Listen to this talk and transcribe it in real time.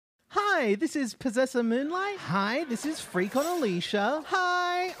Hi, this is Possessor Moonlight. Hi, this is Freak on Alicia.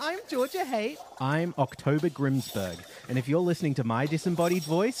 Hi, I'm Georgia Haight. I'm October Grimsberg. And if you're listening to my disembodied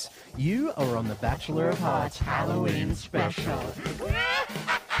voice, you are on the Bachelor of Hearts Halloween special.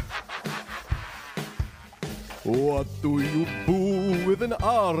 What do you boo with an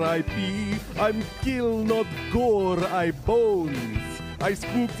R.I.P.? I'm kill, not gore, I bones. I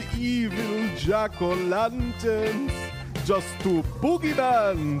spooked evil jack-o'-lanterns just to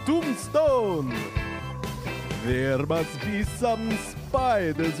boogeyman tombstone. There must be some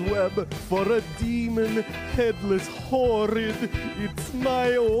spider's web for a demon, headless, horrid. It's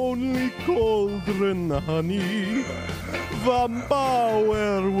my only cauldron, honey. Vampire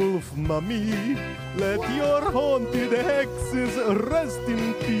werewolf, mummy. Let your haunted hexes rest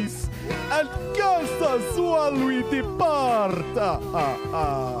in peace, and curse us while we depart.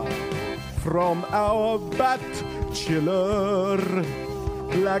 From our bat chiller,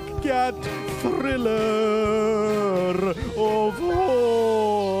 black cat thriller of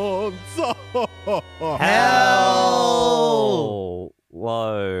haunts.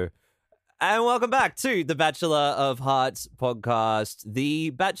 Hello. And welcome back to the Bachelor of Hearts podcast, the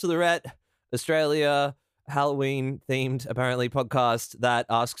Bachelorette Australia Halloween themed, apparently, podcast that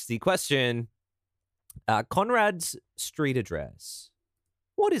asks the question, Conrad's street address.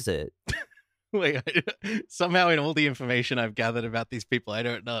 What is it? Wait, somehow in all the information I've gathered about these people, I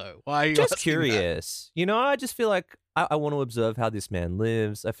don't know. Why are you Just asking curious. You know, I just feel like I want to observe how this man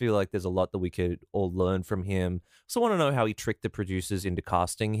lives. I feel like there's a lot that we could all learn from him. So I want to know how he tricked the producers into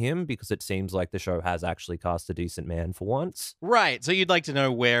casting him, because it seems like the show has actually cast a decent man for once. that? Right, so you'd like to know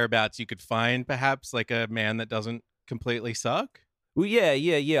whereabouts you could find perhaps like a man that doesn't completely suck? Well, yeah.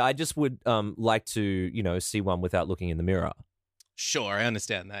 I just would like to, you know, see one without looking in the mirror. Sure, I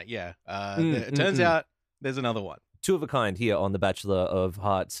understand that, yeah. It turns out there's another one. Two of a kind here on the Bachelor of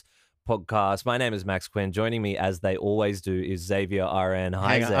Hearts podcast. My name is Max Quinn. Joining me, as they always do, is Xavier RN.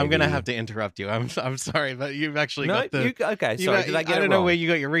 Hi, Hang on, Xavier. I'm going to have to interrupt you. I'm sorry, but you've actually No, got the... okay, sorry, did I get it don't know wrong? where you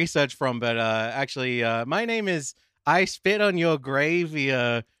got your research from, but actually, my name is I Spit on Your Gravy,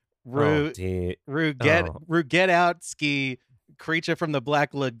 Oh, dear. Rugetowski, creature from the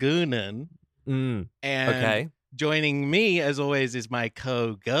Black Lagoon. And Okay. joining me, as always, is my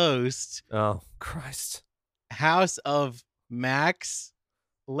co-ghost, Oh, Christ. House of Max,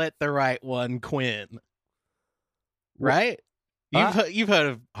 Let the Right One Quinn. Right? You've heard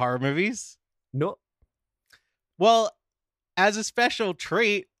of horror movies? No. Well, as a special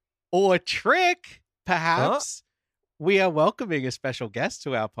treat or trick, perhaps, we are welcoming a special guest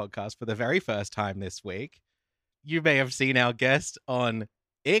to our podcast for the very first time this week. You may have seen our guest on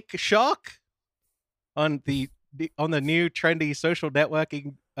Ick Shock, on the new trendy social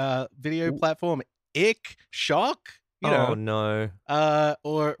networking video platform Ick Shock. Oh, no.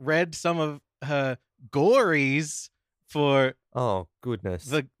 Or read some of her gories for Oh, goodness.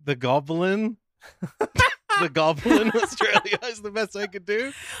 the Goblin. The Goblin Australia is the best I could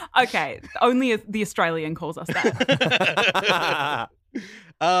do. Okay, only the Australian calls us that.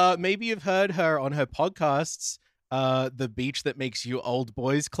 Maybe you've heard her on her podcasts, The Beach That Makes You Old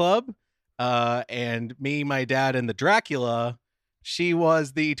Boys Club, and Me, My Dad, and the Dracula. She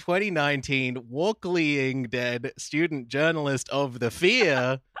was the 2019 Walklying Dead student journalist of The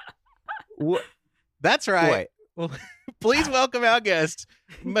Fear. What? That's right. Wait. Well, please welcome our guest,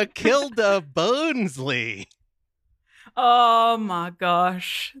 Matilda Bonesley. Oh my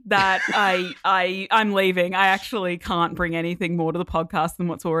gosh, that I'm leaving. I actually can't bring anything more to the podcast than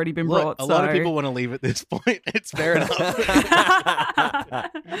what's already been Look, brought. a lot of people want to leave at this point. It's fair enough.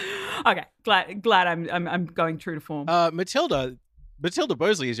 Okay, glad I'm going true to form. Matilda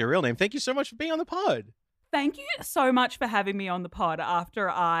Bonesley is your real name. Thank you so much for being on the pod. Thank you so much for having me on the pod after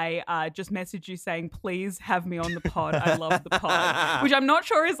I just messaged you saying, please have me on the pod. I love the pod, which I'm not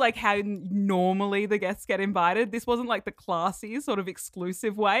sure is like how normally the guests get invited. This wasn't like the classy sort of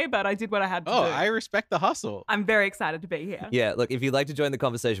exclusive way, but I did what I had to do. I respect the hustle. I'm very excited to be here. Yeah, look, if you'd like to join the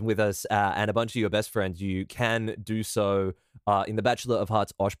conversation with us and a bunch of your best friends, you can do so in the Bachelor of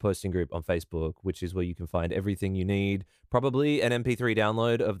Hearts Osh posting group on Facebook, which is where you can find everything you need. Probably an MP3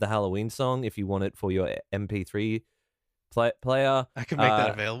 download of the Halloween song if you want it for your MP3 player. I can make that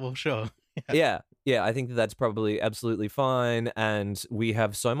available, sure. Yeah, I think that's probably absolutely fine. And we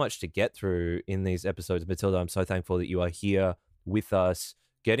have so much to get through in these episodes. Matilda, I'm so thankful that you are here with us,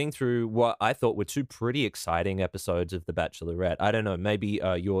 getting through what I thought were two pretty exciting episodes of The Bachelorette. I don't know, maybe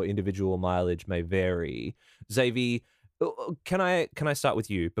your individual mileage may vary. Xavier, can I start with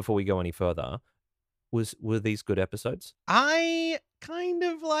you before we go any further? Were these good episodes? I kind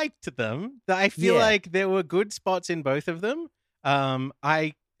of liked them. I feel like there were good spots in both of them.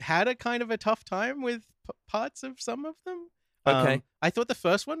 I had a kind of a tough time with parts of some of them. Okay. I thought the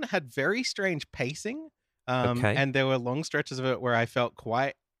first one had very strange pacing. Okay. And there were long stretches of it where I felt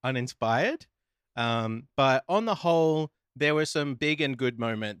quite uninspired. But on the whole, there were some big and good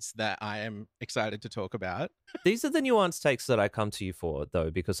moments that I am excited to talk about. These are the nuanced takes that I come to you for,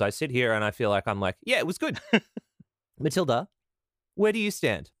 though, because I sit here and I feel like I'm like, yeah, it was good. Matilda, where do you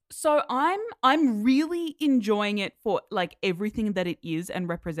stand? So I'm really enjoying it for like everything that it is and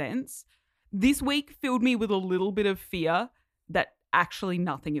represents. This week filled me with a little bit of fear that actually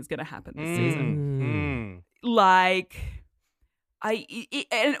nothing is going to happen this season. Like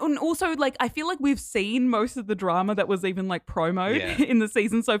and also like I feel like we've seen most of the drama that was even like promoed in the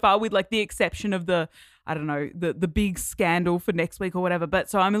season so far, with like the exception of the big scandal for next week or whatever. But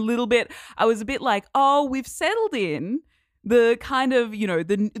so I was a bit like, oh, we've settled in. The kind of, you know,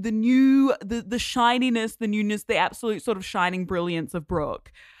 the new, the shininess, the newness, the absolute sort of shining brilliance of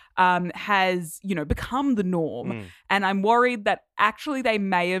Brooke has, you know, become the norm. And I'm worried that actually they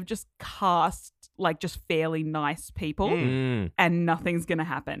may have just cast like just fairly nice people and nothing's going to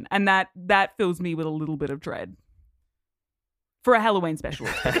happen. And that fills me with a little bit of dread for a Halloween special.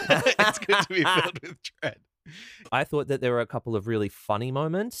 It's good to be filled with dread. I thought that there were a couple of really funny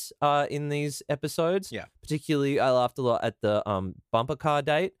moments in these episodes. Yeah. Particularly, I laughed a lot at the bumper car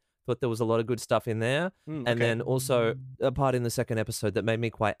date. Thought there was a lot of good stuff in there. And then also a part in the second episode that made me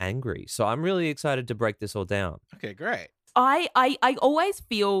quite angry. So I'm really excited to break this all down. Okay, great. I always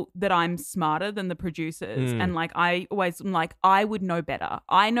feel that I'm smarter than the producers, and like I always am like, I would know better.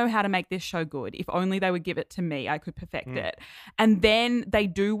 I know how to make this show good. If only they would give it to me, I could perfect it. And then they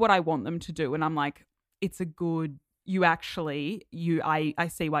do what I want them to do, and I'm like, it's a good. I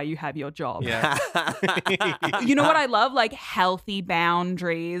see why you have your job. Yeah. You know what I love? Like healthy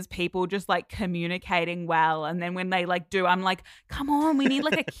boundaries, people just like communicating well. And then when they like do, I'm like, come on, we need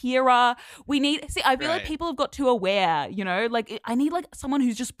like a Kira. I feel like people have got too aware, you know, like I need like someone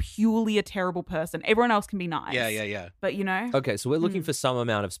who's just purely a terrible person. Everyone else can be nice. Yeah. But you know. Okay, so we're looking for some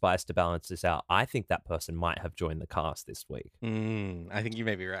amount of spice to balance this out. I think that person might have joined the cast this week. I think you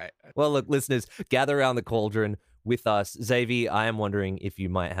may be right. Well, look, listeners, gather around the cauldron with us. Xavier, I am wondering if you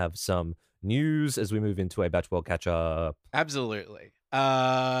might have some news as we move into a Batch World catch-up. Absolutely.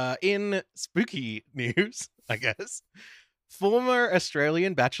 In spooky news, I guess, former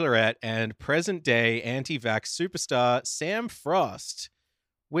Australian Bachelorette and present-day anti-vax superstar Sam Frost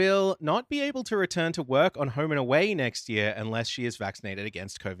will not be able to return to work on Home and Away next year unless she is vaccinated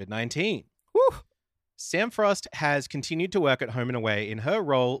against COVID-19. Whew. Sam Frost has continued to work at Home and Away in her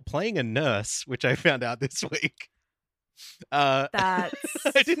role playing a nurse, which I found out this week. I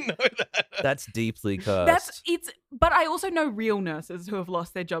didn't know that. That's deeply cursed. But I also know real nurses who have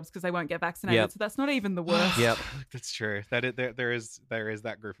lost their jobs because they won't get vaccinated. So that's not even the worst. Yep, that's true. There is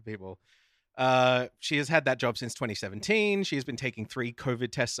that group of people. She has had that job since 2017. She has been taking 3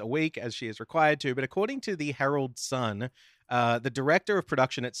 COVID tests a week as she is required to. But according to the Herald Sun, the director of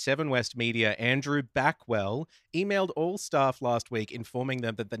production at Seven West Media, Andrew Backwell, emailed all staff last week informing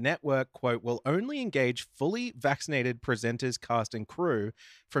them that the network, quote, will only engage fully vaccinated presenters, cast, and crew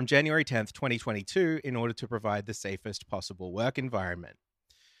from January 10th, 2022 in order to provide the safest possible work environment.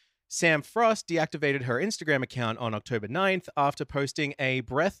 Sam Frost deactivated her Instagram account on October 9th after posting a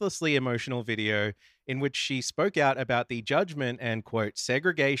breathlessly emotional video in which she spoke out about the judgment and, quote,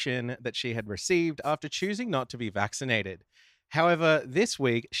 segregation that she had received after choosing not to be vaccinated. However, this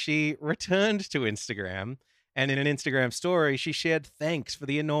week, she returned to Instagram, and in an Instagram story, she shared thanks for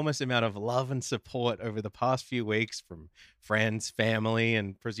the enormous amount of love and support over the past few weeks from friends, family,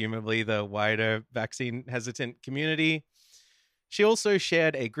 and presumably the wider vaccine-hesitant community. She also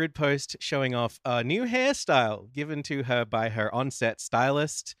shared a grid post showing off a new hairstyle given to her by her on-set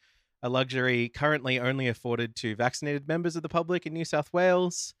stylist, a luxury currently only afforded to vaccinated members of the public in New South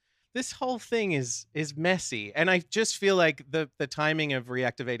Wales. This whole thing is messy, and I just feel like the timing of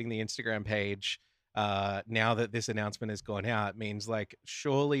reactivating the Instagram page now that this announcement has gone out means like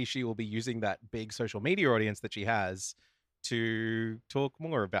surely she will be using that big social media audience that she has to talk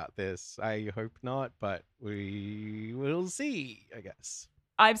more about this. I hope not, but we will see, I guess.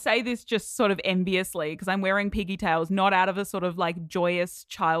 I say this just sort of enviously because I'm wearing pigtails, not out of a sort of like joyous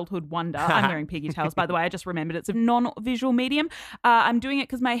childhood wonder. I'm wearing pigtails, by the way. I just remembered it's a non-visual medium. I'm doing it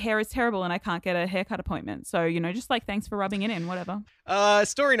because my hair is terrible and I can't get a haircut appointment. So, you know, just like thanks for rubbing it in, whatever.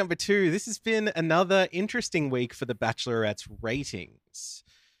 Story number 2. This has been another interesting week for The Bachelorette's ratings.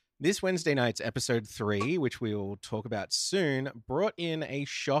 This Wednesday night's episode 3, which we will talk about soon, brought in a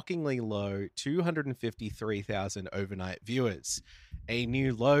shockingly low 253,000 overnight viewers. A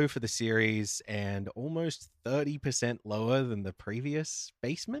new low for the series and almost 30% lower than the previous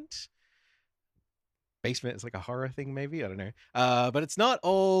Basement. Basement is like a horror thing, maybe? I don't know. But it's not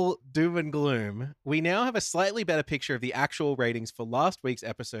all doom and gloom. We now have a slightly better picture of the actual ratings for last week's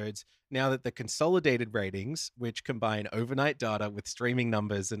episodes now that the consolidated ratings, which combine overnight data with streaming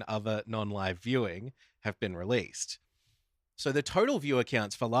numbers and other non-live viewing, have been released. So the total viewer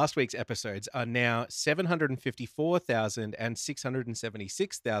counts for last week's episodes are now 754,000 and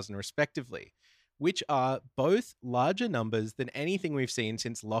 676,000 respectively, which are both larger numbers than anything we've seen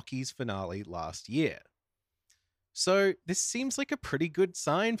since Loki's finale last year. So this seems like a pretty good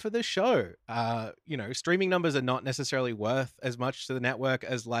sign for the show. Streaming numbers are not necessarily worth as much to the network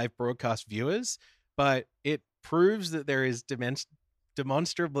as live broadcast viewers, but it proves that there is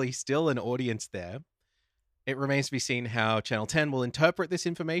demonstrably still an audience there. It remains to be seen how Channel 10 will interpret this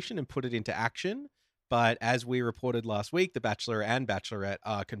information and put it into action. But as we reported last week, The Bachelor and Bachelorette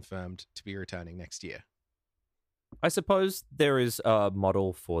are confirmed to be returning next year. I suppose there is a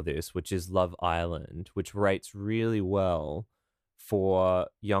model for this, which is Love Island, which rates really well for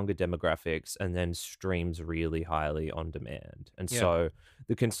younger demographics and then streams really highly on demand. And so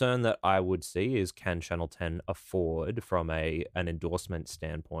the concern that I would see is, can Channel 10 afford, from an endorsement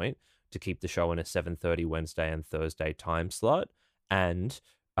standpoint, to keep the show in a 7:30 Wednesday and Thursday time slot? And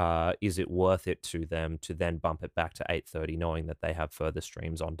is it worth it to them to then bump it back to 8:30, knowing that they have further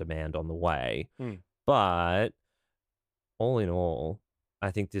streams on demand on the way? But all in all, I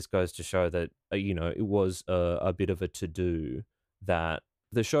think this goes to show that, it was a bit of a to-do, that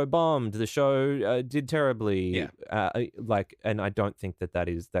the show bombed, the show did terribly. And I don't think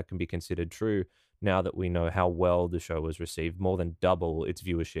that can be considered true now that we know how well the show was received. More than double its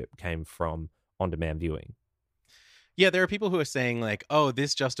viewership came from on-demand viewing. Yeah, there are people who are saying like, oh,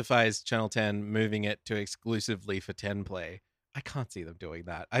 this justifies Channel 10 moving it to exclusively for 10 play. I can't see them doing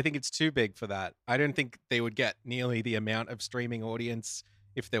that. I think it's too big for that. I don't think they would get nearly the amount of streaming audience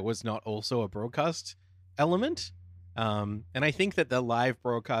if there was not also a broadcast element. And I think that the live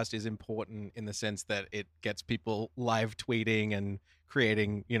broadcast is important in the sense that it gets people live tweeting and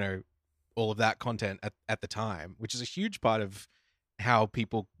creating, all of that content at the time, which is a huge part of how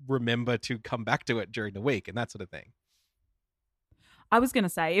people remember to come back to it during the week and that sort of thing. I was going to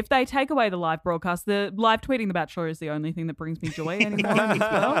say, if they take away the live broadcast, the live tweeting The Bachelor is the only thing that brings me joy anymore as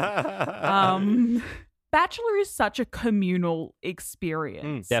well. Bachelor is such a communal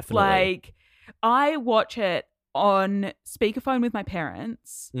experience. Definitely. Like, I watch it on speakerphone with my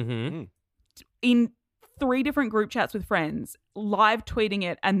parents in 3 different group chats with friends, live tweeting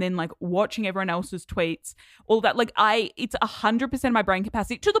it, and then like watching everyone else's tweets, all that. Like, it's 100% my brain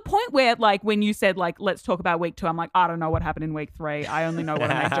capacity, to the point where, like, when you said like, let's talk about week 2, I'm like, I don't know what happened in week 3. I only know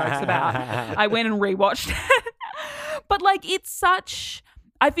what I made jokes about. I went and rewatched it. But like, it's such,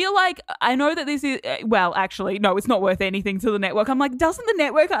 I feel like, I know that this is, well, actually, no, it's not worth anything to the network. I'm like, doesn't the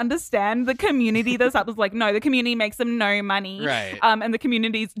network understand the community that's up? It's like, no, the community makes them no money. Right. And the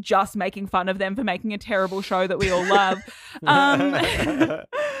community's just making fun of them for making a terrible show that we all love.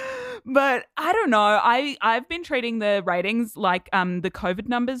 But I don't know. I've been treating the ratings like the COVID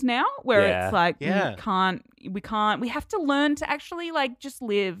numbers now, where it's like, we have to learn to actually like just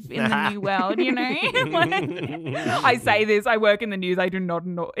live in the new world, Like, I say this, I work in the news, I do not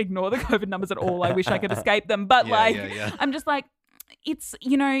ignore the COVID numbers at all. I wish I could escape them. But I'm just like, it's,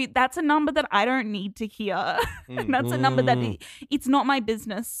 that's a number that I don't need to hear. That's a number that it's not my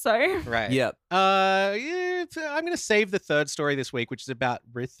business. So right. Yep. I'm going to save the third story this week, which is about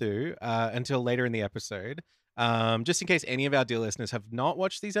Rithu, until later in the episode. Just in case any of our dear listeners have not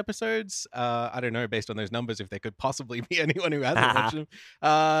watched these episodes. I don't know, based on those numbers, if there could possibly be anyone who hasn't watched them.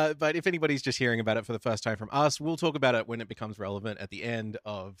 But if anybody's just hearing about it for the first time from us, we'll talk about it when it becomes relevant at the end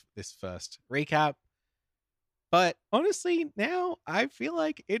of this first recap. But honestly, now I feel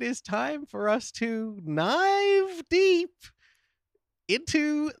like it is time for us to dive deep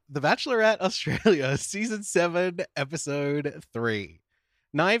into The Bachelorette Australia, Season 7, Episode 3.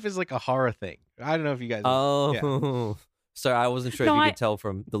 Knife is like a horror thing. I don't know if you guys... Oh, so I wasn't sure if you could tell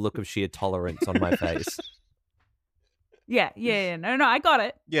from the look of sheer tolerance on my face. Yeah. No, I got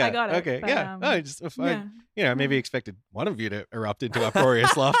it. Yeah, I got it. Okay, But, yeah. I maybe expected one of you to erupt into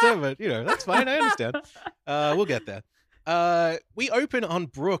uproarious laughter, but, that's fine. I understand. We'll get there. We open on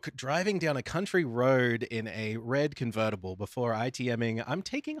Brooke driving down a country road in a red convertible before ITMing, I'm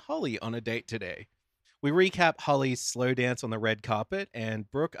taking Holly on a date today. We recap Holly's slow dance on the red carpet, and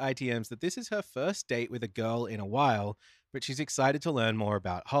Brooke ITMs that this is her first date with a girl in a while, but she's excited to learn more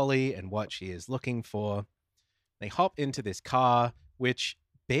about Holly and what she is looking for. They hop into this car, which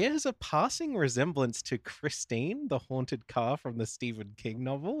bears a passing resemblance to Christine, the haunted car from the Stephen King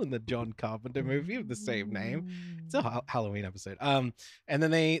novel and the John Carpenter movie of the same name. It's a Halloween episode. And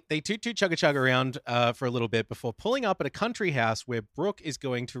then they toot chugga chug around for a little bit before pulling up at a country house where Brooke is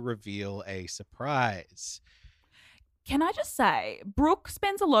going to reveal a surprise. Can I just say, Brooke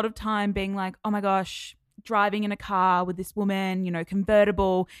spends a lot of time being like, oh my gosh, driving in a car with this woman, you know,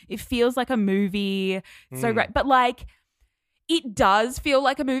 convertible. It feels like a movie. So great. But like, it does feel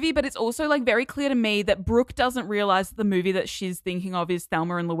like a movie, but it's also like very clear to me that Brooke doesn't realize that the movie that she's thinking of is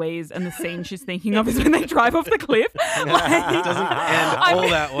Thelma and Louise, and the scene she's thinking of is when they drive off the cliff. Like, It doesn't end all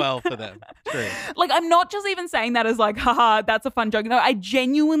that well for them. True. Like, I'm not just even saying that as like, haha, that's a fun joke. No, I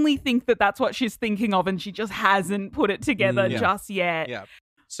genuinely think that that's what she's thinking of, and she just hasn't put it together just yet. Yeah.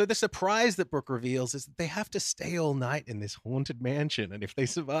 So the surprise that Brooke reveals is that they have to stay all night in this haunted mansion, and if they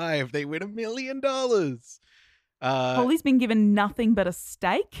survive, they win $1 million. Holly's been given nothing but a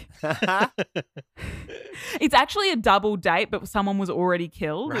steak. It's actually a double date, but someone was already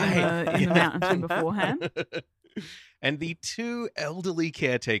killed in the mountain beforehand. And the two elderly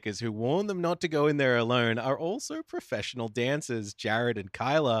caretakers who warn them not to go in there alone are also professional dancers, Jared and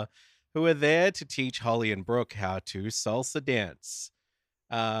Kyla, who are there to teach Holly and Brooke how to salsa dance.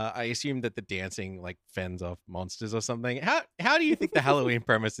 I assume that the dancing like fends off monsters or something. How do you think the Halloween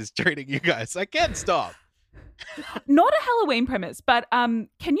premise is treating you guys? I can't stop. Not a Halloween premise, but can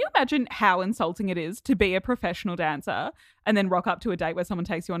you imagine how insulting it is to be a professional dancer and then rock up to a date where someone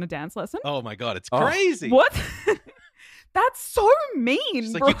takes you on a dance lesson? Oh my God, it's crazy. What? That's so mean.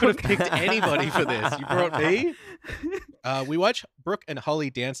 It's like you could have picked anybody for this. You brought me. We watch Brooke and Holly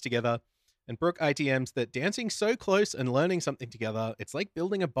dance together, and Brooke ITMs that dancing so close and learning something together, it's like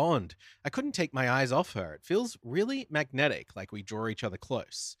building a bond. I couldn't take my eyes off her. It feels really magnetic, like we draw each other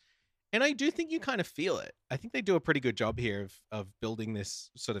close. And I do think you kind of feel it. I think they do a pretty good job here of building this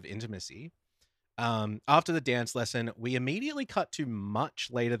sort of intimacy. After the dance lesson, we immediately cut to much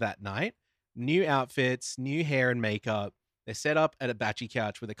later that night. New outfits, new hair and makeup. They're set up at a batchy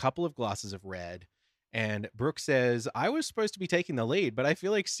couch with a couple of glasses of red. And Brooke says, I was supposed to be taking the lead, but I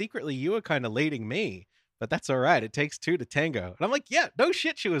feel like secretly you were kind of leading me. But that's all right. It takes two to tango. And I'm like, yeah, no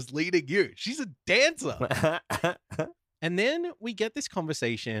shit, she was leading you. She's a dancer. And then we get this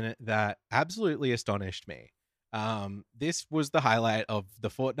conversation that absolutely astonished me. This was the highlight of the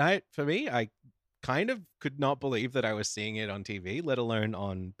fortnight for me. I kind of could not believe that I was seeing it on TV, let alone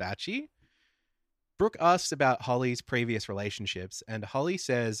on Batchy. Brooke asks about Holly's previous relationships, and Holly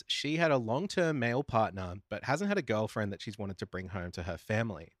says she had a long-term male partner, but hasn't had a girlfriend that she's wanted to bring home to her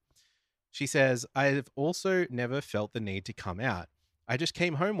family. She says, I've also never felt the need to come out. I just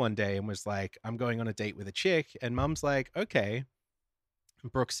came home one day and was like, I'm going on a date with a chick. And Mum's like, okay.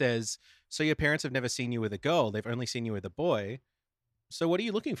 Brooke says, so your parents have never seen you with a girl. They've only seen you with a boy. So what are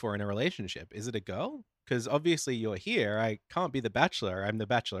you looking for in a relationship? Is it a girl? Because obviously you're here. I can't be the bachelor. I'm the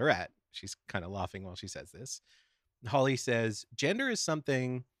bachelorette. She's kind of laughing while she says this. Holly says, gender is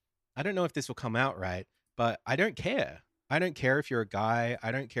something, I don't know if this will come out right, but I don't care. I don't care if you're a guy.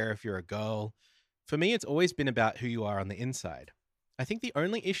 I don't care if you're a girl. For me, it's always been about who you are on the inside. I think the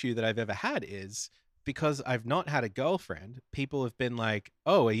only issue that I've ever had is because I've not had a girlfriend, people have been like,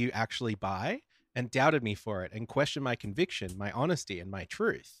 oh, are you actually bi? And doubted me for it and questioned my conviction, my honesty, and my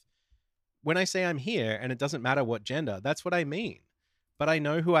truth. When I say I'm here and it doesn't matter what gender, that's what I mean. But I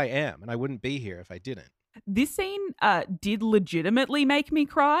know who I am and I wouldn't be here if I didn't. This scene did legitimately make me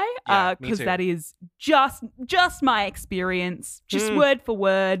cry because too. that is just my experience, just word for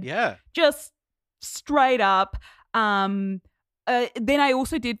word. Yeah. Just straight up. Then I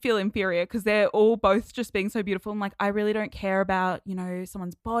also did feel inferior because they're all both just being so beautiful. I'm like, I really don't care about,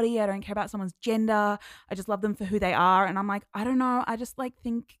 someone's body. I don't care about someone's gender. I just love them for who they are. And I'm like, I don't know. I just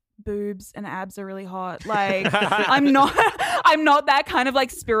think boobs and abs are really hot. Like I'm not that kind of like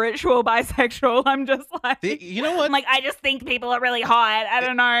spiritual bisexual. I'm just like, you know what? I'm like, I just think people are really hot. I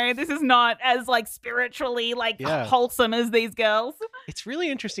don't know. This is not as like spiritually wholesome as these girls. It's really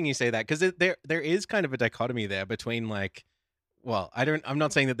interesting you say that because there is kind of a dichotomy there between like, well, I'm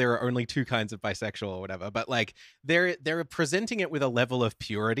not saying that there are only two kinds of bisexual or whatever, but like they're presenting it with a level of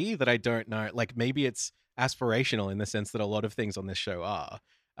purity that I don't know. Like maybe it's aspirational in the sense that a lot of things on this show are.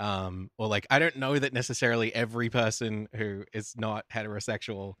 Or like, I don't know that necessarily every person who is not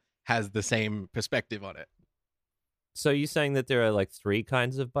heterosexual has the same perspective on it. So you're saying that there are like 3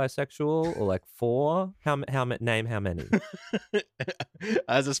 kinds of bisexual or like 4? Name how many?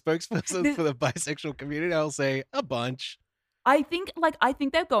 As a spokesperson for the bisexual community, I'll say a bunch. I think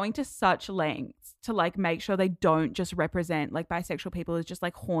they're going to such lengths to like make sure they don't just represent like bisexual people as just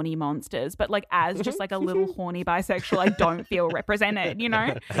like horny monsters, but like as just like a little horny bisexual, I don't feel represented, you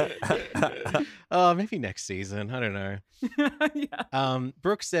know? Maybe next season. I don't know. Yeah.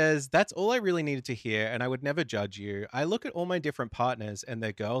 Brooke says, that's all I really needed to hear, and I would never judge you. I look at all my different partners, and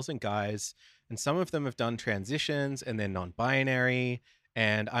they're girls and guys, and some of them have done transitions, and they're non-binary.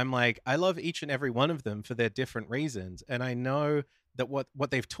 And I'm like, I love each and every one of them for their different reasons. And I know that what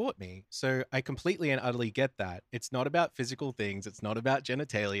they've taught me. So I completely and utterly get that. It's not about physical things. It's not about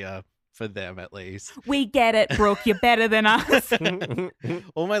genitalia, for them at least. We get it, Brooke. You're better than us.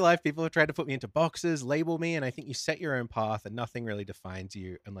 All my life, people have tried to put me into boxes, label me, and I think you set your own path and nothing really defines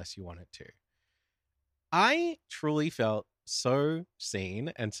you unless you want it to. I truly felt so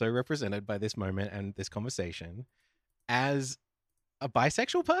seen and so represented by this moment and this conversation as a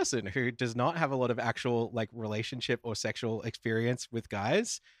bisexual person who does not have a lot of actual like relationship or sexual experience with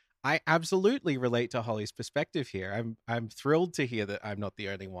guys. I absolutely relate to Holly's perspective here. I'm thrilled to hear that I'm not the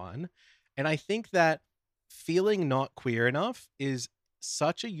only one. And I think that feeling not queer enough is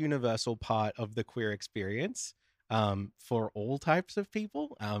such a universal part of the queer experience for all types of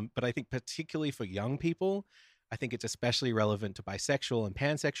people. But I think particularly for young people, I think it's especially relevant to bisexual and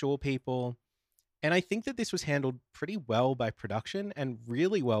pansexual people. And I think that this was handled pretty well by production and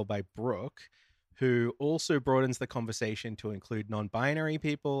really well by Brooke, who also broadens the conversation to include non-binary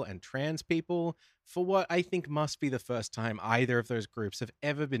people and trans people for what I think must be the first time either of those groups have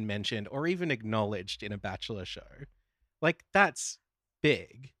ever been mentioned or even acknowledged in a Bachelor show. Like, that's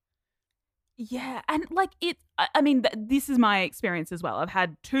big. Yeah, and like this is my experience as well. I've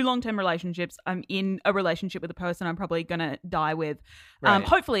had 2 long-term relationships. I'm in a relationship with a person I'm probably gonna die with, Right.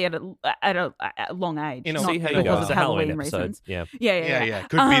 hopefully at a long age. You know, not See how you go. because It's of a Halloween Halloween episode. reasons. Yeah. Yeah.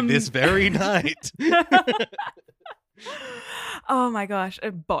 Could be this very night. Oh my gosh,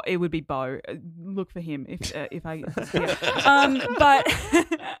 it would be Bo. Look for him if I. Yeah. But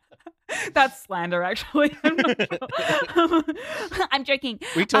that's slander, actually. I'm not sure. I'm joking.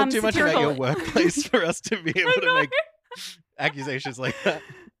 We talk too much about your satirical- workplace for us to be able to know. make accusations like that.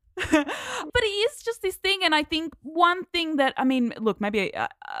 But it is just this thing, and I think one thing that maybe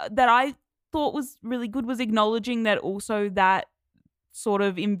that I thought was really good was acknowledging that also that sort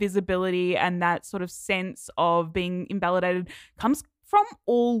of invisibility and that sort of sense of being invalidated comes from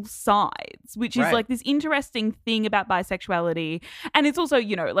all sides, which is Right. like this interesting thing about bisexuality. And it's also,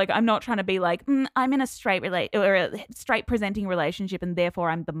 like, I'm not trying to be like, I'm in a straight presenting relationship and therefore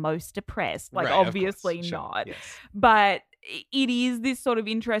I'm the most depressed. Like, Right, of obviously course, sure, not. yes. But it is this sort of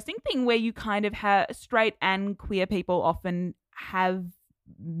interesting thing where you kind of have straight and queer people often have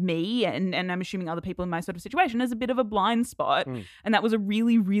me and I'm assuming other people in my sort of situation as a bit of a blind spot. And that was a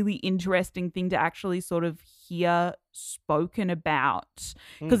really, really interesting thing to actually sort of hear spoken about,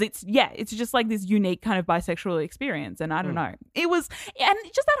 because it's just like this unique kind of bisexual experience. And I don't know, it was, and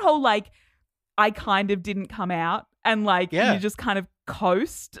just that whole like I kind of didn't come out and like you just kind of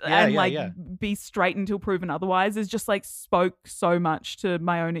coast and be straight until proven otherwise is just like spoke so much to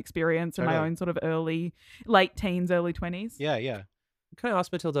my own experience and my own sort of late teens, early 20s. Yeah. Can I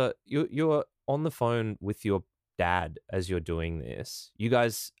ask, Matilda, you're on the phone with your dad as you're doing this. You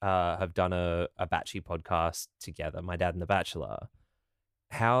guys have done a Batchy podcast together, My Dad and the Bachelor.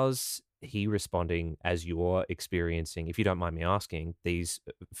 How's he responding as you're experiencing, if you don't mind me asking, these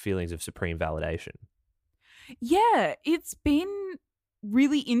feelings of supreme validation? Yeah, it's been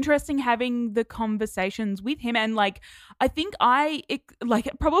really interesting having the conversations with him. And like, I think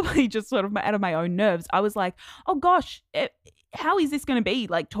probably just sort of out of my own nerves, I was like, oh gosh, how is this going to be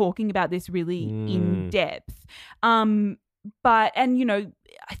like talking about this really in depth? But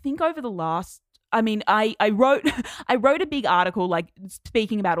I think over the last, I wrote a big article like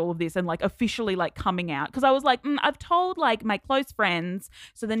speaking about all of this and like officially like coming out, because I was like, I've told like my close friends,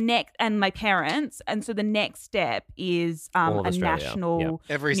 and my parents, and so the next step is a Australia. national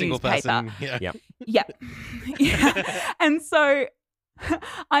Every single newspaper. person. Yeah. And so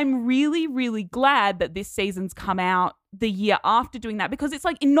I'm really, really glad that this season's come out the year after doing that, because it's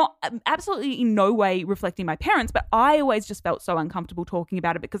like absolutely in no way reflecting my parents, but I always just felt so uncomfortable talking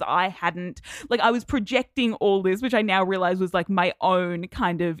about it because I was projecting all this, which I now realize was like my own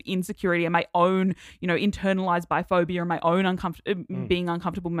kind of insecurity and my own, internalized biphobia and my own being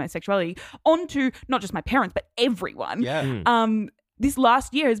uncomfortable with my sexuality onto not just my parents, but everyone. Yeah. This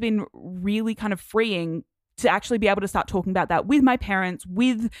last year has been really kind of freeing to actually be able to start talking about that with my parents,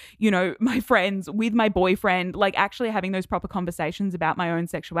 with, my friends, with my boyfriend, like actually having those proper conversations about my own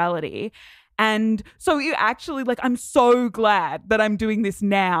sexuality. And so you actually, like, I'm so glad that I'm doing this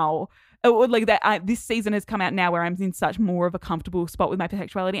now like that. This season has come out now where I'm in such more of a comfortable spot with my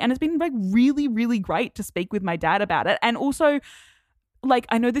sexuality, and it's been like really, really great to speak with my dad about it, and also. Like,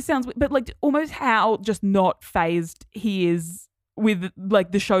 I know this sounds, but like almost how just not phased he is with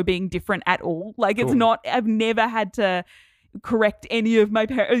like the show being different at all. Like it's not, I've never had to correct any of my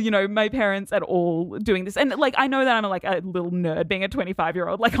my parents at all doing this. And like, I know that I'm like a little nerd being a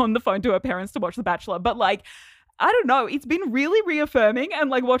 25-year-old, like on the phone to her parents to watch The Bachelor, but like, I don't know, it's been really reaffirming,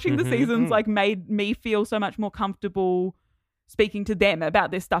 and like watching the seasons like made me feel so much more comfortable speaking to them about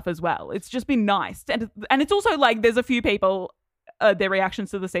this stuff as well. It's just been nice. And it's also like, there's a few people, their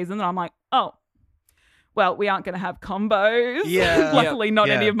reactions to the season, and I'm like, oh, well, we aren't going to have combos. Yeah. Luckily, not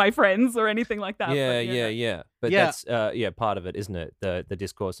Yeah. any of my friends or anything like that. Yeah. But that's part of it, isn't it? The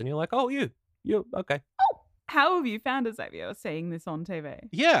discourse, and you're like, oh, you okay. How have you found it, Xavier, seeing this on TV?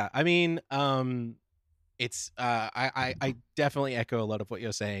 Yeah, I mean, it's I definitely echo a lot of what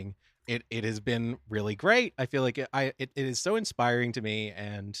you're saying. It has been really great. I feel like it is so inspiring to me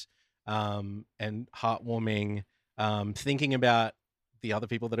and heartwarming. Thinking about the other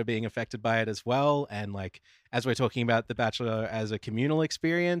people that are being affected by it as well, and like as we're talking about The Bachelor as a communal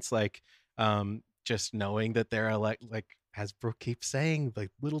experience, like just knowing that there are like as Brooke keeps saying,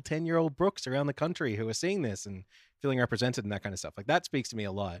 like little 10-year-old Brooks around the country who are seeing this and feeling represented and that kind of stuff. Like that speaks to me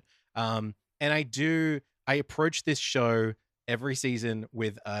a lot. And I approach this show every season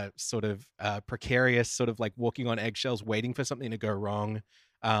with a sort of precarious, sort of like walking on eggshells, waiting for something to go wrong.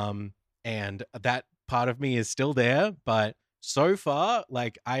 And that part of me is still there, but so far,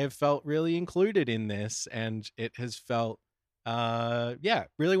 like I have felt really included in this, and it has felt,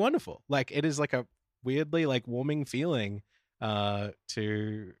 really wonderful. Like it is like a weirdly like warming feeling,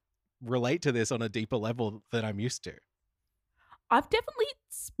 to relate to this on a deeper level than I'm used to. I've definitely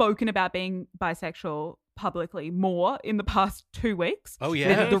spoken about being bisexual publicly more in the past 2 weeks. Oh,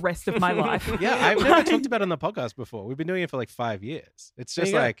 yeah. Than the rest of my life. Yeah, I've never talked about it on the podcast before. We've been doing it for like 5 years. It's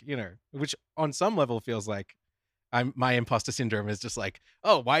just There you like, which on some level feels like my imposter syndrome is just like,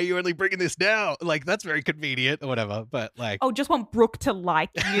 oh, why are you only bringing this now? Like, that's very convenient or whatever. But like, Oh, just want Brooke to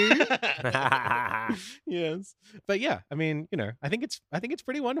like you. yes. But yeah, I mean, I think it's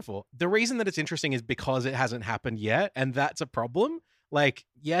pretty wonderful. The reason that it's interesting is because it hasn't happened yet, and that's a problem. Like,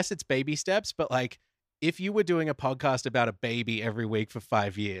 yes, it's baby steps, but like if you were doing a podcast about a baby every week for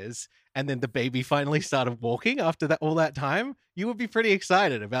 5 years and then the baby finally started walking after that all that time, you would be pretty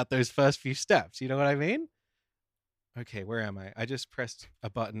excited about those first few steps. You know what I mean? Okay, where am I? I just pressed a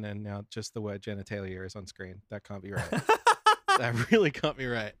button and now just the word genitalia is on screen. That can't be right. That really can't be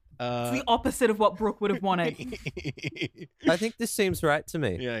right. It's the opposite of what Brooke would have wanted. I think this seems right to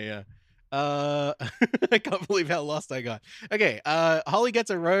me. Yeah. I can't believe how lost I got. Okay, Holly gets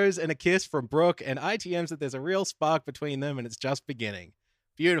a rose and a kiss from Brooke, and ITMs that there's a real spark between them, and it's just beginning.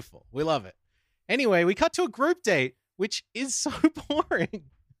 Beautiful. We love it. Anyway, we cut to a group date, which is so boring.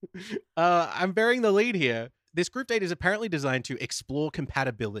 I'm bearing the lead here. This group date is apparently designed to explore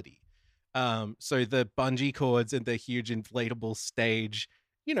compatibility. So the bungee cords and the huge inflatable stage,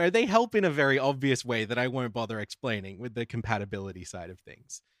 they help in a very obvious way that I won't bother explaining with the compatibility side of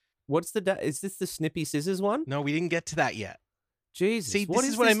things. What's is this the Snippy Scissors one? No, we didn't get to that yet. Jesus. See, what this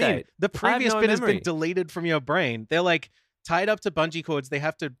is what I mean. date? The previous I have no bit has memory. been deleted from your brain. They're like tied up to bungee cords.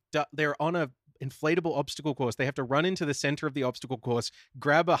 They're on a inflatable obstacle course. They have to run into the center of the obstacle course,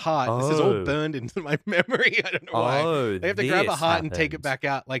 grab a heart. This is all burned into my memory. I don't know why. They have to grab a heart and take it back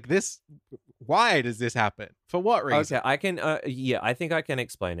out. Like this. Why does this happen? For what reason? Okay, I can. I think I can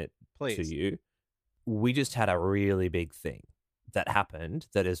explain it Please. to you. We just had a really big thing that happened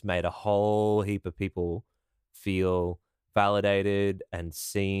that has made a whole heap of people feel validated and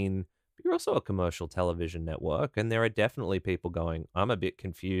seen. But you're also a commercial television network, and there are definitely people going, I'm a bit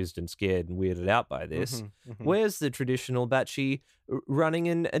confused and scared and weirded out by this. Where's the traditional batchy running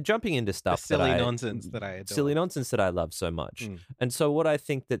and jumping into stuff? Nonsense that I adore. Silly nonsense that I love so much. And so what I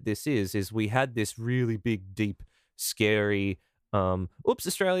think that this is we had this really big, deep, scary, oops,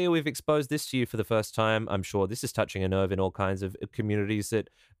 Australia, we've exposed this to you for the first time. I'm sure this is touching a nerve in all kinds of communities that,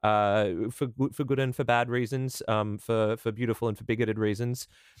 for good and for bad reasons, for beautiful and for bigoted reasons.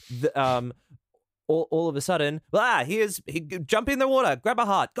 All of a sudden, jump in the water, grab a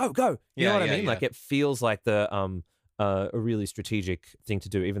heart, go. You know what I mean? Yeah. Like it feels like a really strategic thing to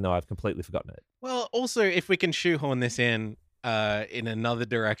do, even though I've completely forgotten it. Well, also, if we can shoehorn this in another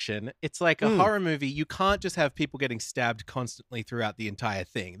direction, it's like a horror movie. You can't just have people getting stabbed constantly throughout the entire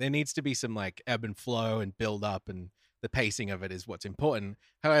thing. There needs to be some like ebb and flow and build up, and the pacing of it is what's important.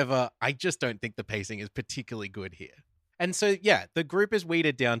 However, I just don't think the pacing is particularly good here. And so, the group is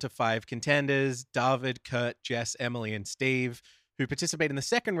weeded down to 5 contenders: David, Kurt, Jess, Emily, and Steve, who participate in the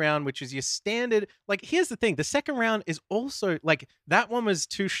second round, which is your standard. Like, here's the thing. The second round is also, like, that one was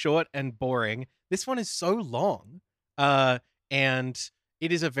too short and boring. This one is so long. And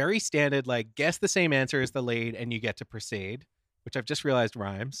it is a very standard, like, guess the same answer as the lead and you get to proceed, which I've just realized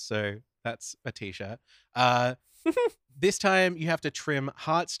rhymes. So that's a t-shirt. This time you have to trim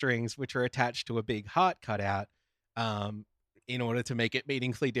heartstrings, which are attached to a big heart cutout, in order to make it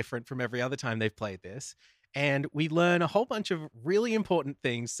meaningfully different from every other time they've played this. And we learn a whole bunch of really important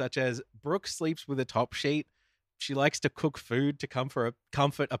things, such as Brooke sleeps with a top sheet. She likes to cook food to comfort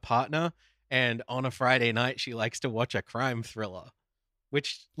a partner. And on a Friday night, she likes to watch a crime thriller,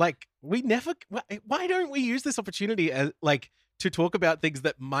 which, like, we never. Why don't we use this opportunity as, like, to talk about things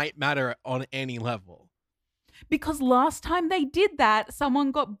that might matter on any level? Because last time they did that,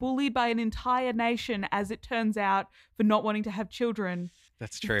 someone got bullied by an entire nation, as it turns out, for not wanting to have children.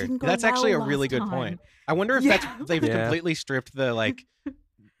 That's It true. didn't go That's actually a well really last good time. point. I wonder if they've Yeah. completely stripped the, like,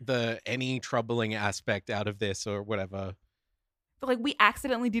 the any troubling aspect out of this or whatever. Like, we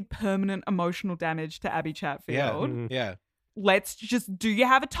accidentally did permanent emotional damage to Abby Chatfield. Mhm. Yeah. Let's just, do you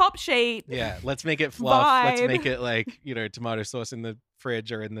have a top sheet? Yeah. Let's make it fluff. Let's Vibe. make it like, tomato sauce in the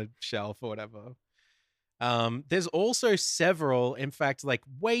fridge or in the shelf or whatever. There's also several, in fact, like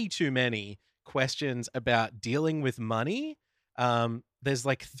way too many questions about dealing with money. There's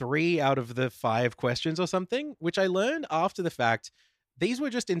like 3 out of the 5 questions or something, which I learned after the fact. These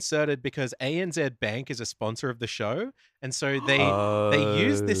were just inserted because ANZ Bank is a sponsor of the show. And so they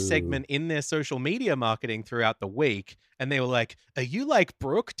used this segment in their social media marketing throughout the week. And they were like, are you like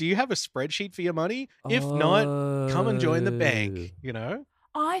Brooke? Do you have a spreadsheet for your money? If not, come and join the bank,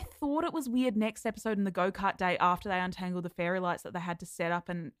 I thought it was weird next episode in the go-kart day after they untangled the fairy lights that they had to set up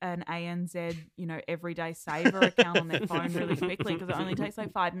an ANZ, everyday saver account on their phone really quickly because it only takes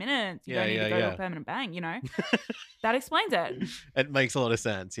like 5 minutes. You don't need to go to a permanent bank, That explains it. It makes a lot of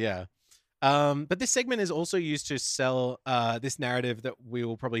sense, yeah. But this segment is also used to sell this narrative that we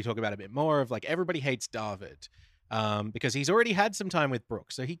will probably talk about a bit more of, like, everybody hates David because he's already had some time with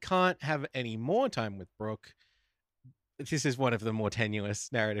Brooke, so he can't have any more time with Brooke. This is one of the more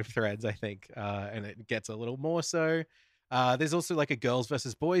tenuous narrative threads, I think, and it gets a little more so. There's also like a girls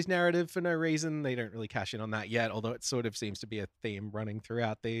versus boys narrative for no reason. They don't really cash in on that yet, although it sort of seems to be a theme running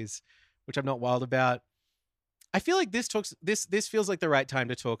throughout these, which I'm not wild about. I feel like this feels like the right time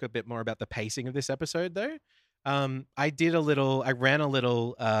to talk a bit more about the pacing of this episode, though. I ran a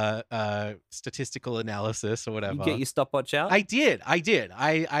little statistical analysis or whatever. You get your stopwatch out? I did.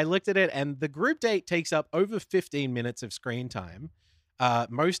 I looked at it, and the group date takes up over 15 minutes of screen time,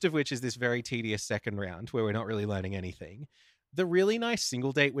 most of which is this very tedious second round where we're not really learning anything. The really nice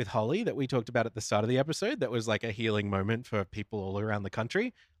single date with Holly that we talked about at the start of the episode, that was like a healing moment for people all around the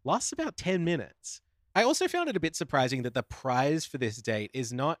country, lasts about 10 minutes. I also found it a bit surprising that the prize for this date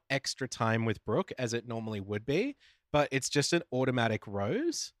is not extra time with Brooke as it normally would be, but it's just an automatic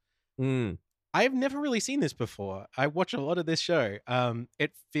rose. Mm. I've never really seen this before. I watch a lot of this show.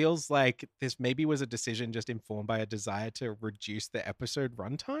 It feels like this maybe was a decision just informed by a desire to reduce the episode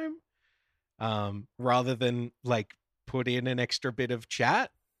runtime, rather than like put in an extra bit of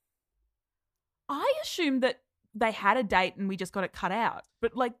chat. I assumed that they had a date and we just got it cut out.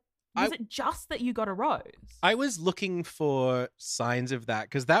 But like, was it just that you got a rose? I was looking for signs of that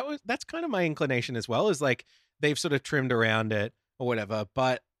because that's kind of my inclination as well, is like they've sort of trimmed around it or whatever.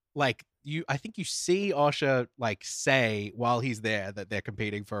 But like I think you see Osher like say while he's there that they're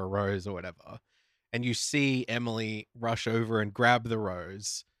competing for a rose or whatever. And you see Emily rush over and grab the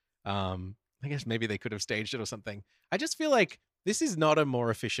rose. I guess maybe they could have staged it or something. I just feel like this is not a more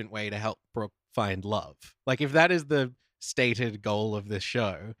efficient way to help Brooke find love. Like, if that is the stated goal of this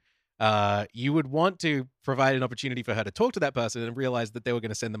show, you would want to provide an opportunity for her to talk to that person and realize that they were going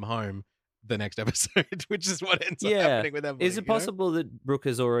to send them home the next episode, which is what ends up happening with Emily. Is it possible that Brooke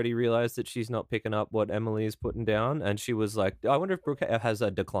has already realized that she's not picking up what Emily is putting down, and she was like, I wonder if Brooke has a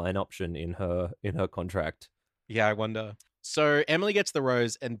decline option in her contract? Yeah, I wonder. So Emily gets the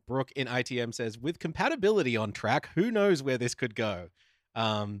rose, and Brooke in ITM says, with compatibility on track, who knows where this could go?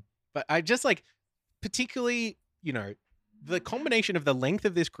 But I just like, particularly, the combination of the length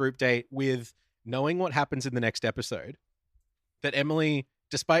of this group date with knowing what happens in the next episode, that Emily,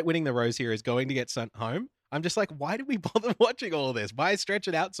 despite winning the rose here, is going to get sent home. I'm just like, why did we bother watching all this? Why stretch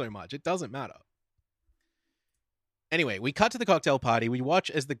it out so much? It doesn't matter. Anyway, we cut to the cocktail party. We watch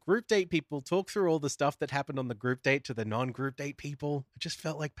as the group date people talk through all the stuff that happened on the group date to the non-group date people. It just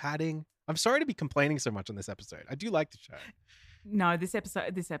felt like padding. I'm sorry to be complaining so much on this episode. I do like the show. No, this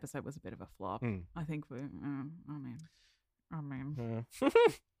episode was a bit of a flop. Hmm. I think I mean.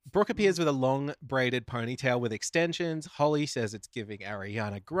 Brooke appears with a long braided ponytail with extensions. Holly says it's giving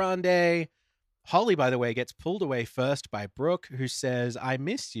Ariana Grande. Holly, by the way, gets pulled away first by Brooke, who says, I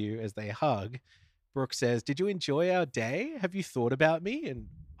miss you, as they hug. Brooke says, did you enjoy our day? Have you thought about me? And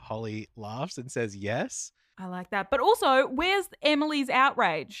Holly laughs and says, yes. I like that. But also, where's Emily's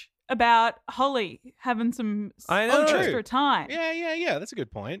outrage about Holly having some I know. extra time? Yeah. That's a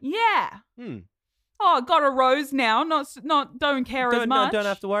good point. Yeah. Hmm. Oh, got a rose now. Not don't care as much. Don't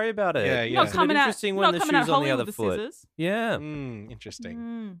have to worry about it. Yeah, yeah. Not It's a bit coming out. interesting when Not the coming out shoe's on Holly the other with the foot. scissors. Yeah. Interesting.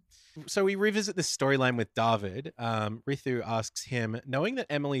 Mm. So we revisit this storyline with David. Ritu asks him, knowing that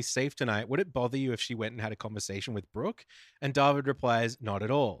Emily's safe tonight, would it bother you if she went and had a conversation with Brooke? And David replies, not at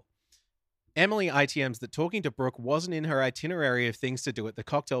all. Emily ITMs that talking to Brooke wasn't in her itinerary of things to do at the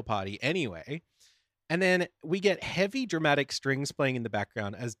cocktail party anyway. And then we get heavy dramatic strings playing in the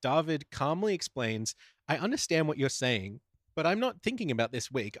background as David calmly explains, I understand what you're saying, but I'm not thinking about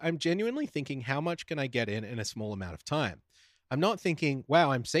this week. I'm genuinely thinking, how much can I get in a small amount of time? I'm not thinking,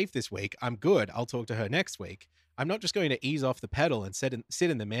 wow, I'm safe this week. I'm good. I'll talk to her next week. I'm not just going to ease off the pedal and sit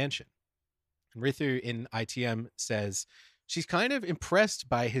in the mansion. And Ritu in ITM says she's kind of impressed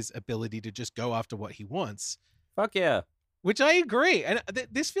by his ability to just go after what he wants. Fuck yeah. Which I agree. And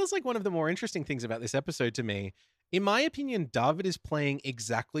this feels like one of the more interesting things about this episode to me. In my opinion, David is playing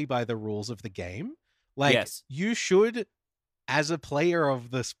exactly by the rules of the game. Like, Yes. you should, as a player of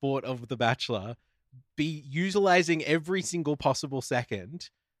the sport of The Bachelor, be utilizing every single possible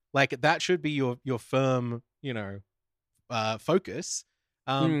second. Like, that should be your firm, focus.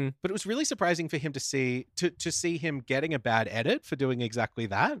 But it was really surprising for him to see him getting a bad edit for doing exactly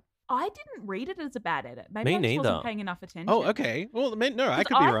that. I didn't read it as a bad edit. Maybe Me I just neither. wasn't paying enough attention. Oh, okay. Well, no, I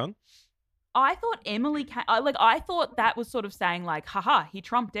 'Cause could be wrong. I thought Emily I thought that was sort of saying like, haha, he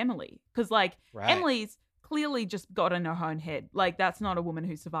trumped Emily. Because like Right. Emily's clearly just got in her own head. Like, that's not a woman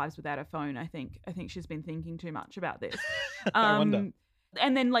who survives without a phone. I think she's been thinking too much about this. I wonder.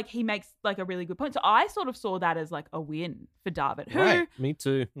 And then like he makes like a really good point. So I sort of saw that as like a win for David, who, Right. Me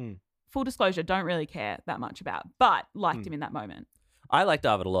too. full disclosure, don't really care that much about, but liked him in that moment. I like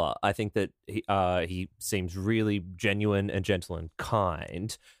David a lot. I think that he seems really genuine and gentle and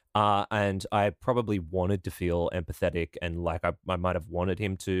kind. And I probably wanted to feel empathetic and like I might have wanted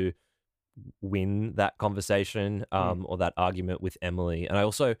him to win that conversation or that argument with Emily. And I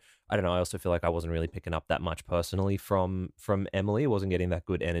also feel like I wasn't really picking up that much personally from Emily. I wasn't getting that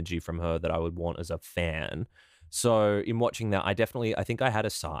good energy from her that I would want as a fan. So in watching that, I think I had a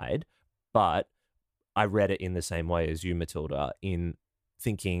side, but I read it in the same way as you, Matilda, in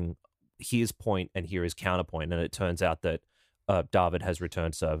thinking here's point and here is counterpoint. And it turns out that David has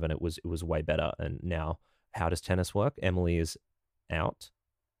returned serve and it was way better. And now how does tennis work? Emily is out?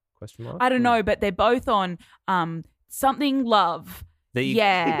 Question mark? I don't know, but they're both on something love.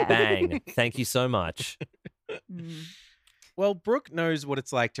 Yeah. Bang. Thank you so much. Well, Brooke knows what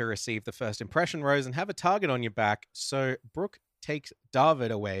it's like to receive the first impression rose and have a target on your back. So Brooke takes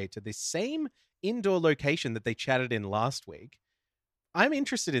David away to the same indoor location that they chatted in last week. I'm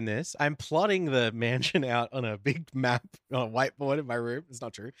interested in this. I'm plotting the mansion out on a big map on a whiteboard in my room. It's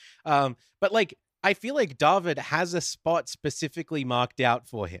not true. But like, I feel like David has a spot specifically marked out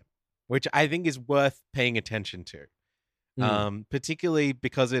for him, which I think is worth paying attention to. Particularly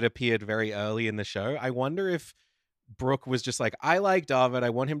because it appeared very early in the show. I wonder if Brooke was just like, I like David. I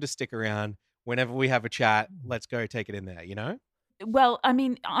want him to stick around. Whenever we have a chat, let's go take it in there, you know? Well, I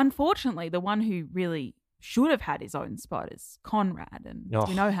mean, unfortunately, the one who really should have had his own spot is Conrad. And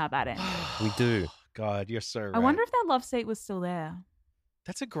we know how that ended. We do. God, you're so right. I wonder if that love seat was still there.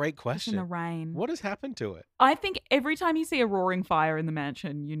 That's a great Just question. in the rain. What has happened to it? I think every time you see a roaring fire in the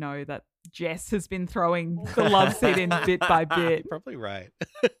mansion, you know that Jess has been throwing the love seat in bit by bit. You're probably right.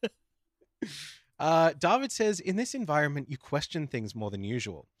 David says, in this environment, you question things more than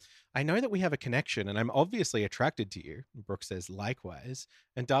usual. I know that we have a connection and I'm obviously attracted to you. Brooke says, likewise.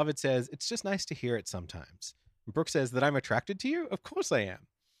 And David says, it's just nice to hear it sometimes. And Brooke says that I'm attracted to you? Of course I am.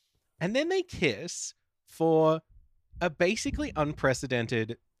 And then they kiss for a basically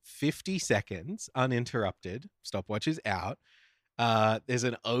unprecedented 50 seconds, uninterrupted. Stopwatch is out. There's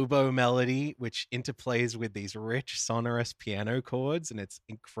an oboe melody which interplays with these rich, sonorous piano chords, and it's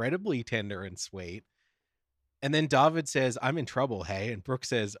incredibly tender and sweet. And then David says, I'm in trouble, hey? And Brooke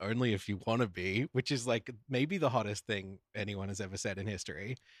says, only if you want to be, which is like maybe the hottest thing anyone has ever said in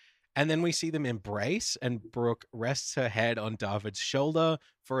history. And then we see them embrace, and Brooke rests her head on David's shoulder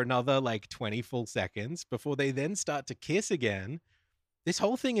for another like 20 full seconds before they then start to kiss again. This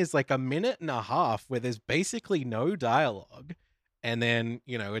whole thing is like a minute and a half where there's basically no dialogue. And then,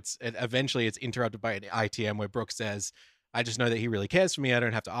 eventually it's interrupted by an ITM where Brooke says, I just know that he really cares for me. I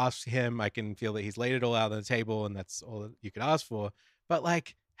don't have to ask him. I can feel that he's laid it all out on the table, and that's all that you could ask for. But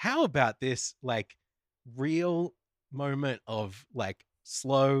like, how about this like real moment of like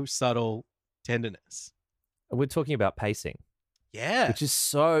slow, subtle tenderness? We're talking about pacing, Yeah. which is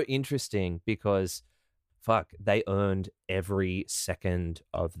so interesting because, fuck, they earned every second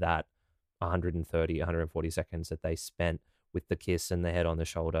of that 130, 140 seconds that they spent with the kiss and the head on the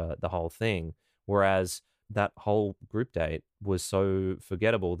shoulder, the whole thing. Whereas that whole group date was so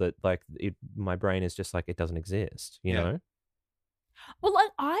forgettable that like my brain is just like, it doesn't exist, you Yeah. know? Well, like,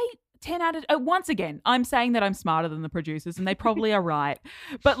 I 10 out of once again, I'm saying that I'm smarter than the producers, and they probably are right.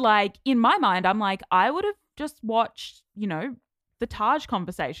 But like in my mind, I'm like, I would have just watched, you know, the Taj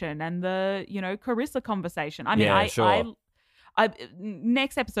conversation and the, you know, Carissa conversation. I mean, Yeah, sure. I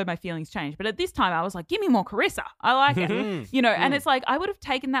next episode my feelings changed, but at this time I was like, give me more Carissa. I like it. Mm. You know, and it's like I would have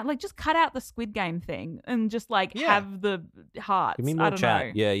taken that, like, just cut out the Squid Game thing and just like Yeah. have the hearts. Give me I more don't chat.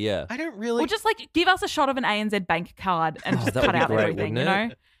 know. Yeah, yeah. I don't really. Or just like give us a shot of an ANZ bank card and Oh, just that would cut be out great, everything, you wouldn't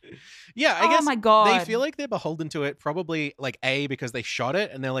know? it? Yeah, I Oh guess my God. they feel like they're beholden to it, probably like A, because they shot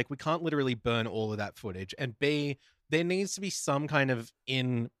it and they're like, we can't literally burn all of that footage. And B, there needs to be some kind of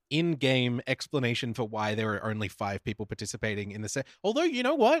in-game explanation for why there are only 5 people participating in the set. Although, you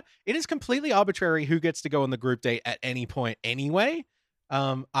know what? It is completely arbitrary who gets to go on the group date at any point anyway.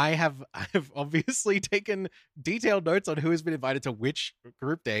 I have obviously taken detailed notes on who has been invited to which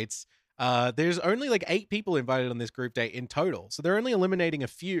group dates. There's only like 8 people invited on this group date in total. So they're only eliminating a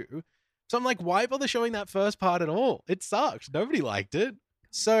few. So I'm like, why bother showing that first part at all? It sucked. Nobody liked it.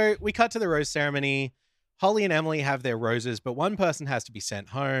 So we cut to the rose ceremony. Holly and Emily have their roses, but one person has to be sent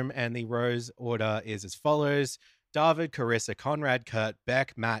home, and the rose order is as follows: David, Carissa, Conrad, Kurt,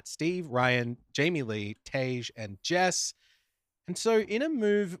 Beck, Matt, Steve, Ryan, Jamie Lee, Tage, and Jess. And so in a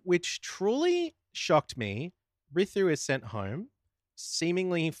move which truly shocked me, Ritu is sent home,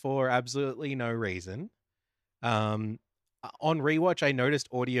 seemingly for absolutely no reason. On rewatch, I noticed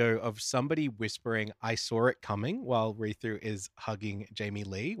audio of somebody whispering, "I saw it coming," while Ritu is hugging Jamie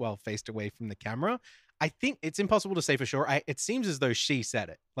Lee while faced away from the camera. I think it's impossible to say for sure. It seems as though she said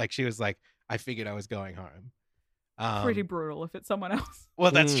it. Like she was like, "I figured I was going home." Pretty brutal if it's someone else.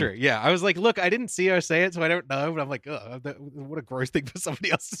 Well, that's Mm. true. Yeah. I was like, look, I didn't see her say it, so I don't know. But I'm like, what a gross thing for somebody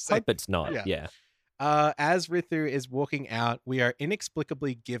else to say. Hope it's not. Yeah. Yeah. As Ritu is walking out, we are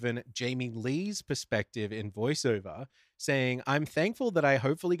inexplicably given Jamie Lee's perspective in voiceover, saying, "I'm thankful that I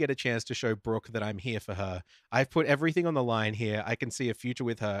hopefully get a chance to show Brooke that I'm here for her. I've put everything on the line here. I can see a future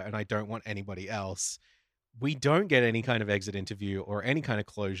with her, and I don't want anybody else." We don't get any kind of exit interview or any kind of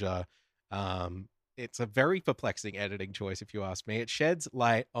closure. It's a very perplexing editing choice, if you ask me. It sheds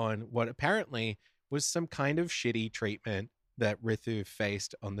light on what apparently was some kind of shitty treatment that Ritu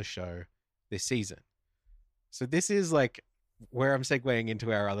faced on the show this season. So this is like where I'm segueing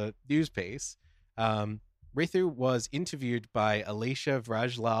into our other news piece. Ritu was interviewed by Alicia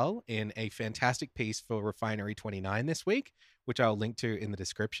Vrajlal in a fantastic piece for Refinery 29 this week, which I'll link to in the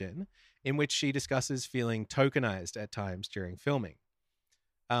description, in which she discusses feeling tokenized at times during filming.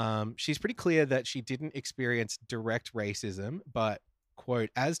 She's pretty clear that she didn't experience direct racism, but, quote,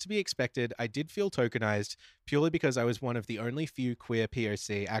 "As to be expected, I did feel tokenized purely because I was one of the only few queer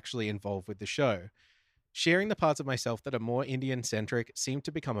POC actually involved with the show. Sharing the parts of myself that are more Indian-centric seemed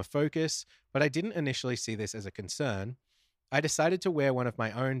to become a focus, but I didn't initially see this as a concern. I decided to wear one of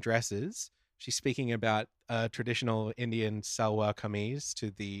my own dresses." She's speaking about a traditional Indian salwar kameez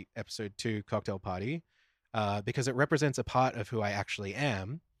to the episode 2 cocktail party, because it represents a part of who I actually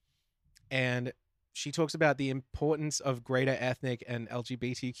am. And she talks about the importance of greater ethnic and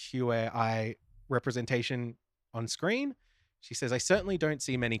LGBTQI representation on screen. She says, "I certainly don't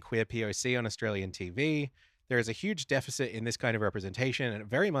see many queer POC on Australian TV. There is a huge deficit in this kind of representation, and it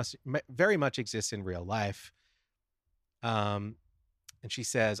very much exists in real life." And she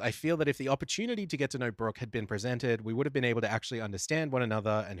says, "I feel that if the opportunity to get to know Brooke had been presented, we would have been able to actually understand one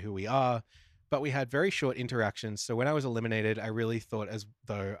another and who we are. But we had very short interactions, so when I was eliminated, I really thought as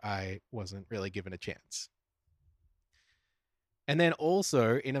though I wasn't really given a chance." And then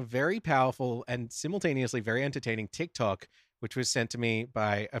also, in a very powerful and simultaneously very entertaining TikTok, which was sent to me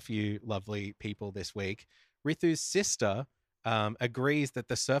by a few lovely people this week, Ritu's sister agrees that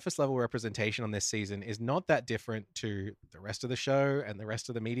the surface level representation on this season is not that different to the rest of the show and the rest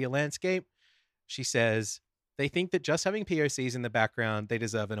of the media landscape. She says, "They think that just having POCs in the background, they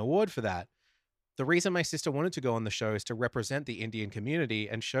deserve an award for that. The reason my sister wanted to go on the show is to represent the Indian community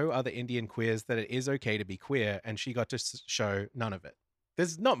and show other Indian queers that it is okay to be queer, and she got to show none of it."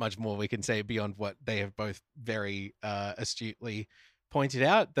 There's not much more we can say beyond what they have both very astutely pointed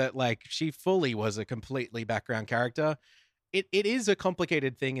out, that like she fully was a completely background character. it is a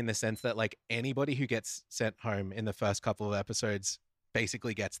complicated thing in the sense that like anybody who gets sent home in the first couple of episodes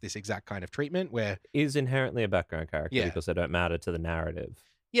basically gets this exact kind of treatment where Is inherently a background character Yeah. because they don't matter to the narrative.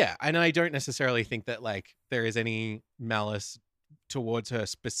 yeah, and I don't necessarily think that like there is any malice towards her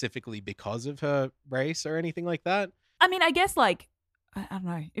specifically because of her race or anything like that. I mean, I guess like I don't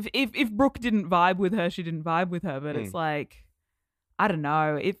know. If Brooke didn't vibe with her, she didn't vibe with her. But it's like I don't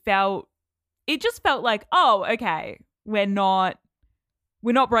know. It just felt like, oh, okay, we're not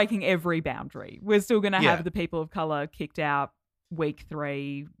breaking every boundary. We're still gonna Yeah. have the people of color kicked out week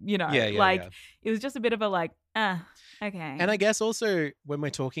 3. You know, Yeah, like yeah. it was just a bit of a like, okay. And I guess also when we're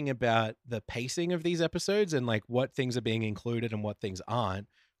talking about the pacing of these episodes and like what things are being included and what things aren't,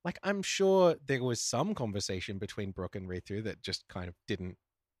 like I'm sure there was some conversation between Brooke and Ritu that just kind of didn't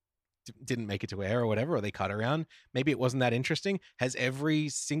make it to air or whatever, or they cut around. Maybe it wasn't that interesting. Has every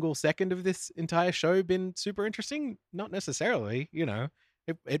single second of this entire show been super interesting? Not necessarily, you know.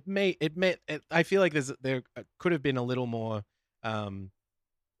 I feel like there could have been a little more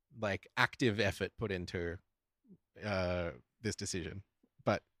like active effort put into this decision,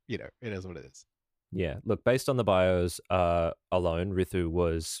 but you know, it is what it is. Yeah, look, based on the bios alone, Ritu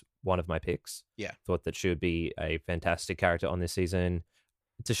was one of my picks. Yeah. Thought that she would be a fantastic character on this season.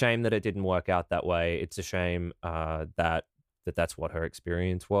 It's a shame that it didn't work out that way. It's a shame that that's what her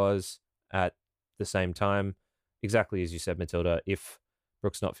experience was. At the same time, exactly as you said, Matilda, if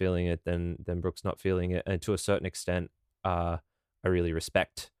Brooke's not feeling it, then Brooke's not feeling it. And to a certain extent, I really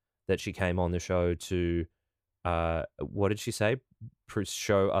respect that she came on the show to, what did she say?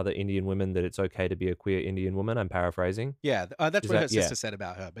 Show other Indian women that it's okay to be a queer Indian woman. I'm paraphrasing. Yeah, that's Is what her that- yeah. sister said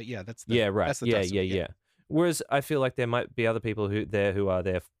about her. But yeah, that's the, Yeah, right. That's the Yeah, thrust of it, yeah. Whereas I feel like there might be other people who are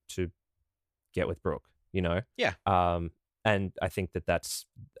there to get with Brooke, you know? Yeah. And I think that's,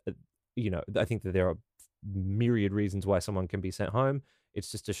 you know, I think that there are myriad reasons why someone can be sent home.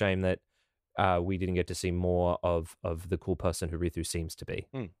 It's just a shame that we didn't get to see more of the cool person who Ritu seems to be.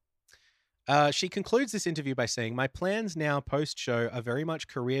 She concludes this interview by saying, "My plans now post-show are very much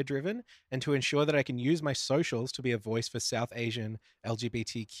career-driven and to ensure that I can use my socials to be a voice for South Asian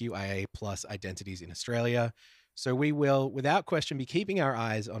LGBTQIA+ identities in Australia. So we will, without question, be keeping our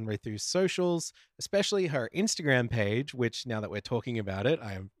eyes on Ritu's socials, especially her Instagram page, which now that we're talking about it,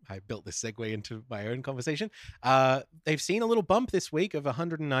 I built this segue into my own conversation. They've seen a little bump this week of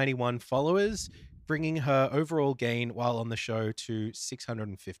 191 followers, bringing her overall gain while on the show to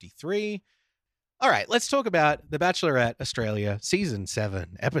 653. All right, let's talk about The Bachelorette Australia Season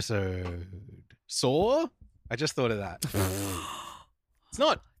 7 episode Saw. I just thought of that. It's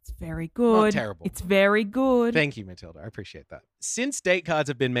not It's very good. terrible. It's very good. Thank you, Matilda. I appreciate that. Since date cards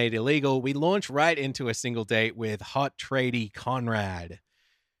have been made illegal, we launch right into a single date with hot tradie Conrad.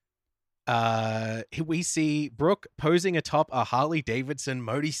 We see Brooke posing atop a Harley Davidson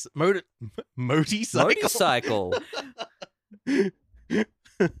motorcycle. Motorcycle.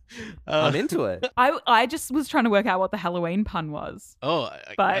 I'm into it. I just was trying to work out what the Halloween pun was.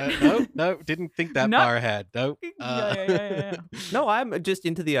 But- no, didn't think that No. far ahead. No. Yeah. No, I'm just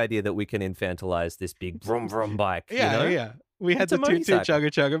into the idea that we can infantilize this big vroom vroom bike. Yeah, you know? yeah. We had It's a the toot toot motorcycle.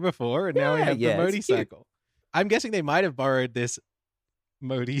 chugga chugga before, and now we Yeah, have yeah, the it's cute. motorcycle. I'm guessing they might have borrowed this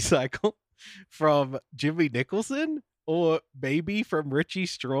motorcycle from Jimmy Nicholson, or maybe from Richie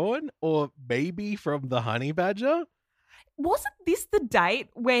Strawn, or maybe from the Honey Badger. Wasn't this the date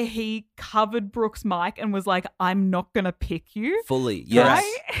where he covered Brooke's mic and was like, "I'm not going to pick you"? Fully. Yes.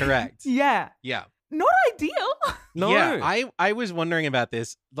 Right? Correct. Yeah. Yeah. Not ideal. No. Yeah, I was wondering about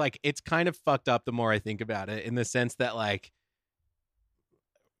this. Like, it's kind of fucked up the more I think about it, in the sense that like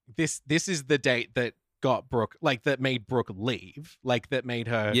this is the date that got Brooke, like that made Brooke leave, like that made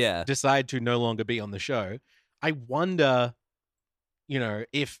her Yeah. decide to no longer be on the show. I wonder, you know,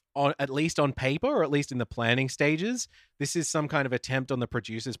 if at least on paper, or at least in the planning stages, this is some kind of attempt on the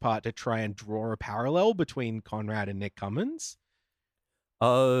producer's part to try and draw a parallel between Conrad and Nick Cummins.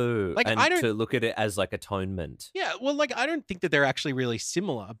 Oh, Like, and I don't- to look at it as like atonement. Yeah, well, like I don't think that they're actually really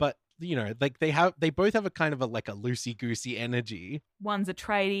similar, but you know, like they both have a kind of a like a loosey goosey energy. One's a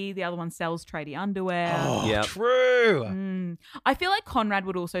tradie, the other one sells tradie underwear. Oh, Yep. true. Mm. I feel like Conrad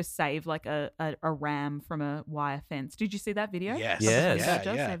would also save like a ram from a wire fence. Did you see that video? Yes. Yes. Yeah,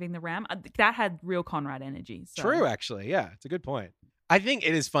 Jojo yeah. saving the ram. That had real Conrad energy. So. True, actually. Yeah, it's a good point. I think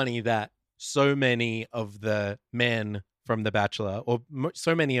it is funny that so many of the men from The Bachelor, or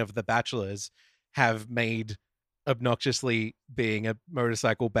so many of the bachelors, have made obnoxiously being a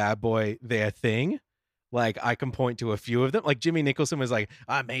motorcycle bad boy their thing. Like, I can point to a few of them. Like, Jimmy Nicholson was like,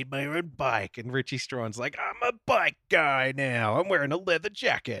 "I made my own bike," and Richie Strawn's like, "I'm a bike guy now. I'm wearing a leather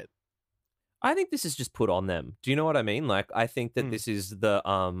jacket." I think this is just put on them. Do you know what I mean? Like, I think that this is the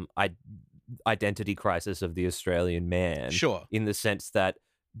identity crisis of the Australian man. Sure. In the sense that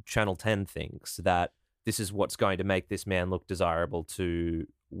Channel 10 thinks that this is what's going to make this man look desirable to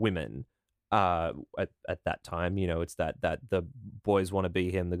women. At that time, it's that the boys want to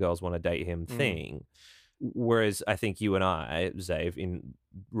be him, the girls want to date him thing. Whereas I think you and I, Zave, in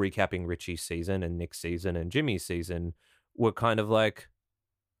recapping Richie's season and Nick's season and Jimmy's season, were kind of like,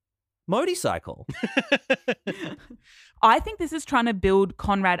 motorcycle. I think this is trying to build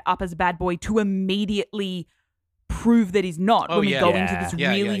Conrad up as a bad boy to immediately prove that he's not when we go into this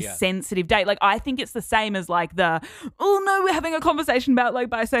really sensitive date. Like, I think it's the same as like the, oh no, we're having a conversation about like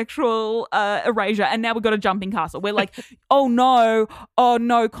bisexual erasure and now we've got a jumping castle. We're like, oh no,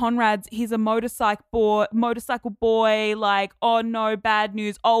 he's a motorcycle boy. Like, oh no, bad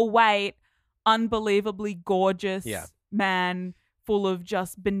news. Oh wait, unbelievably gorgeous man full of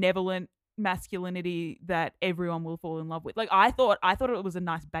just benevolent masculinity that everyone will fall in love with. Like, I thought it was a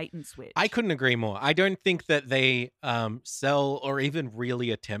nice bait and switch. I couldn't agree more. I don't think that they sell or even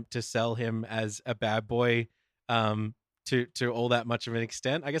really attempt to sell him as a bad boy to all that much of an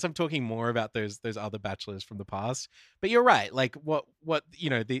extent. I guess I'm talking more about those other bachelors from the past. But you're right. Like, what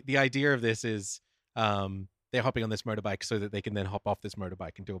the idea of this is they're hopping on this motorbike so that they can then hop off this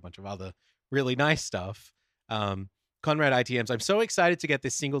motorbike and do a bunch of other really nice stuff. Conrad ITMs, I'm so excited to get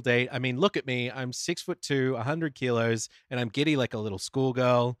this single date. I mean, look at me. I'm 6'2", 100 kilos, and I'm giddy like a little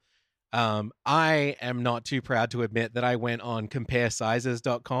schoolgirl. I am not too proud to admit that I went on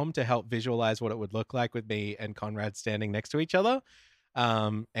comparesizes.com to help visualize what it would look like with me and Conrad standing next to each other.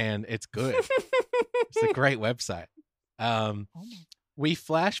 And it's good. It's a great website. We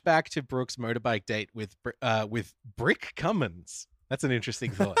flash back to Brooke's motorbike date with Brick Cummins. That's an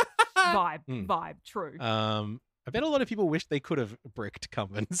interesting thought. Vibe, true. I bet a lot of people wish they could have bricked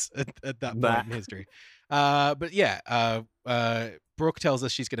Cummins at that point in history. But yeah, Brooke tells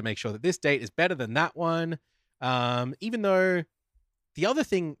us she's going to make sure that this date is better than that one. Even though the other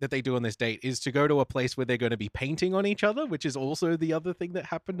thing that they do on this date is to go to a place where they're going to be painting on each other, which is also the other thing that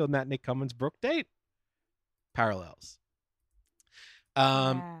happened on that Nick Cummins Brooke date. Parallels.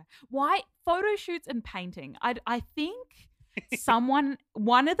 Why photo shoots and painting? I think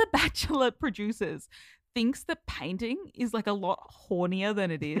one of the Bachelor producers thinks that painting is like a lot hornier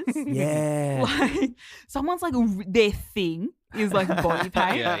than it is. Yeah. Like, someone's like, their thing is like body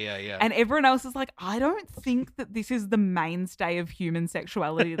paint. Yeah. And everyone else is like, I don't think that this is the mainstay of human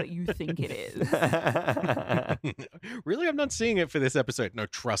sexuality that you think it is. Really? I'm not seeing it for this episode. No,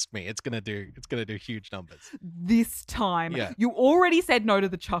 trust me. It's gonna do huge numbers. This time. Yeah. You already said no to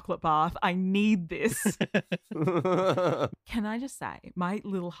the chocolate bath. I need this. Can I just say, my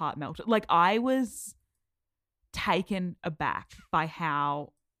little heart melted. Like, I was taken aback by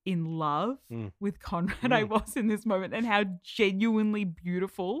how in love with Conrad I was in this moment and how genuinely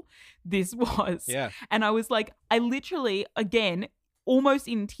beautiful this was. Yeah. And I was like, I literally, again, almost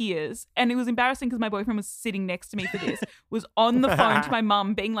in tears, and it was embarrassing because my boyfriend was sitting next to me for this, was on the phone to my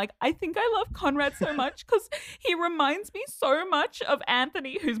mum being like, I think I love Conrad so much because he reminds me so much of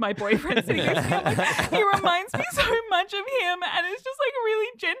Anthony, who's my boyfriend sitting next to me. I'm like, he reminds me so much of him, and it's just like really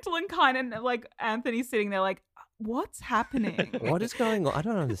gentle and kind, and like Anthony's sitting there like, what's happening? What is going on? I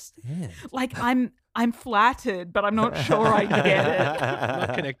don't understand. Like, I'm flattered, but I'm not sure I get it.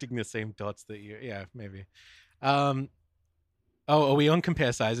 Not connecting the same dots that you. Yeah, maybe. Oh, are we on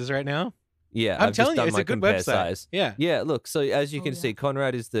Compare Sizes right now? Yeah, I'm telling you, it's a good website. Size. Yeah. Look. So as you can see,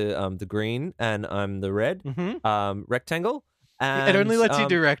 Conrad is the green, and I'm the red rectangle. And, it only lets you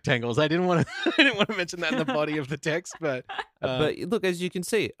do rectangles. I didn't want to mention that in the body of the text, but look, as you can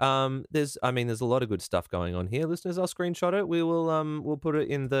see, there's a lot of good stuff going on here. Listeners, I'll screenshot it. We will we'll put it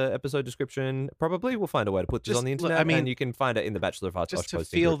in the episode description. Probably we'll find a way to put this on the internet. And you can find it in the Bachelor of Arts just to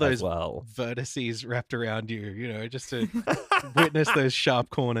posting feel group those as well. vertices wrapped around you. Just to witness those sharp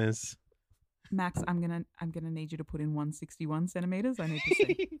corners. Max, I'm gonna need you to put in 161 centimeters. I need to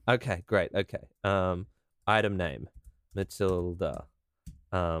see. Okay, great. Okay. Item name. Matilda,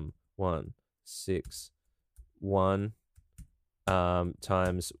 161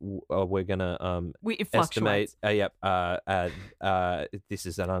 times. We're gonna it estimate. This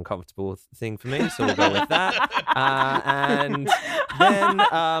is an uncomfortable thing for me, so we'll go with that. And then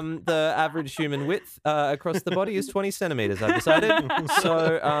the average human width across the body is 20 centimeters. I've decided.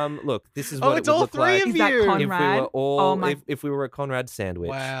 So look, this is what it's it would all look three like of you. if we Conrad? were all if we were a Conrad sandwich.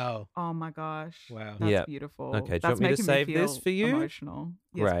 Wow. Oh my gosh. Wow. That's beautiful. Okay, do you That's want me to making save feel this for you? Emotional.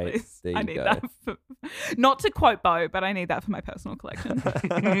 Yes, Great. please. There I you need go. that. Not to quote Bo, but I need that for my personal collection.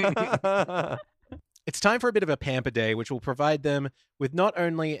 It's time for a bit of a pamper day, which will provide them with not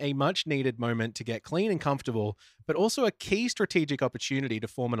only a much needed moment to get clean and comfortable, but also a key strategic opportunity to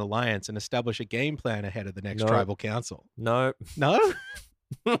form an alliance and establish a game plan ahead of the next No. tribal council. No. No?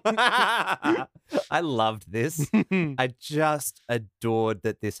 I loved this. I just adored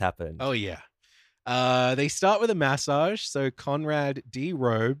that this happened. Oh, yeah. They start with a massage, so Conrad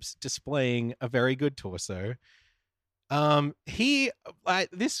derobes, displaying a very good torso.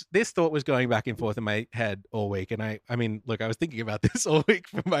 This thought was going back and forth in my head all week, and I mean, look, I was thinking about this all week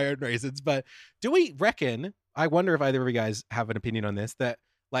for my own reasons, but do we reckon, I wonder if either of you guys have an opinion on this, that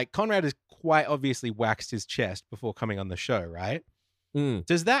like Conrad has quite obviously waxed his chest before coming on the show, right? Mm.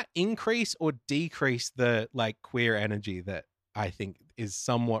 Does that increase or decrease the like queer energy that I think is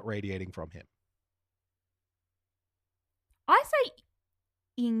somewhat radiating from him? I say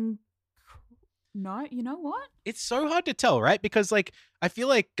no, you know what? It's so hard to tell, right? Because like I feel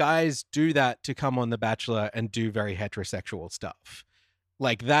like guys do that to come on The Bachelor and do very heterosexual stuff.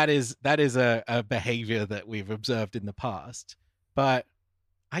 Like that is a behavior that we've observed in the past. But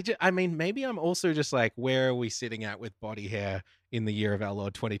I mean, maybe I'm also just like, where are we sitting at with body hair in the year of our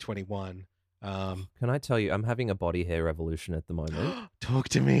Lord 2021? Can I tell you, I'm having a body hair revolution at the moment. Talk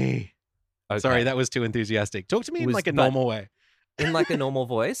to me. Okay. Sorry, that was too enthusiastic. Talk to me in Was like a that- normal way. In like a normal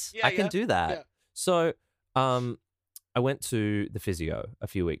voice. Yeah, I can yeah, do that. yeah. So, I went to the physio a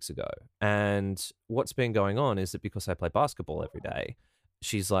few weeks ago, and what's been going on is that because I play basketball every day,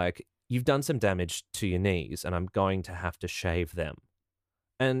 she's like, "You've done some damage to your knees, and I'm going to have to shave them."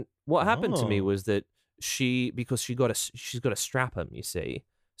 And what happened to me Oh. was that she's got to strap them, you see.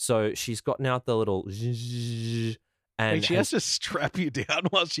 So she's gotten out the little and Wait, she has to strap you down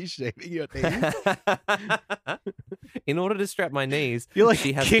while she's shaving your knees. in order to strap my knees, You're like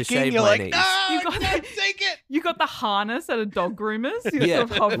she has kicking. to shave You're my like, knees. no, You you got can't that- take it. You got the harness at a dog groomer's. You're Yeah,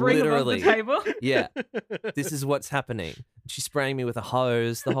 sort of hovering literally. above the table. Yeah, this is what's happening. She's spraying me with a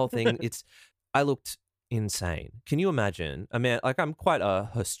hose. The whole thing. I looked insane. Can you imagine a man? Like I'm quite a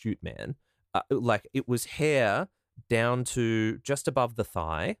astute man. Like it was hair down to just above the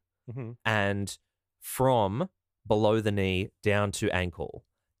thigh Mhm. and from below the knee down to ankle.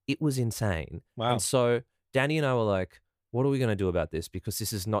 It was insane. Wow. And so Danny and I were like, what are we going to do about this? Because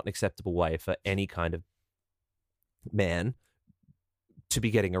this is not an acceptable way for any kind of man to be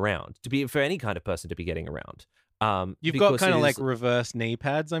getting around, for any kind of person to be getting around. You've got because kind it of like is- reverse knee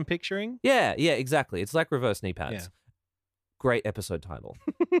pads, I'm picturing. yeah, exactly. It's like reverse knee pads. Yeah. Great episode title.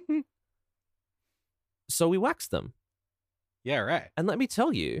 So we waxed them. Yeah, right. And let me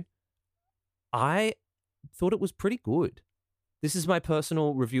tell you, I thought it was pretty good. This is my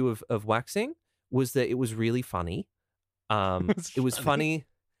personal review of waxing, was that it was really funny. It's It was funny. funny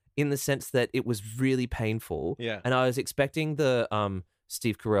in the sense that it was really painful. Yeah. And I was expecting the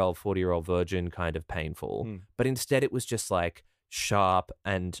Steve Carell 40-year-old virgin kind of painful, Mm. but instead it was just like sharp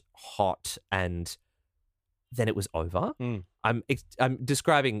and hot, and then it was over. Mm. I'm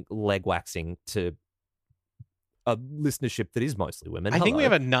describing leg waxing to a listenership that is mostly women. I think we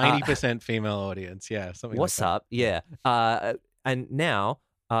have Hello. a 90% female audience. Yeah, something What's like that. up? Yeah. And now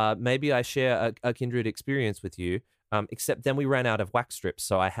maybe I share a kindred experience with you, except then we ran out of wax strips,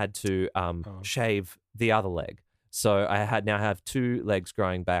 so I had to shave the other leg. So I now have two legs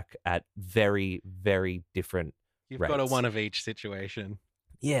growing back at very, very different. You've got a rates. one of each situation.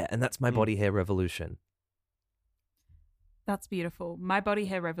 Yeah, and that's my Mm. body hair revolution. That's beautiful. My body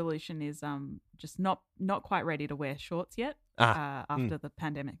hair revolution is just not quite ready to wear shorts yet. After the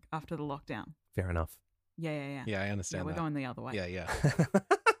pandemic, after the lockdown. Fair enough. Yeah. Yeah, I Yeah, understand we're that. going the other way. Yeah. Yeah.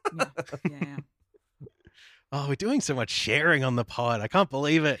 Oh, we're doing so much sharing on the pod. I can't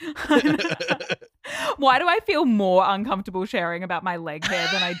believe it. Why do I feel more uncomfortable sharing about my leg hair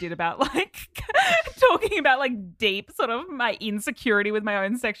than I did about like talking about like deep sort of my insecurity with my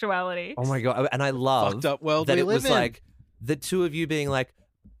own sexuality? Oh my God. And I love Fucked up world that we it live was in. like the two of you being like,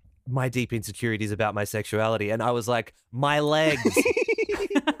 my deep insecurities about my sexuality. And I was like, my legs.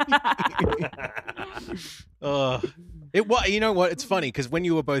 You know what? It's funny because when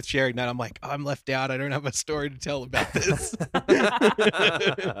you were both sharing that, I'm like, oh, I'm left out. I don't have a story to tell about this.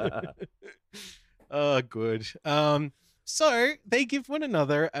 Oh, good. So they give one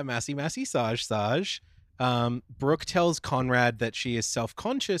another a massy sage. Brooke tells Conrad that she is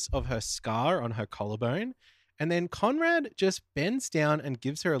self-conscious of her scar on her collarbone, and then Conrad just bends down and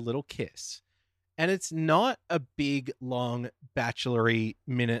gives her a little kiss. And it's not a big, long, bachelor-y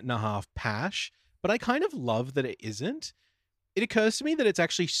minute and a half pash, but I kind of love that it isn't. It occurs to me that it's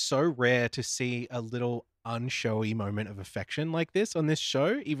actually so rare to see a little unshowy moment of affection like this on this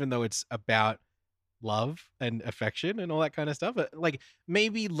show, even though it's about love and affection and all that kind of stuff. Like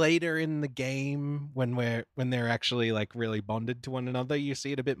maybe later in the game when they're actually like really bonded to one another, you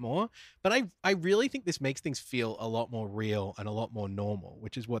see it a bit more. But I really think this makes things feel a lot more real and a lot more normal,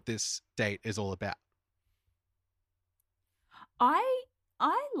 which is what this date is all about. I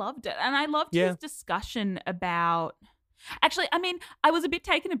loved it, and I loved his discussion about. Actually, I mean, I was a bit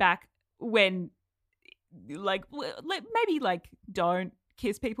taken aback when, like, maybe like don't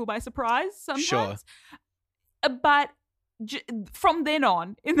kiss people by surprise sometimes. Sure. But from then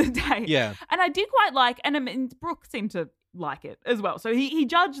on in the day, Yeah. and I did quite like, and I mean, Brooke seemed to like it as well, so he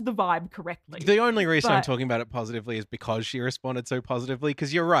judged the vibe correctly. The only reason I'm But- talking about it positively is because she responded so positively.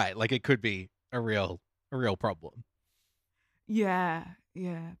 Because you're right, like it could be a real problem. Yeah,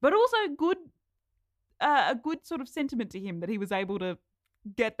 but also good, a good sort of sentiment to him that he was able to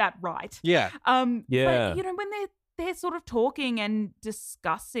get that right. Yeah. Yeah. But, you know, when they're sort of talking and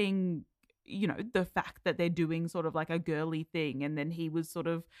discussing, you know, the fact that they're doing sort of like a girly thing, and then he was sort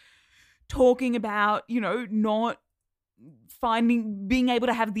of talking about, you know, not being able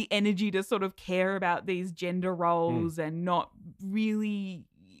to have the energy to sort of care about these gender roles and not really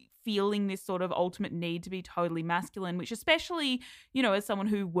feeling this sort of ultimate need to be totally masculine, which especially, you know, as someone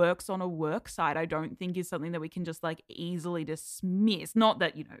who works on a work site, I don't think is something that we can just like easily dismiss. Not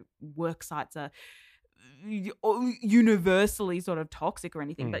that, you know, work sites are universally sort of toxic or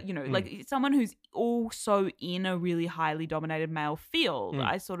anything, but, you know, like someone who's also in a really highly dominated male field,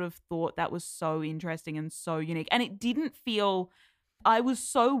 I sort of thought that was so interesting and so unique. And it didn't feel, I was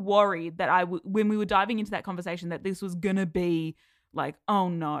so worried that when we were diving into that conversation, that this was going to be like, oh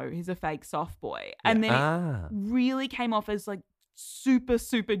no, he's a fake soft boy. And then it really came off as like super,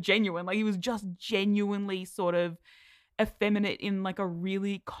 super genuine. Like he was just genuinely sort of effeminate in like a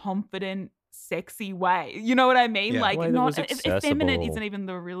really confident, sexy way. You know what I mean? Yeah. Like Way that not was effeminate accessible. isn't even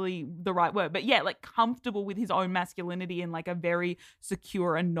the right word. But yeah, like comfortable with his own masculinity in like a very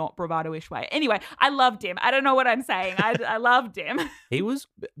secure and not bravado-ish way. Anyway, I loved him. I don't know what I'm saying. I loved him. He was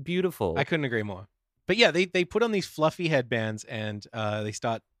beautiful. I couldn't agree more. But yeah, they put on these fluffy headbands and they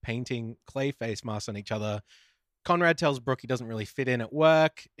start painting clay face masks on each other. Conrad tells Brooke he doesn't really fit in at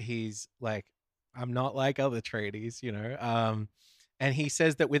work. He's like, I'm not like other tradies, you know. And he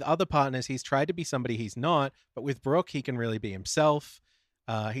says that with other partners, he's tried to be somebody he's not, but with Brooke, he can really be himself.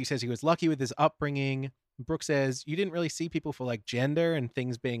 He says he was lucky with his upbringing. Brooke says, you didn't really see people for like gender and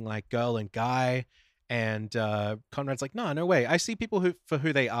things being like girl and guy. And Conrad's like, no way. I see people for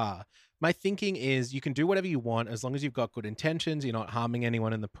who they are. My thinking is you can do whatever you want as long as you've got good intentions. You're not harming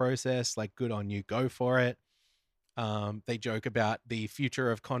anyone in the process. Like, good on you. Go for it. They joke about the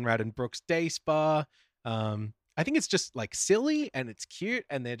future of Conrad and Brooke's day spa. I think it's just like silly and it's cute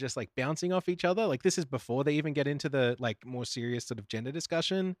and they're just like bouncing off each other. Like this is before they even get into the like more serious sort of gender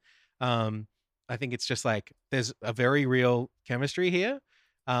discussion. I think it's just like there's a very real chemistry here.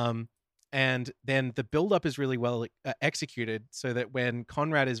 And then the build-up is really well executed so that when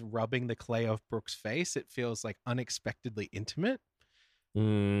Conrad is rubbing the clay off Brooke's face, it feels like unexpectedly intimate.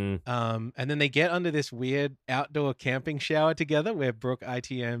 And then they get under this weird outdoor camping shower together where Brooke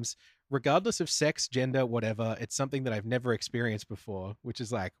ITMs, regardless of sex, gender, whatever, it's something that I've never experienced before, which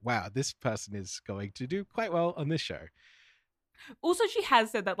is like, wow, this person is going to do quite well on this show. Also, she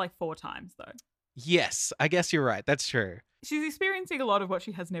has said that like 4 times though. Yes, I guess you're right. That's true. She's experiencing a lot of what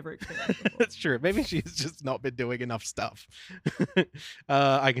she has never experienced before. That's true. Maybe she's just not been doing enough stuff.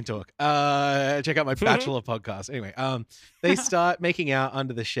 I can talk. Check out my Bachelor podcast. Anyway, they start making out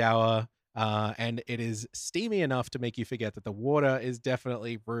under the shower, and it is steamy enough to make you forget that the water is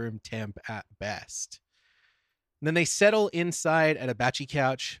definitely room temp at best. And then they settle inside at a batchy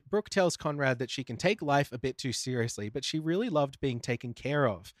couch. Brooke tells Conrad that she can take life a bit too seriously, but she really loved being taken care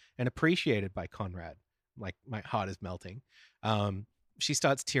of and appreciated by Conrad. Like, my heart is melting. She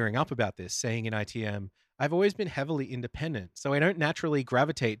starts tearing up about this, saying in ITM, I've always been heavily independent, so I don't naturally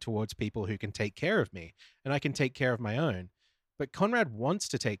gravitate towards people who can take care of me, and I can take care of my own. But Conrad wants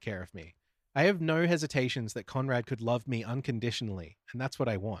to take care of me. I have no hesitations that Conrad could love me unconditionally, and that's what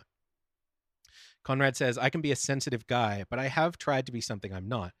I want. Conrad says, I can be a sensitive guy, but I have tried to be something I'm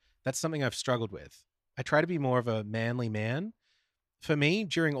not. That's something I've struggled with. I try to be more of a manly man. For me,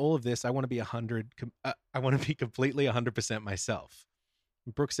 during all of this, I want to be I want to be completely 100% myself.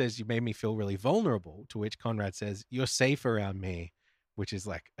 Brooke says, you made me feel really vulnerable, to which Conrad says, you're safe around me, which is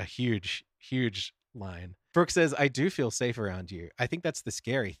like a huge, huge line. Brooke says, I do feel safe around you. I think that's the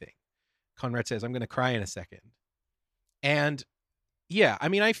scary thing. Conrad says, I'm going to cry in a second. And yeah, I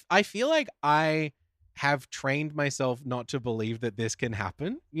mean, I feel like I have trained myself not to believe that this can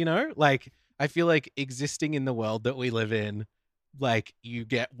happen, you know? Like, I feel like existing in the world that we live in, like you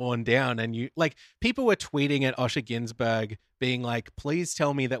get worn down and you like people were tweeting at Osher Ginsburg being like, please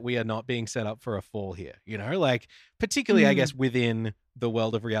tell me that we are not being set up for a fall here, you know, like particularly I guess within the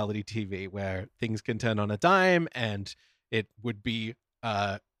world of reality TV where things can turn on a dime and it would be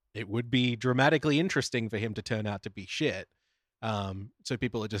dramatically interesting for him to turn out to be shit. So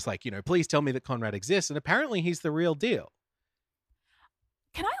people are just like, you know, please tell me that Conrad exists, and apparently he's the real deal.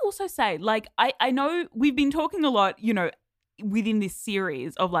 Can I also say, like, I know we've been talking a lot, you know, within this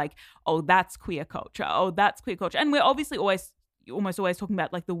series of like, oh, that's queer culture. Oh, that's queer culture. And we're obviously almost always talking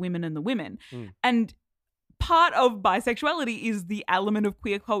about like the women and the women. And part of bisexuality is the element of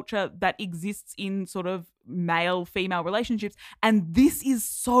queer culture that exists in sort of male-female relationships. And this is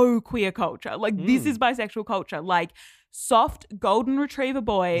so queer culture. Like this is bisexual culture. Like soft golden retriever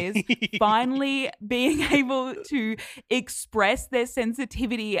boys finally being able to express their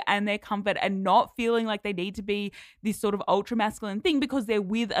sensitivity and their comfort and not feeling like they need to be this sort of ultra masculine thing because they're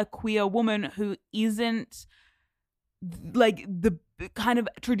with a queer woman who isn't like the kind of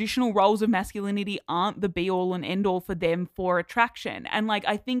traditional roles of masculinity aren't the be all and end all for them for attraction. And like,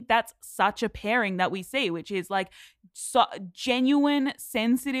 I think that's such a pairing that we see, which is like genuine,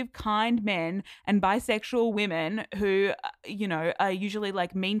 sensitive, kind men and bisexual women who, you know, are usually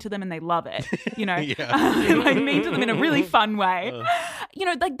like mean to them and they love it, you know, like mean to them in a really fun way. You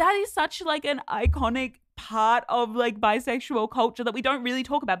know, like that is such like an iconic part of like bisexual culture that we don't really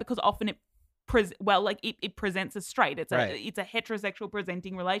talk about because often it it presents as straight. It's a heterosexual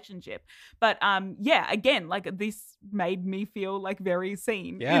presenting relationship. But again, like this made me feel like very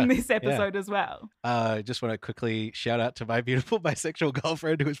seen in this episode as well. Just want to quickly shout out to my beautiful bisexual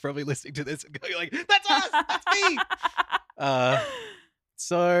girlfriend who is probably listening to this and going like, that's us, that's me.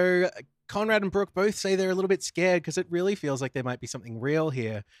 So Conrad and Brooke both say they're a little bit scared because it really feels like there might be something real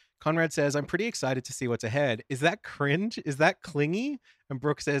here. Conrad says, I'm pretty excited to see what's ahead. Is that cringe? Is that clingy? And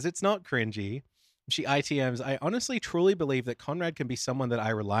Brooke says, it's not cringy. She ITMs, I honestly truly believe that Conrad can be someone that I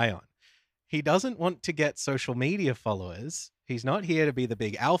rely on. He doesn't want to get social media followers. He's not here to be the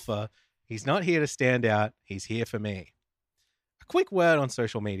big alpha. He's not here to stand out. He's here for me. A quick word on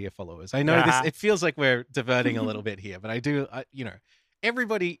social media followers. I know it feels like we're diverting a little bit here, but you know,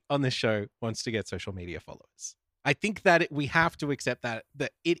 everybody on this show wants to get social media followers. I think that we have to accept that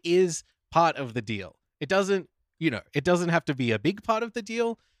it is part of the deal. It doesn't have to be a big part of the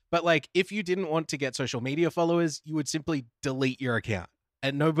deal, but like if you didn't want to get social media followers, you would simply delete your account,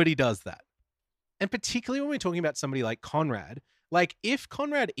 and nobody does that. And particularly when we're talking about somebody like Conrad, like if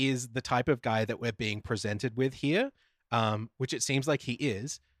Conrad is the type of guy that we're being presented with here, which it seems like he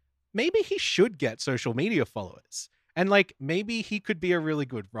is, maybe he should get social media followers. And like maybe he could be a really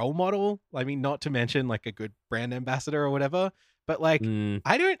good role model. I mean, not to mention like a good brand ambassador or whatever. But like,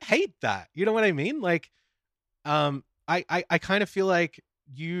 I don't hate that. You know what I mean? Like, I kind of feel like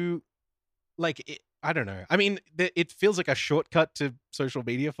I don't know. I mean, it feels like a shortcut to social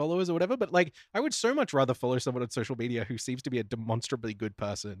media followers or whatever. But like, I would so much rather follow someone on social media who seems to be a demonstrably good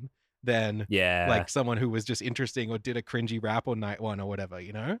person than like someone who was just interesting or did a cringy rap on night one or whatever.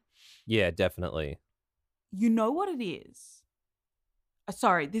 You know? Yeah, definitely. You know what it is?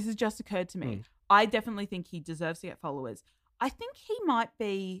 Sorry, this has just occurred to me. I definitely think he deserves to get followers. I think he might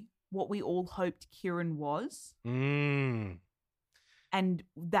be what we all hoped Kieran was. And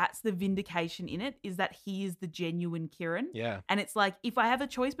that's the vindication in it, is that he is the genuine Kieran. Yeah. And it's like, if I have a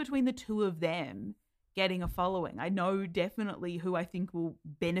choice between the two of them getting a following, I know definitely who I think will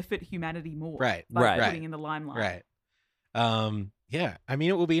benefit humanity more. By putting in the limelight. Yeah. I mean,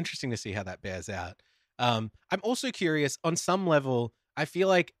 it will be interesting to see how that bears out. I'm also curious, on some level, I feel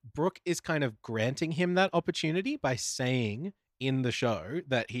like Brooke is kind of granting him that opportunity by saying in the show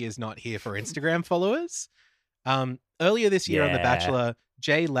that he is not here for Instagram followers. Earlier this year on The Bachelor,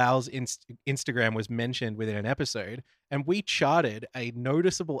 Jay Lau's Instagram was mentioned within an episode, and we charted a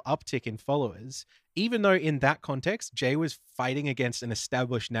noticeable uptick in followers, even though in that context, Jay was fighting against an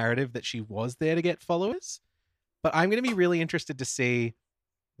established narrative that she was there to get followers. But I'm going to be really interested to see,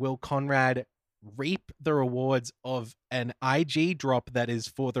 will Conrad reap the rewards of an IG drop that is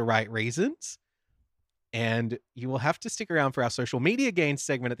for the right reasons? And you will have to stick around for our social media gains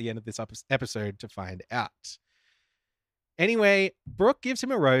segment at the end of this episode to find out. Anyway, Brooke gives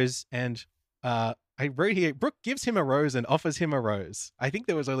him a rose, and I wrote here, Brooke gives him a rose and offers him a rose. I think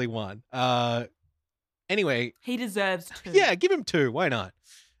there was only one. Anyway. He deserves 2. Yeah, give him 2. Why not?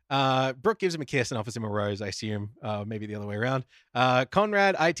 Brooke gives him a kiss and offers him a rose, I assume. Maybe the other way around.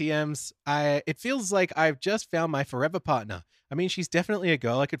 Conrad ITMs, it feels like I've just found my forever partner. I mean, she's definitely a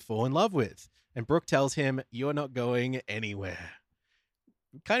girl I could fall in love with. And Brooke tells him, you're not going anywhere.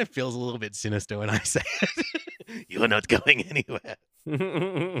 It kind of feels a little bit sinister when I say it. You're not going anywhere.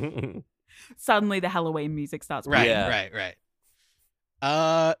 Suddenly the Halloween music starts playing. Right.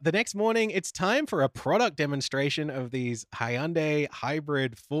 The next morning, it's time for a product demonstration of these Hyundai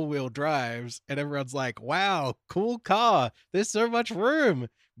hybrid four-wheel drives, and everyone's like, "Wow, cool car! There's so much room.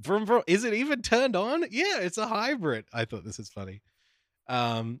 Vroom, vroom. Is it even turned on? Yeah, it's a hybrid." I thought this is funny.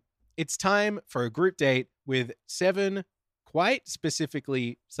 It's time for a group date with 7 quite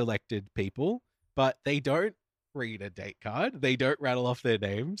specifically selected people, but they don't read a date card. They don't rattle off their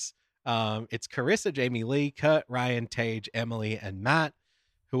names. It's Carissa, Jamie Lee, Kurt, Ryan, Tage, Emily, and Matt,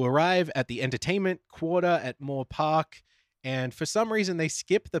 who arrive at the entertainment quarter at Moore Park. And for some reason, they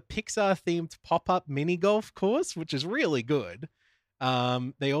skip the Pixar-themed pop-up mini golf course, which is really good.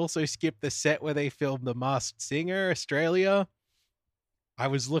 They also skip the set where they filmed The Masked Singer, Australia. I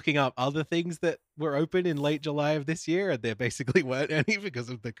was looking up other things that were open in late July of this year, and there basically weren't any because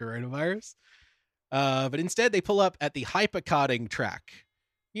of the coronavirus. But instead, they pull up at the hyperkarting track.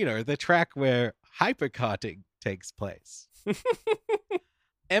 You know, the track where hyperkarting takes place.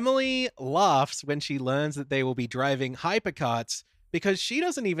 Emily laughs when she learns that they will be driving hypercarts because she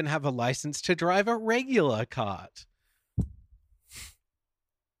doesn't even have a license to drive a regular cart.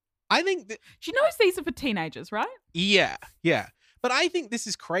 I think She knows these are for teenagers, right? Yeah. But I think this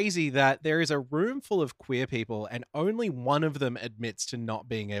is crazy that there is a room full of queer people and only one of them admits to not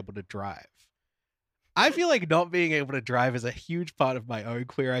being able to drive. I feel like not being able to drive is a huge part of my own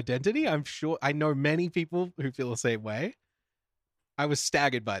queer identity. I'm sure I know many people who feel the same way. I was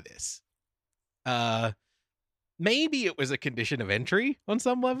staggered by this. Maybe it was a condition of entry on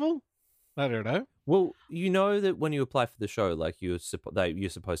some level. I don't know. Well, you know that when you apply for the show, like you're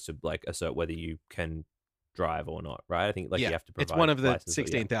supposed to like assert whether you can drive or not, right? I think like you have to provide. It's one of the license,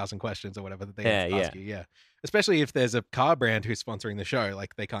 16,000 questions or whatever that they ask you. Yeah, especially if there's a car brand who's sponsoring the show,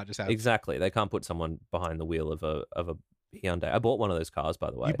 like they can't just have. Exactly, they can't put someone behind the wheel of a Hyundai. I bought one of those cars,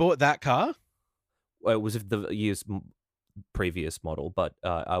 by the way. You bought that car? Well, it was the year's previous model, but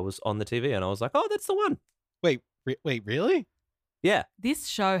I was on the TV and I was like, "Oh, that's the one." Wait, really? Yeah, This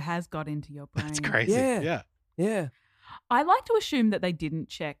show has got into your brain. That's crazy. Yeah. I like to assume that they didn't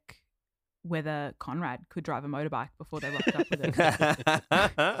check whether Conrad could drive a motorbike before they locked up with it.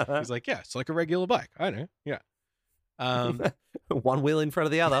 He's like, yeah, it's like a regular bike. I know. Yeah. One wheel in front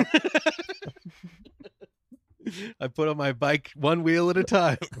of the other. I put on my bike one wheel at a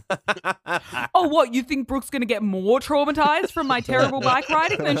time. Oh, what? You think Brooke's going to get more traumatized from my terrible bike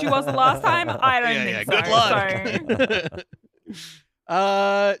riding than she was the last time? I don't think so. Good luck.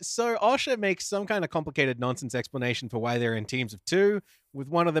 So Osher makes some kind of complicated nonsense explanation for why they're in teams of 2, with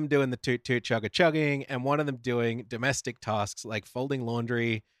one of them doing the toot-toot chugga-chugging and one of them doing domestic tasks like folding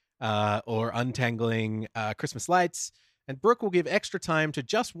laundry or untangling Christmas lights. And Brooke will give extra time to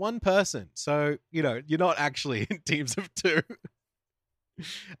just one person. So, you know, you're not actually in teams of 2.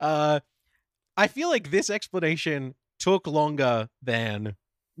 I feel like this explanation took longer than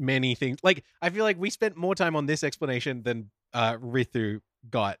many things. Like, I feel like we spent more time on this explanation than Ritu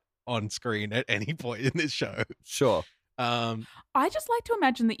got on screen at any point in this show. Sure. I just like to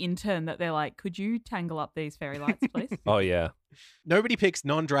imagine the intern that they're like, could you tangle up these fairy lights, please? Oh, yeah. Nobody picks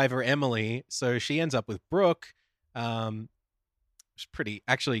non-driver Emily, so she ends up with Brooke. It's pretty,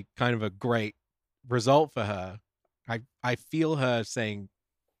 actually kind of a great result for her. I feel her saying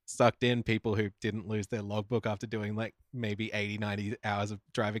sucked in people who didn't lose their logbook after doing like maybe 80, 90 hours of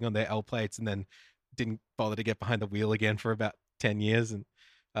driving on their L plates and then didn't bother to get behind the wheel again for about 10 years. And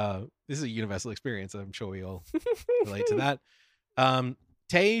this is a universal experience. I'm sure we all relate to that.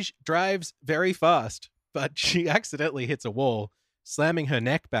 Tage drives very fast, but she accidentally hits a wall, slamming her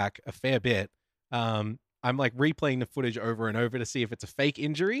neck back a fair bit. I'm like replaying the footage over and over to see if it's a fake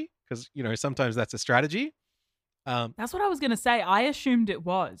injury because, you know, sometimes that's a strategy. That's what I was going to say. I assumed it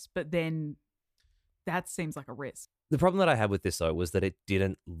was, but then that seems like a risk. The problem that I had with this, though, was that it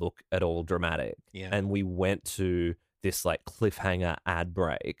didn't look at all dramatic. Yeah. And we went to this, like, cliffhanger ad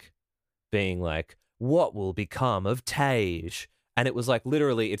break being like, what will become of Tage? And it was like,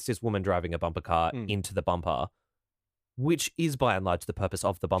 literally, it's this woman driving a bumper car into the bumper, which is, by and large, the purpose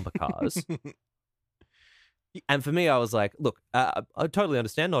of the bumper cars. And for me, I was like, look, I totally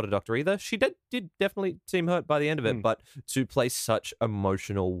understand, not a doctor either. She did definitely seem hurt by the end of it, but to place such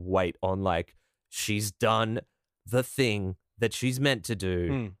emotional weight on, like, she's done the thing that she's meant to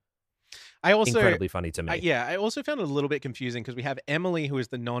do. I also incredibly funny to me. I also found it a little bit confusing because we have Emily, who is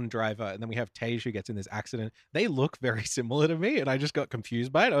the non-driver, and then we have Tage, who gets in this accident. They look very similar to me, and I just got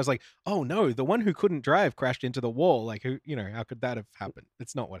confused by it. I was like, oh no, the one who couldn't drive crashed into the wall. Like, who, you know, how could that have happened?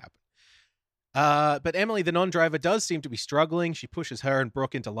 It's not what happened. But Emily, the non-driver, does seem to be struggling. She pushes her and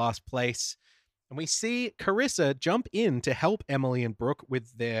Brooke into last place. And we see Carissa jump in to help Emily and Brooke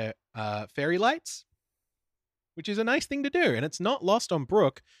with their fairy lights, which is a nice thing to do. And it's not lost on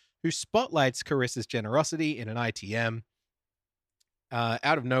Brooke, who spotlights Carissa's generosity in an ITM.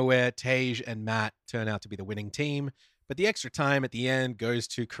 Out of nowhere, Tage and Matt turn out to be the winning team, but the extra time at the end goes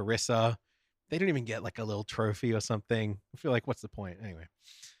to Carissa. They don't even get like a little trophy or something. I feel like, what's the point? Anyway,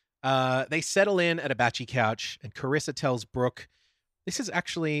 they settle in at a batchy couch, and Carissa tells Brooke, this is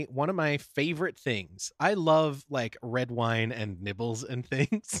actually one of my favorite things. I love like red wine and nibbles and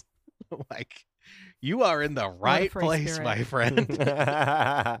things. Like, you are in the right place, spirit. my friend.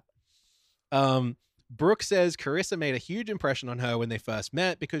 Brooke says Carissa made a huge impression on her when they first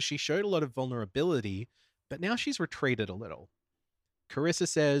met because she showed a lot of vulnerability, but now she's retreated a little. Carissa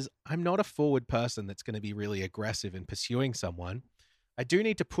says, I'm not a forward person that's going to be really aggressive in pursuing someone. I do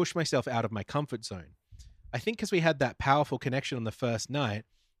need to push myself out of my comfort zone. I think because we had that powerful connection on the first night,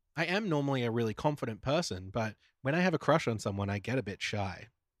 I am normally a really confident person, but when I have a crush on someone, I get a bit shy.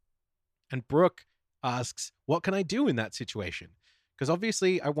 And Brooke asks, what can I do in that situation? Because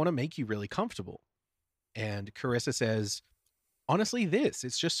obviously I want to make you really comfortable. And Carissa says, honestly,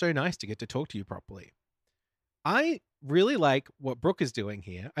 it's just so nice to get to talk to you properly. I really like what Brooke is doing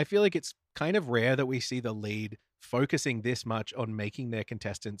here. I feel like it's kind of rare that we see the lead focusing this much on making their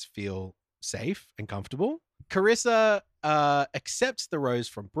contestants feel safe and comfortable. Carissa accepts the rose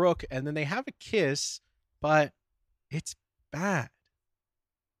from Brooke, and then they have a kiss, but it's bad.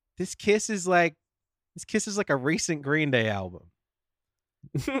 This kiss is like a recent Green Day album.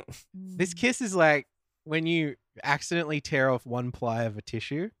 This kiss is like when you accidentally tear off one ply of a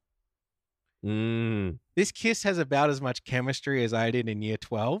tissue. This kiss has about as much chemistry as I did in year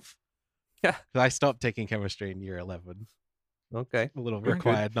 12. Yeah. I stopped taking chemistry in year 11. Okay. A little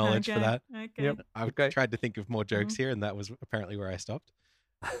required knowledge for that. Okay. Yep. I tried to think of more jokes here, and that was apparently where I stopped.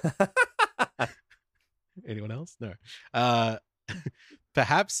 Anyone else? No.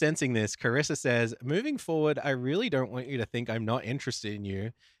 Perhaps sensing this, Carissa says, moving forward, I really don't want you to think I'm not interested in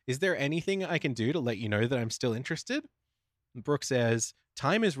you. Is there anything I can do to let you know that I'm still interested? And Brooke says,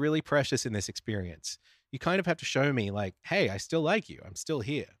 time is really precious in this experience. You kind of have to show me like, hey, I still like you. I'm still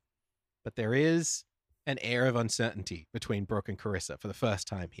here. But there is an air of uncertainty between Brooke and Carissa for the first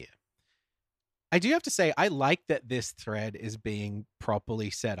time here. I do have to say, I like that this thread is being properly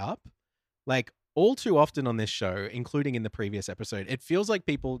set up. Like, all too often on this show, including in the previous episode, it feels like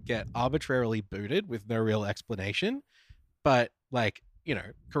people get arbitrarily booted with no real explanation. But, like, you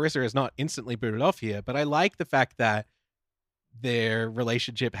know, Carissa is not instantly booted off here, but I like the fact that their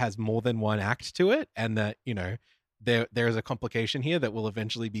relationship has more than one act to it, and that, you know, there is a complication here that will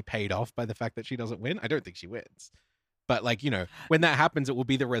eventually be paid off by the fact that she doesn't win. I don't think she wins. But, like, you know, when that happens, it will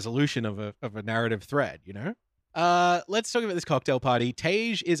be the resolution of a narrative thread, you know? Let's talk about this cocktail party.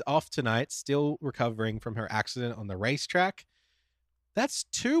 Tage is off tonight, still recovering from her accident on the racetrack. That's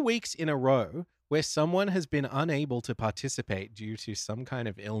 2 weeks in a row where someone has been unable to participate due to some kind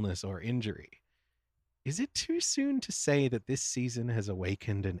of illness or injury. Is it too soon to say that this season has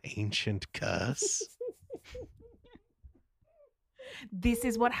awakened an ancient curse? This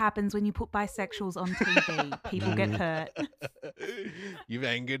is what happens when you put bisexuals on TV. People get hurt. You've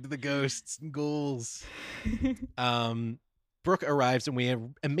angered the ghosts and ghouls. Brooke arrives, and we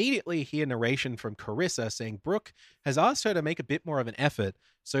immediately hear narration from Carissa saying Brooke has asked her to make a bit more of an effort.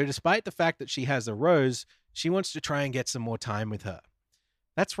 So despite the fact that she has a rose, she wants to try and get some more time with her.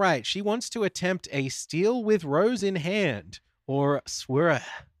 That's right. She wants to attempt a steal with rose in hand, or swirl.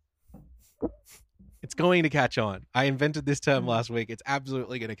 It's going to catch on. I invented this term last week. It's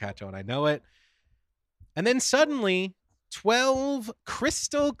absolutely going to catch on. I know it. And then suddenly, 12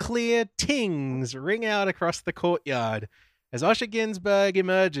 crystal clear tings ring out across the courtyard as Osher Ginsburg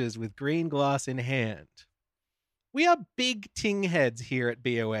emerges with green glass in hand. We are big ting heads here at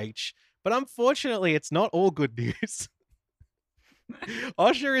BOH, but unfortunately, it's not all good news.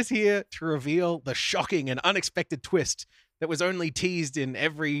 Osher is here to reveal the shocking and unexpected twist that was only teased in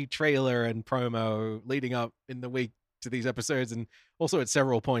every trailer and promo leading up in the week to these episodes, and also at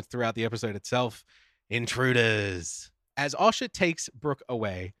several points throughout the episode itself. Intruders. As Osher takes Brooke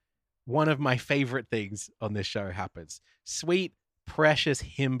away, one of my favorite things on this show happens. Sweet, precious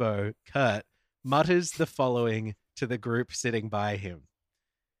himbo Kurt mutters the following to the group sitting by him.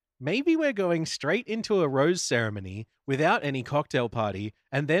 Maybe we're going straight into a rose ceremony without any cocktail party,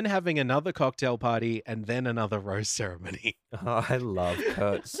 and then having another cocktail party and then another rose ceremony. Oh, I love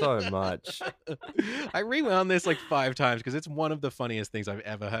Kurt so much. I rewound this like 5 times because it's one of the funniest things I've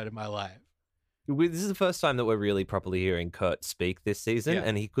ever heard in my life. This is the first time that we're really properly hearing Kurt speak this season, Yeah.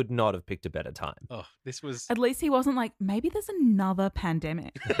 and he could not have picked a better time. Oh, this was At least he wasn't like, maybe there's another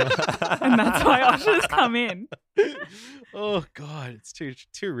pandemic. And that's why Osher's come in. oh god, it's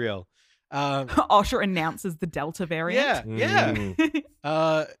too real. Osher announces the Delta variant. Yeah.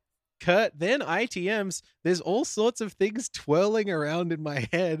 Mm. Kurt, then ITMs. There's all sorts of things twirling around in my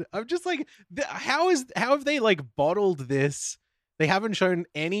head. I'm just like, how have they like bottled this? They haven't shown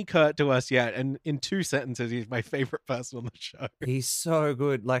any Kurt to us yet, and in 2 sentences, he's my favorite person on the show. He's so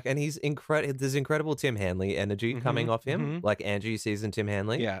good. Like, and he's incredible. There's incredible Tim Hanley energy coming off him. Like Angie season Tim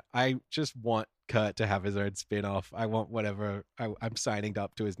Hanley. Yeah, I just want Kurt to have his own spin-off. I want whatever. I'm signing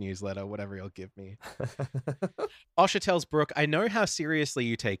up to his newsletter, whatever he'll give me. Osher tells Brooke, I know how seriously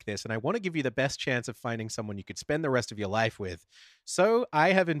you take this, and I want to give you the best chance of finding someone you could spend the rest of your life with. So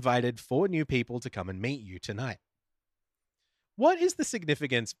I have invited 4 new people to come and meet you tonight. What is the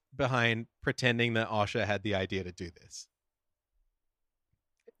significance behind pretending that Osher had the idea to do this?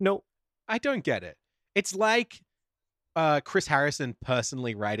 No. I don't get it. It's like Chris Harrison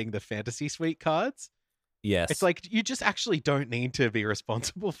personally writing the Fantasy Suite cards. Yes. It's like, you just actually don't need to be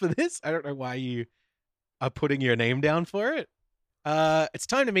responsible for this. I don't know why you are putting your name down for it. It's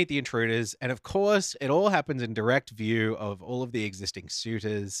time to meet the intruders. And of course, it all happens in direct view of all of the existing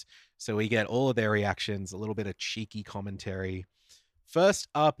suitors. So we get all of their reactions, a little bit of cheeky commentary. First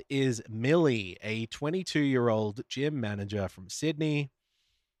up is Millie, a 22-year-old gym manager from Sydney.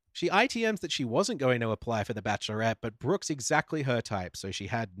 She ITMs that she wasn't going to apply for The Bachelorette, but Brooke's exactly her type, so she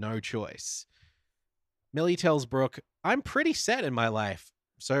had no choice. Millie tells Brooke, I'm pretty set in my life,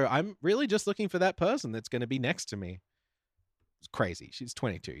 so I'm really just looking for that person that's going to be next to me. It's crazy. She's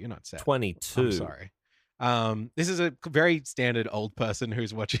 22. You're not set. 22. I'm sorry. This is a very standard old person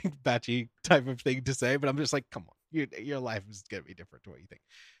who's watching Batchy type of thing to say, but I'm just like, come on, your life is going to be different to what you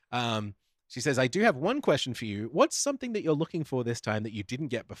think. She says, I do have one question for you. What's something that you're looking for this time that you didn't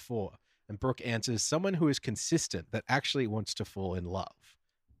get before? And Brooke answers, someone who is consistent, that actually wants to fall in love.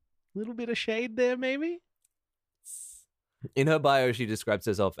 A little bit of shade there, maybe? In her bio, she describes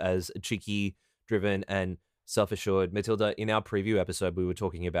herself as cheeky, driven, and self-assured. Matilda, in our preview episode, we were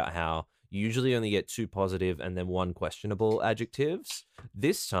talking about how you usually only get 2 positive and then 1 questionable adjectives.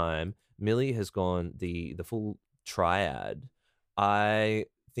 This time, Millie has gone the full triad. I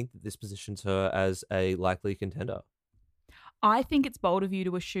think that this positions her as a likely contender. I think it's bold of you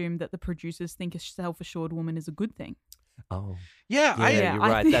to assume that the producers think a self-assured woman is a good thing. Oh. Yeah, Yeah, you're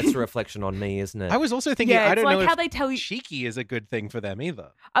right. That's a reflection on me, isn't it? I was also thinking, Yeah, I it's don't like know how if they tell you. cheeky is a good thing for them either.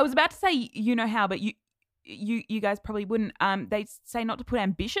 I was about to say, you know how, but you guys probably wouldn't. They say not to put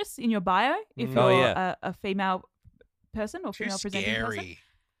ambitious in your bio if Mm. you're Oh, yeah. a female person or Too female presenting person. scary.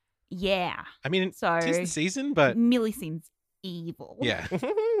 Yeah. I mean, So it is the season, but Millie seems evil. yeah.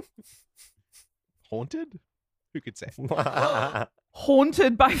 Haunted? Who could say?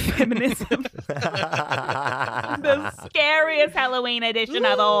 Haunted by feminism. The scariest Halloween edition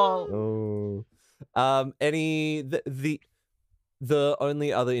of all. Oh. The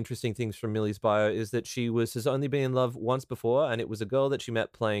only other interesting things from Millie's bio is that she has only been in love once before, and it was a girl that she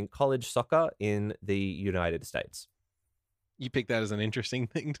met playing college soccer in the United States. You picked that as an interesting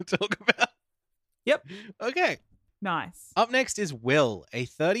thing to talk about. Yep. Okay. Nice. Up next is Will, a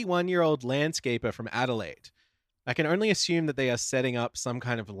 31-year-old landscaper from Adelaide. I can only assume that they are setting up some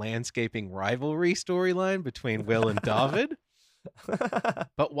kind of landscaping rivalry storyline between Will and David.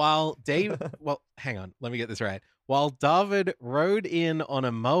 But while hang on, let me get this right. While David rode in on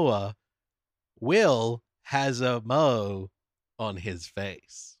a mower, Will has a mow on his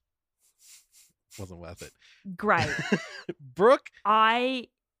face. Wasn't worth it. Great. Brooke, I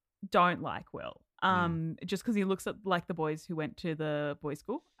don't like Will. Just because he looks at like the boys who went to the boys'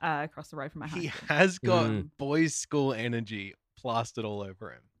 school across the road from my high he school. has got boys' school energy plastered all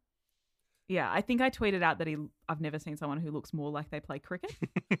over him. Yeah, I think I tweeted out that I've never seen someone who looks more like they play cricket.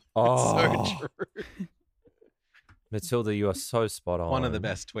 Oh, So true. Matilda, you are so spot on. One of the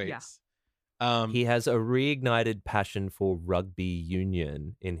best tweets. Yeah. He has a reignited passion for rugby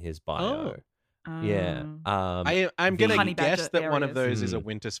union in his bio. Yeah. I'm going to Honey guess badger that one of areas. those is a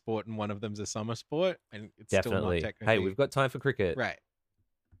winter sport and one of them's a summer sport. And it's still Definitely. not technically. Hey, we've got time for cricket. Right.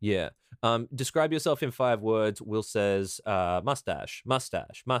 Yeah. Describe yourself in 5 words. Will says mustache,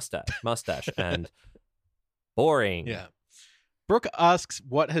 mustache, mustache, mustache, and boring. Yeah. Brooke asks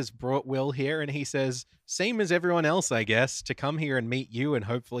what has brought Will here, and he says, same as everyone else, I guess, to come here and meet you and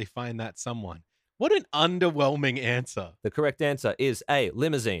hopefully find that someone. What an underwhelming answer. The correct answer is A,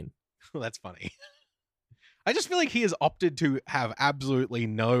 limousine. That's funny. I just feel like he has opted to have absolutely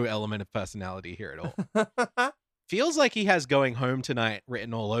no element of personality here at all. Feels like he has going home tonight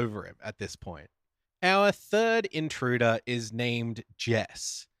written all over him at this point. Our third intruder is named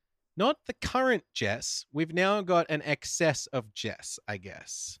Jess. Not the current Jess. We've now got an excess of Jess, I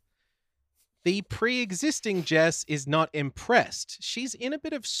guess. The pre-existing Jess is not impressed. She's in a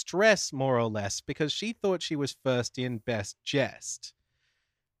bit of stress, more or less, because she thought she was first in Best Jest.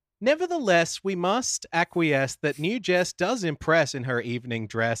 Nevertheless, we must acquiesce that new Jess does impress in her evening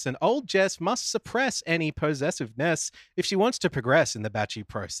dress, and old Jess must suppress any possessiveness if she wants to progress in the Batchy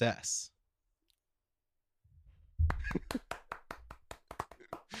process.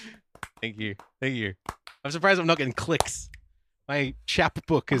 Thank you. Thank you. I'm surprised I'm not getting clicks. My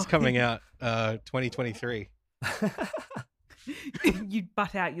chapbook is coming out 2023. You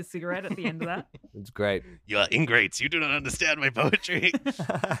butt out your cigarette at the end of that. It's great. You are ingrates. You do not understand my poetry.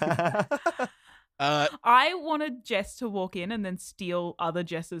 I wanted Jess to walk in and then steal other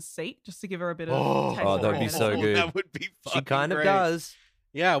Jess's seat just to give her a bit of taste of that would be her so energy. good. That would be fucking She kind of great. does.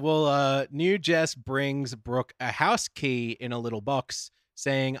 Yeah, well, new Jess brings Brooke a house key in a little box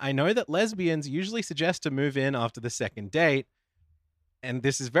saying, I know that lesbians usually suggest to move in after the second date. And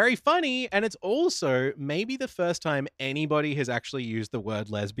this is very funny. And it's also maybe the first time anybody has actually used the word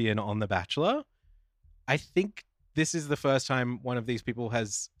lesbian on The Bachelor. I think this is the first time one of these people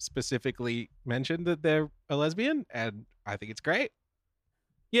has specifically mentioned that they're a lesbian. And I think it's great.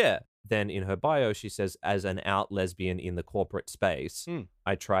 Yeah. Then in her bio, she says, as an out lesbian in the corporate space,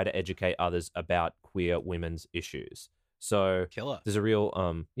 I try to educate others about queer women's issues. So Killer. there's a real,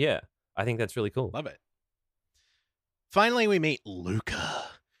 I think that's really cool. Love it. Finally, we meet Luca,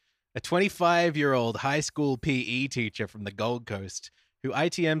 a 25-year-old high school PE teacher from the Gold Coast who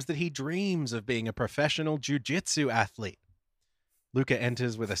ITMs that he dreams of being a professional jiu-jitsu athlete. Luca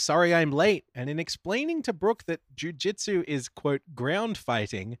enters with a sorry I'm late, and in explaining to Brooke that jiu-jitsu is, quote, ground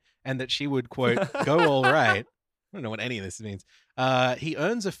fighting, and that she would, quote, go all right. I don't know what any of this means. He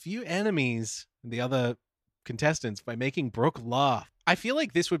earns a few enemies, the other contestants, by making Brooke laugh. I feel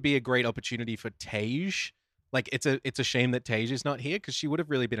like this would be a great opportunity for Tage. Like, it's a shame that Tage is not here because she would have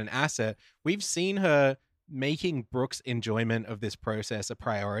really been an asset. We've seen her making Brooke's enjoyment of this process a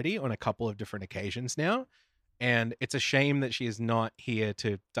priority on a couple of different occasions now. And it's a shame that she is not here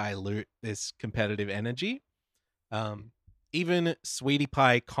to dilute this competitive energy. Even Sweetie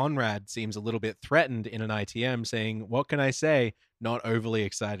Pie Conrad seems a little bit threatened in an ITM, saying, what can I say? Not overly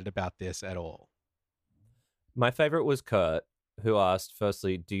excited about this at all. My favorite was Kurt, who asked,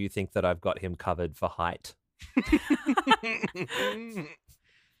 firstly, do you think that I've got him covered for height?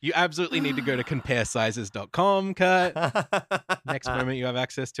 You absolutely need to go to comparesizes.com, Kurt. Next moment you have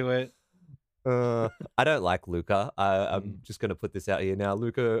access to it. I don't like Luca. I'm just going to put this out here now.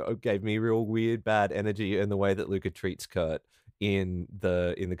 Luca gave me real weird, bad energy, and the way that Luca treats Kurt in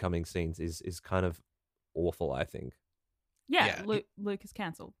the coming scenes is kind of awful, I think. Yeah. Luke is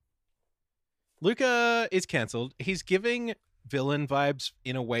cancelled. Luca is cancelled. He's giving villain vibes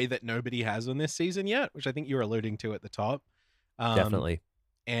in a way that nobody has on this season yet, which I think you were alluding to at the top. Definitely.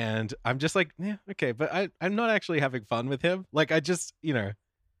 And I'm just like, yeah, okay, but I'm not actually having fun with him. Like, I just,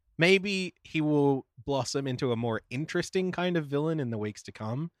 maybe he will blossom into a more interesting kind of villain in the weeks to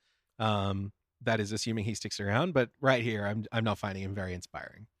come. That is assuming he sticks around. But right here, I'm not finding him very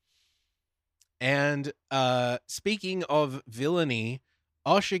inspiring. And speaking of villainy,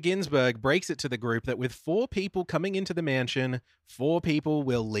 Osher Ginsburg breaks it to the group that with 4 people coming into the mansion, 4 people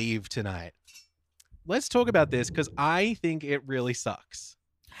will leave tonight. Let's talk about this because I think it really sucks.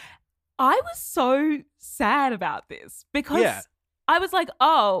 I was so sad about this because I was like,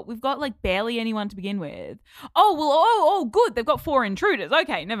 oh, we've got like barely anyone to begin with. Oh, well, oh, good. They've got 4 intruders.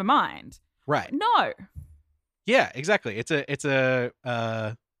 Okay, never mind. Right. No. Yeah, exactly. It's a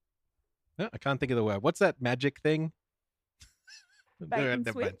I can't think of the word. What's that magic thing? Bait and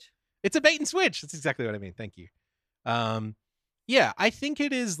switch? It's a bait and switch. That's exactly what I mean. Thank you. Yeah, I think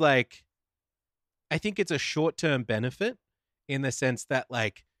it is like, I think it's a short-term benefit in the sense that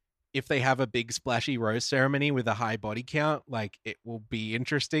like, if they have a big splashy rose ceremony with a high body count, like it will be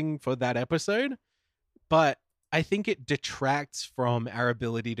interesting for that episode. But I think it detracts from our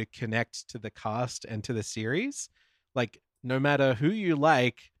ability to connect to the cast and to the series. Like, no matter who you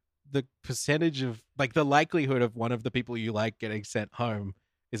like, the percentage of like the likelihood of one of the people you like getting sent home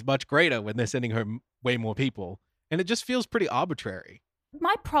is much greater when they're sending home way more people. And it just feels pretty arbitrary.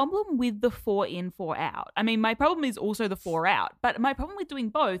 My problem with the 4 in, 4 out, I mean, my problem is also the 4 out, but my problem with doing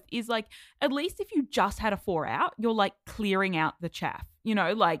both is like, at least if you just had a 4 out, you're like clearing out the chaff,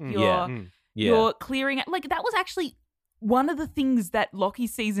 like you're clearing it. Like that was actually one of the things that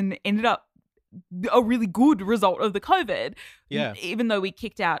Loki's season ended up a really good result of the COVID, Yeah. even though we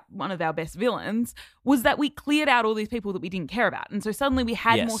kicked out one of our best villains, was that we cleared out all these people that we didn't care about. And so suddenly we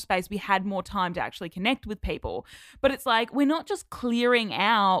had Yes. more space, we had more time to actually connect with people. But it's like, we're not just clearing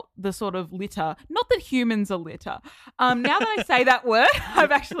out the sort of litter, not that humans are litter. Now that I say that word,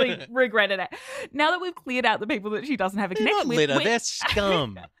 I've actually regretted it. Now that we've cleared out the people that she doesn't have a They're connection not with. litter, they're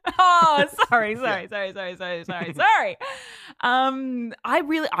scum. Oh, sorry.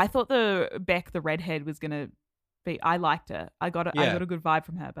 I thought the Beck, the redhead, was gonna be. I liked her. I got Yeah. a good vibe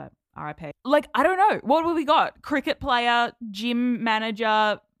from her, but R.I.P. Like, I don't know, what have we got? Cricket player, gym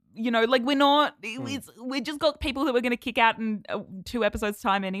manager. You know, like we're not. We just got people that we're gonna kick out in 2 episodes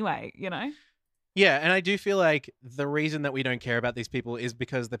time anyway. You know. Yeah, and I do feel like the reason that we don't care about these people is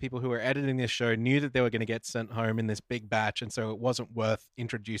because the people who were editing this show knew that they were going to get sent home in this big batch, and so it wasn't worth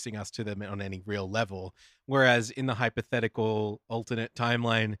introducing us to them on any real level. Whereas in the hypothetical alternate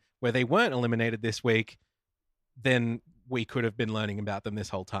timeline where they weren't eliminated this week, then we could have been learning about them this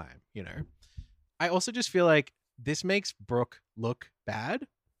whole time, you know? I also just feel like this makes Brooke look bad.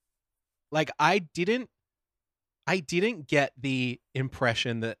 Like, I didn't get the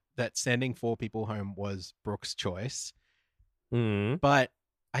impression that sending 4 people home was Brooke's choice, but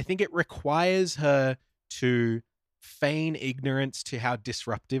I think it requires her to feign ignorance to how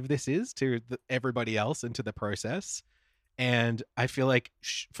disruptive this is to everybody else and to the process. And I feel like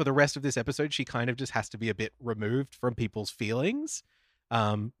for the rest of this episode, she kind of just has to be a bit removed from people's feelings,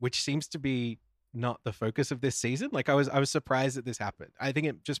 which seems to be not the focus of this season. Like, I was surprised that this happened. I think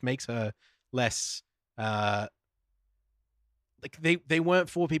it just makes her less like they weren't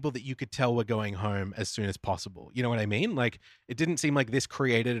 4 people that you could tell were going home as soon as possible. You know what I mean? Like, it didn't seem like this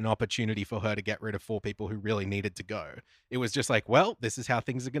created an opportunity for her to get rid of 4 people who really needed to go. It was just like, well, this is how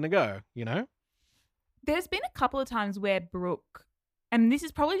things are going to go, you know? There's been a couple of times where Brooke, and this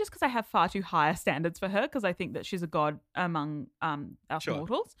is probably just because I have far too higher standards for her, because I think that she's a god among us Sure.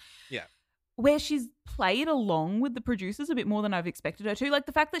 mortals. Yeah. Where she's played along with the producers a bit more than I've expected her to. Like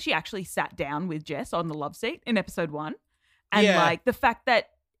the fact that she actually sat down with Jess on the love seat in episode 1. And Yeah. like the fact that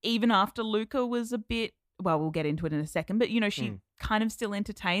even after Luca was a bit, well, we'll get into it in a second, but you know, she kind of still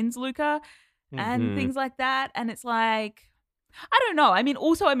entertains Luca and things like that. And it's like, I don't know. I mean,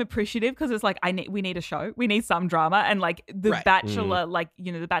 also I'm appreciative because it's like we need a show. We need some drama. And like the Right. Bachelor, like,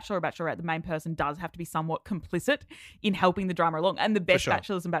 you know, the Bachelor or Bachelorette, the main person does have to be somewhat complicit in helping the drama along. And the best sure.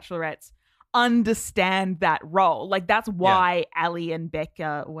 Bachelors and Bachelorettes understand that role. Like that's why Ali and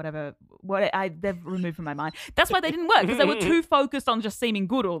Becca, whatever, they've removed from my mind. That's why they didn't work, because they were too focused on just seeming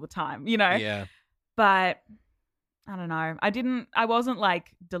good all the time, you know? Yeah. But I don't know. I wasn't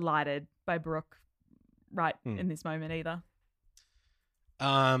like delighted by Brooke in this moment either.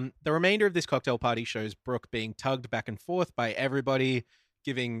 The remainder of this cocktail party shows Brooke being tugged back and forth by everybody,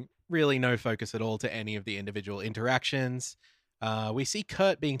 giving really no focus at all to any of the individual interactions. We see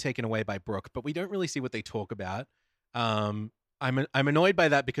Kurt being taken away by Brooke, but we don't really see what they talk about. I'm annoyed by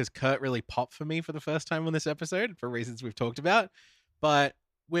that because Kurt really popped for me for the first time on this episode for reasons we've talked about. But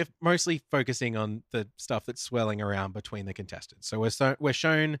we're mostly focusing on the stuff that's swirling around between the contestants. So we're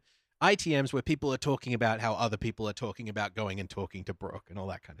shown ITMs where people are talking about how other people are talking about going and talking to Brooke and all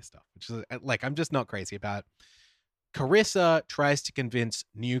that kind of stuff, which is like, I'm just not crazy about. Carissa tries to convince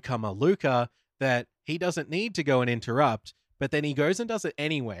newcomer Luca that he doesn't need to go and interrupt, but then he goes and does it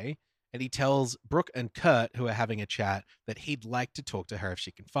anyway. And he tells Brooke and Kurt, who are having a chat, that he'd like to talk to her if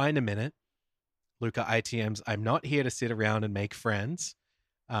she can find a minute. Luca ITMs, I'm not here to sit around and make friends.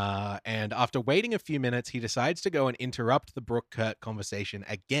 And after waiting a few minutes, he decides to go and interrupt the Brooke-Kurt conversation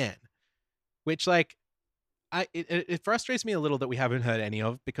again. Which, like, it frustrates me a little that we haven't heard any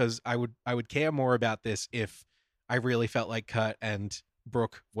of, because I would care more about this if I really felt like Kurt and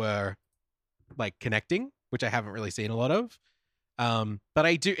Brooke were, like, connecting, which I haven't really seen a lot of. But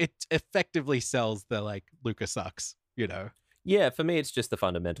it effectively sells the, like, Luca sucks, you know? Yeah, for me, it's just the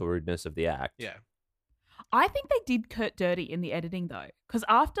fundamental rudeness of the act. Yeah. I think they did Kurt dirty in the editing, though, because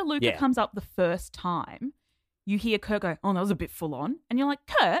after Luca comes up the first time, you hear Kurt go, "Oh, that was a bit full on," and you're like,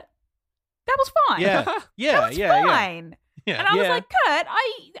 "Kurt, that was fine. Yeah, that was fine." Yeah. And I was like, "Kurt,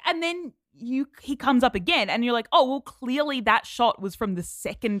 and then he comes up again, and you're like, oh, well, clearly that shot was from the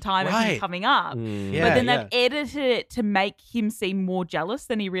second time of him coming up. Yeah, but then they've edited it to make him seem more jealous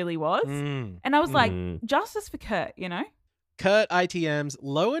than he really was. And I was like, justice for Kurt, you know? Kurt ITMs,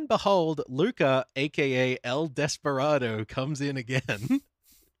 lo and behold, Luca, aka El Desperado, comes in again.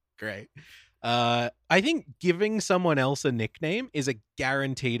 Great. I think giving someone else a nickname is a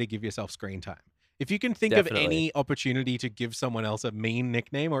guarantee to give yourself screen time. If you can think of any opportunity to give someone else a mean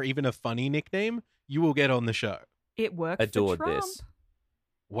nickname or even a funny nickname, you will get on the show. It worked Adored for Trump. this.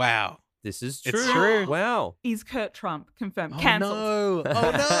 Wow. This is It's true. true. Wow. Is Kurt Trump confirmed? Oh, Cancelled. no.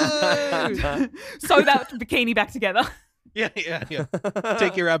 Oh, no. Sew that bikini back together. Yeah.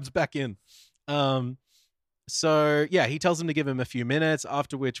 Take your abs back in. So, yeah, he tells him to give him a few minutes,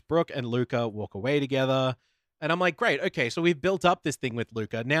 after which Brooke and Luca walk away together. And I'm like, great, okay, so we've built up this thing with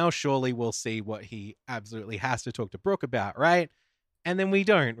Luca. Now surely we'll see what he absolutely has to talk to Brooke about, right? And then we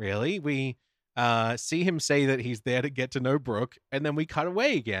don't really. We see him say that he's there to get to know Brooke, and then we cut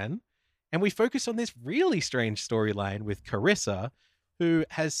away again. And we focus on this really strange storyline with Carissa, who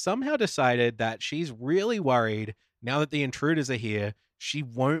has somehow decided that she's really worried now that the intruders are here, she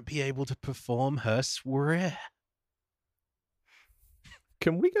won't be able to perform her soiree.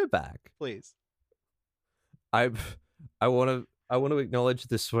 Can we go back? Please. I want to acknowledge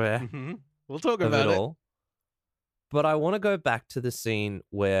the swear Mm-hmm. We'll talk of about it it. all. But I want to go back to the scene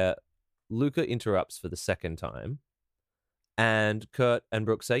where Luca interrupts for the second time, and Kurt and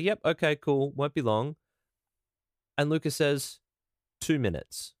Brooke say, "Yep, okay, cool, won't be long." And Luca says, 2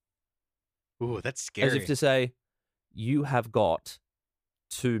 minutes. Ooh, that's scary. As if to say, you have got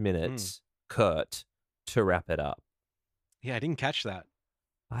 2 minutes, Kurt, to wrap it up. Yeah, I didn't catch that.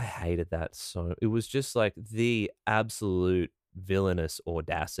 I hated that so. It was just like the absolute villainous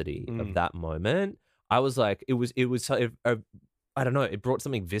audacity of that moment. I was like, it was. I don't know. It brought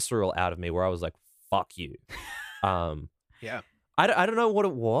something visceral out of me where I was like, "Fuck you." Yeah. I don't know what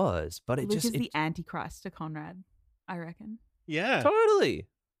it was, but it Luke just is the Antichrist to Conrad, I reckon. Yeah. totally.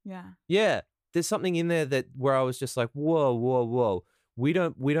 Yeah. Yeah, there's something in there that where I was just like, whoa. We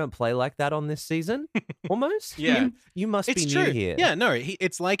don't play like that on this season. Almost. Yeah. You must It's be true. new here. Yeah, no,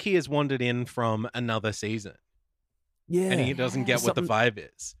 it's like he has wandered in from another season. Yeah. And he doesn't get what the Something- vibe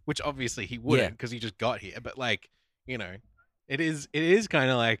is, which obviously he wouldn't because he just got here. But like, you know, it is kind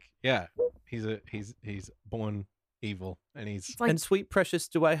of like, yeah, he's born evil and he's It's like, And sweet precious,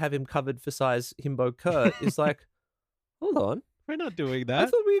 do I have him covered for size himbo Kurt? Is like, hold on. we're not doing I that.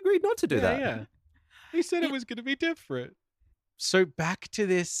 thought we agreed not to do that. Yeah. He said it was going to be different. So back to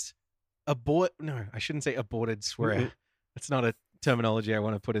this no, I shouldn't say aborted swear. That's not a terminology I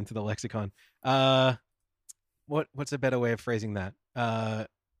want to put into the lexicon. What's a better way of phrasing that?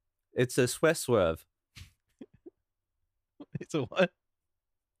 It's a swerve. It's a what?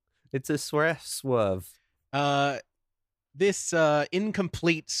 It's a swerve. This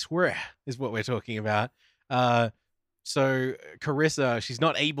incomplete swear is what we're talking about. So Carissa, she's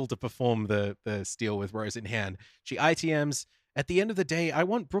not able to perform the steal with Rose in hand. She ITMs, at the end of the day, I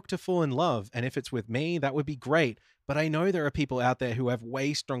want Brooke to fall in love, and if it's with me, that would be great. But I know there are people out there who have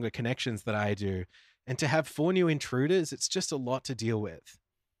way stronger connections than I do. And to have 4 new intruders, it's just a lot to deal with.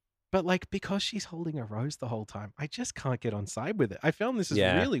 But like, because she's holding a rose the whole time, I just can't get on side with it. I found this is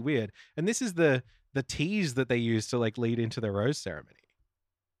really weird. And this is the tease that they use to like lead into the rose ceremony.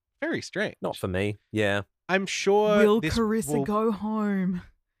 Very strange. Not for me. Yeah. I'm sure will this Carissa will- go home?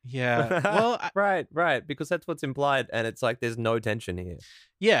 Yeah. Well, right. Because that's what's implied, and it's like there's no tension here.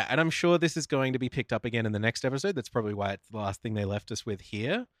 yeah, and I'm sure this is going to be picked up again in the next episode. That's probably why it's the last thing they left us with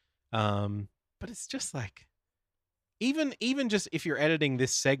here. But it's just like, even just if you're editing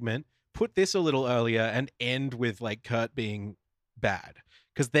this segment, put this a little earlier and end with like Kurt being bad,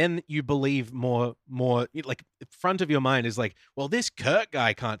 because then you believe more. Like, front of your mind is like, well, this Kurt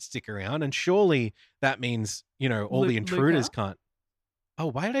guy can't stick around, and surely that means all the intruders Luca? can't. Oh,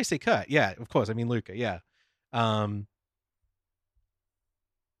 why did I say Kurt? Yeah, of course. I mean Luca. Yeah. I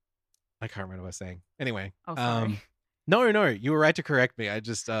can't remember what I was saying. Anyway. Oh, sorry. No, you were right to correct me. I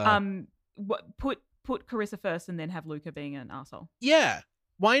just Put Carissa first and then have Luca being an arsehole. yeah.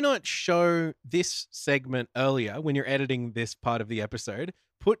 Why not show this segment earlier when you're editing this part of the episode?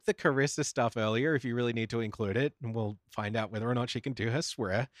 Put the Carissa stuff earlier if you really need to include it, and we'll find out whether or not she can do her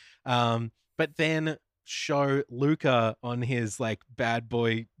swear. But then show Luca on his like bad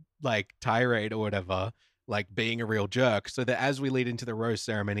boy like tirade or whatever, like being a real jerk, so that as we lead into the rose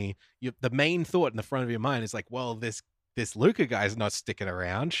ceremony, the main thought in the front of your mind is like, well, this Luca guy's not sticking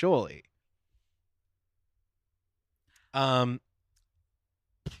around, surely.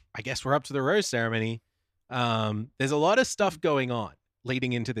 I guess we're up to the rose ceremony. There's a lot of stuff going on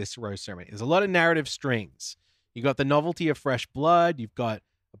leading into this rose ceremony. There's a lot of narrative strings. You got the novelty of fresh blood. You've got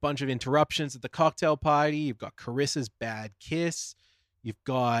a bunch of interruptions at the cocktail party. You've got Carissa's bad kiss. You've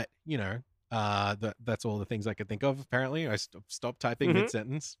got, that's all the things I could think of. Apparently, I stopped typing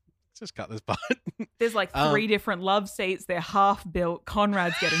mid-sentence. Let's just cut this part. There's like 3 different love seats. They're half built.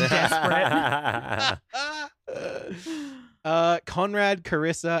 Conrad's getting desperate. Conrad,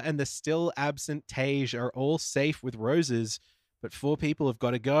 Carissa, and the still absent Tage are all safe with roses, but 4 people have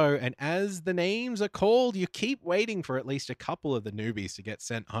got to go. And as the names are called, you keep waiting for at least a couple of the newbies to get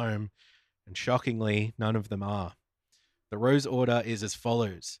sent home. And shockingly, none of them are. The Rose order is as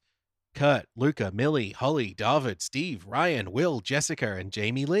follows: Kurt, Luca, Millie, Holly, David, Steve, Ryan, Will, Jessica, and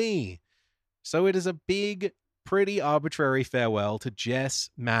Jamie Lee. So it is a big, pretty arbitrary farewell to Jess,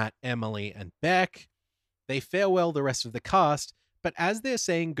 Matt, Emily, and Beck. They farewell the rest of the cast, but as they're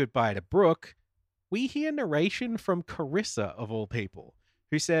saying goodbye to Brooke, we hear narration from Carissa, of all people,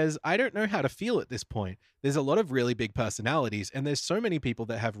 who says, I don't know how to feel at this point. There's a lot of really big personalities, and there's so many people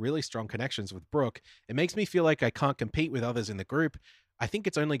that have really strong connections with Brooke. It makes me feel like I can't compete with others in the group. I think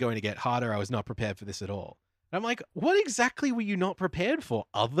it's only going to get harder. I was not prepared for this at all. And I'm like, what exactly were you not prepared for?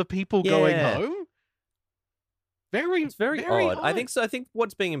 Other people going home? It's very odd. I think so. I think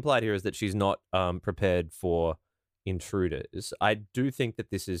what's being implied here is that she's not prepared for intruders. I do think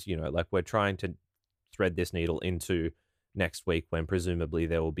that this is, like we're trying to thread this needle into next week when presumably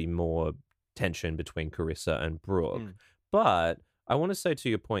there will be more tension between Carissa and Brooke. But I want to say to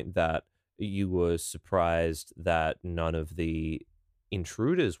your point that you were surprised that none of the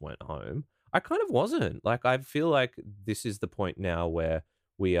intruders went home. I kind of wasn't. Like, I feel like this is the point now where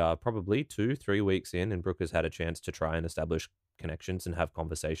we are probably 2-3 weeks in and Brooke has had a chance to try and establish connections and have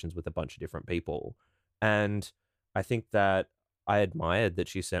conversations with a bunch of different people. And I think that I admired that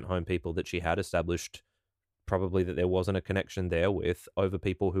she sent home people that she had established, probably that there wasn't a connection there with, over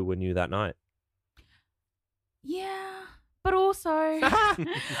people who were new that night. Yeah, but also,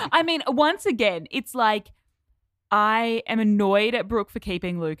 I mean, once again, it's like, I am annoyed at Brooke for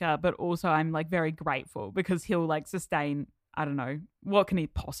keeping Luca, but also I'm like very grateful because he'll like sustain, I don't know, what can he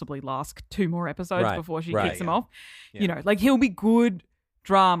possibly last 2 more episodes before she kicks him off? Yeah. Like he'll be good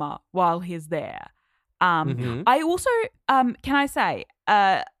drama while he's there. I also, can I say,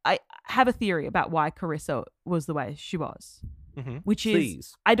 I have a theory about why Carissa was the way she was. Which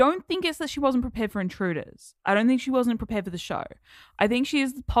is, I don't think it's that she wasn't prepared for intruders. I don't think she wasn't prepared for the show. I think she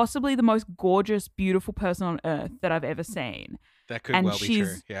is possibly the most gorgeous, beautiful person on earth that I've ever seen. That could well be true.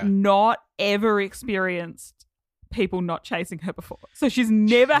 And Yeah. she's not ever experienced people not chasing her before. So she's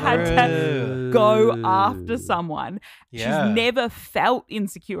never had to go after someone. Yeah. She's never felt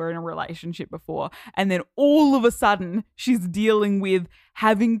insecure in a relationship before. And then all of a sudden, she's dealing with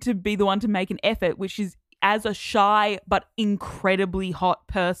having to be the one to make an effort, which is, as a shy but incredibly hot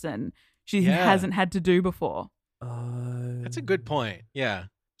person, she hasn't had to do before. That's a good point. Yeah.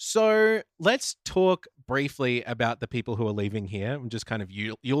 So let's talk briefly about the people who are leaving here and just kind of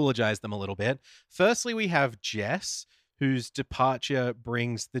eulogize them a little bit. Firstly, we have Jess, whose departure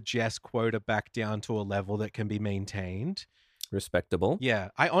brings the Jess quota back down to a level that can be maintained. Respectable. Yeah.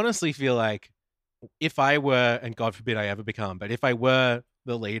 I honestly feel like if I were, and God forbid I ever become, but if I were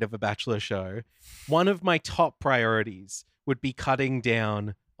the lead of a Bachelor show, one of my top priorities would be cutting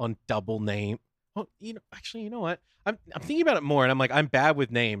down on double name. Oh, you know what? I'm thinking about it more, and I'm like, I'm bad with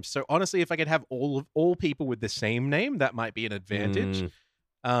names. So honestly, if I could have all people with the same name, that might be an advantage.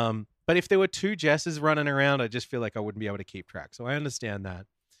 But if there were 2 Jesses running around, I just feel like I wouldn't be able to keep track. So I understand that.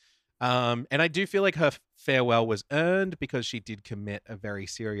 And I do feel like her farewell was earned because she did commit a very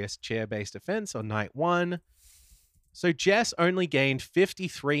serious chair-based offense on night 1. So Jess only gained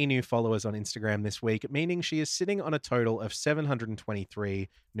 53 new followers on Instagram this week, meaning she is sitting on a total of 723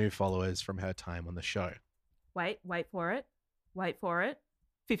 new followers from her time on the show. Wait for it.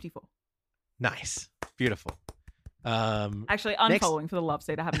 54. Nice. Beautiful. Actually, unfollowing for the love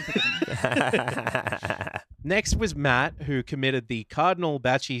seat. I haven't forgiven it. Next was Matt, who committed the cardinal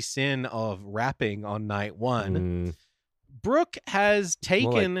batchy sin of rapping on night 1. Brooke has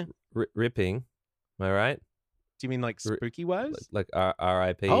taken... Like ripping. Am I right? Do you mean like spooky wise? Like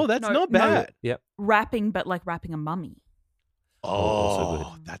R.I.P. Oh, that's not bad. Yep. Rapping, but like rapping a mummy.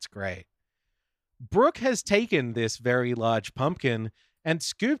 Oh, that's great. Brooke has taken this very large pumpkin and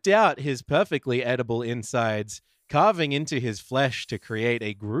scooped out his perfectly edible insides, carving into his flesh to create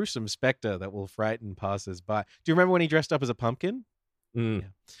a gruesome specter that will frighten passers-by. Do you remember when he dressed up as a pumpkin?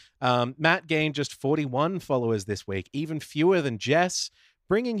 Yeah. Matt gained just 41 followers this week, even fewer than Jess,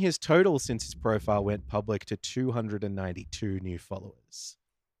 bringing his total since his profile went public to 292 new followers.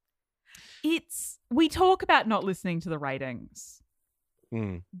 We talk about not listening to the ratings,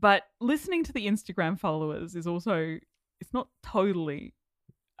 but listening to the Instagram followers is also, it's not totally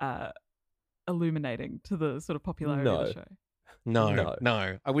illuminating to the sort of popularity of the show.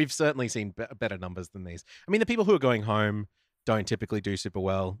 No. We've certainly seen better numbers than these. I mean, the people who are going home don't typically do super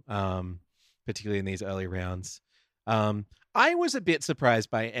well, particularly in these early rounds. I was a bit surprised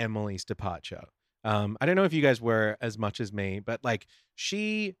by Emily's departure. I don't know if you guys were as much as me, but like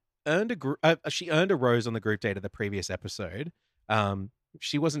she earned a rose on the group date of the previous episode,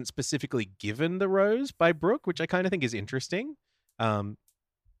 She wasn't specifically given the rose by Brooke, which I kind of think is interesting.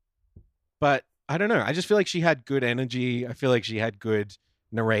 But I don't know. I just feel like she had good energy. I feel like she had good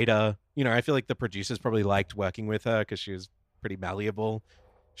narrator. You know, I feel like the producers probably liked working with her because she was pretty malleable.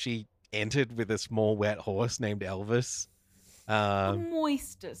 She entered with a small wet horse named Elvis. The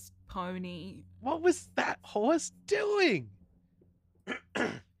moistest pony. What was that horse doing?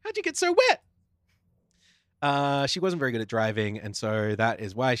 How'd you get so wet? She wasn't very good at driving, and so that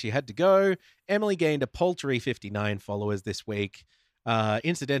is why she had to go. Emily gained a paltry 59 followers this week.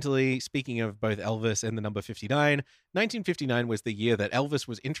 Incidentally, speaking of both Elvis and the number 59, 1959 was the year that Elvis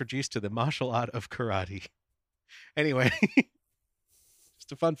was introduced to the martial art of karate. Anyway,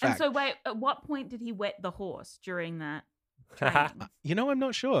 just a fun fact. And so wait, at what point did he wet the horse during that training? You know, I'm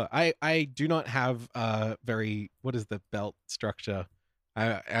not sure. I do not have what is the belt structure?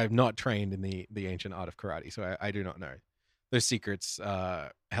 I'm not trained in the ancient art of karate, so I do not know. Those secrets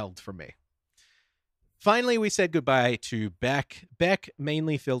held from me. Finally, we said goodbye to Beck. Beck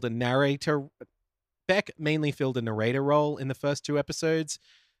mainly filled a narrator role in the first 2 episodes,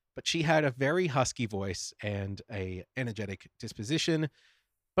 but she had a very husky voice and a energetic disposition.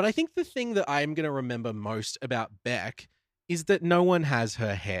 But I think the thing that I'm going to remember most about Beck is that no one has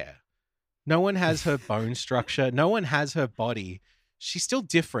her hair. No one has her bone structure. No one has her body. She's still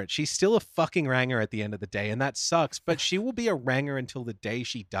different. She's still a fucking ranger at the end of the day, and that sucks, but she will be a ranger until the day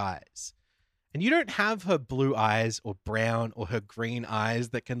she dies. And you don't have her blue eyes or brown or her green eyes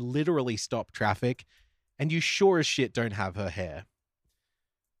that can literally stop traffic, and you sure as shit don't have her hair.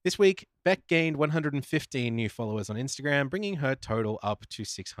 This week, Beck gained 115 new followers on Instagram, bringing her total up to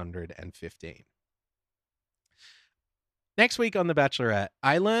 615. Next week on The Bachelorette,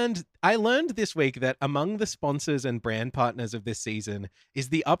 I learned this week that among the sponsors and brand partners of this season is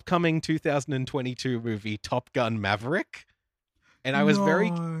the upcoming 2022 movie Top Gun Maverick. And I was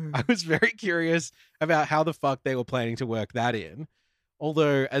very curious about how the fuck they were planning to work that in.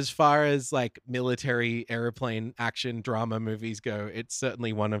 Although, as far as like military airplane action drama movies go, it's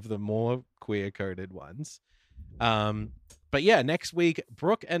certainly one of the more queer-coded ones. But yeah, next week,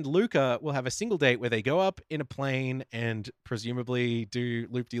 Brooke and Luca will have a single date where they go up in a plane and presumably do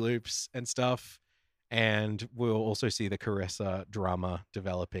loop-de-loops and stuff. And we'll also see the Carissa drama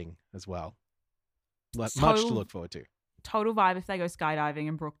developing as well. Much to look forward to. Total vibe if they go skydiving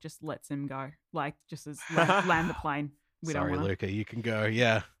and Brooke just lets him go. Like, just as land the plane. Sorry, Luca, you can go.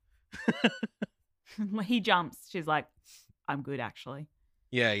 Yeah. He jumps. She's like, I'm good, actually.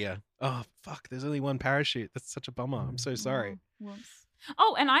 Yeah. Oh, fuck. There's only one parachute. That's such a bummer. I'm so sorry. Whoops.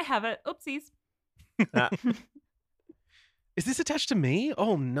 Oh, and I have it. Oopsies. Is this attached to me?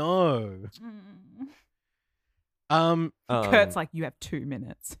 Oh, no. Kurt's like, you have 2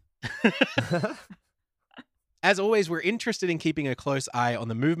 minutes. As always, we're interested in keeping a close eye on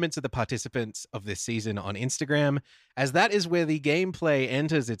the movements of the participants of this season on Instagram, as that is where the gameplay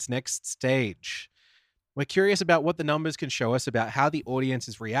enters its next stage. We're curious about what the numbers can show us about how the audience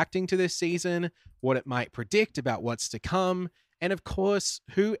is reacting to this season, what it might predict about what's to come, and of course,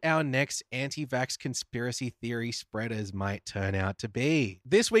 who our next anti-vax conspiracy theory spreaders might turn out to be.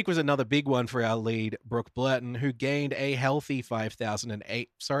 This week was another big one for our lead, Brooke Blurton, who gained a healthy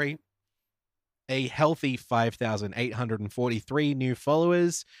 5,843 new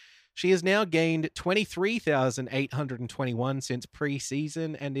followers. She has now gained 23,821 since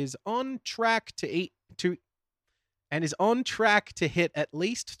pre-season and is on track to hit at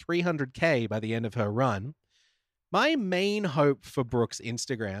least 300K by the end of her run. My main hope for Brooke's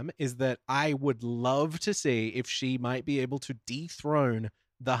Instagram is that I would love to see if she might be able to dethrone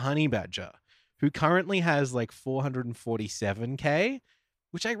the Honey Badger, who currently has like 447K,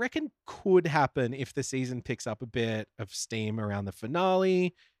 which I reckon could happen if the season picks up a bit of steam around the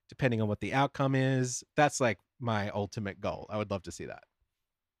finale, depending on what the outcome is. That's like my ultimate goal. I would love to see that.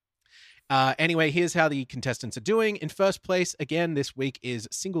 Anyway, here's how the contestants are doing. In first place, again, this week is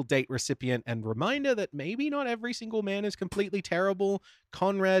single date recipient and reminder that maybe not every single man is completely terrible,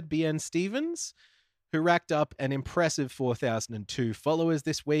 Conrad B.N. Stevens, who racked up an impressive 4,002 followers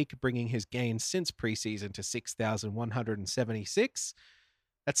this week, bringing his gains since preseason to 6,176.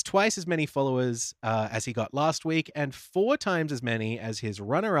 That's twice as many followers as he got last week and 4 times as many as his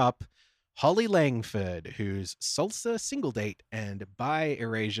runner-up, Holly Langford, whose salsa single date and bi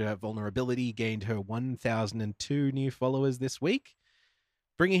erasure vulnerability gained her 1,002 new followers this week,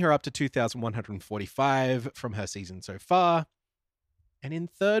 bringing her up to 2,145 from her season so far. And in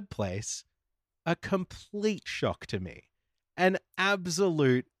third place, a complete shock to me, an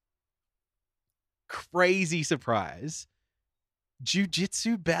absolute crazy surprise,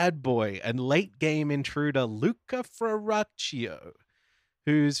 jiu-jitsu bad boy and late game intruder Luca Ferraccio,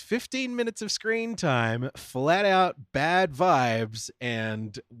 whose 15 minutes of screen time, flat out bad vibes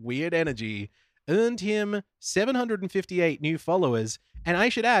and weird energy earned him 758 new followers. And I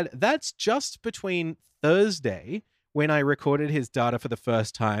should add, that's just between Thursday, when I recorded his data for the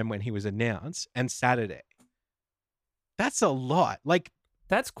first time when he was announced, and Saturday. That's a lot. Like,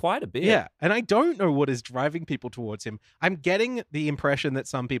 That's quite a bit. yeah. And I don't know what is driving people towards him. I'm getting the impression that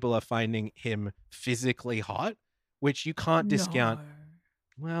some people are finding him physically hot, which you can't discount. No.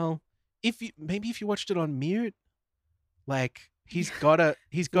 Well, if you watched it on mute, like he's got a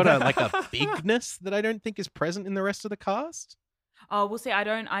like a bigness that I don't think is present in the rest of the cast. Oh, well, see, I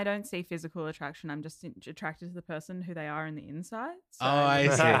don't see physical attraction. I'm just attracted to the person who they are in the inside. So Oh, I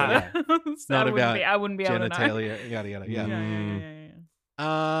see. Yeah. so not about I wouldn't be able to know. Genitalia, yada yada. Yeah.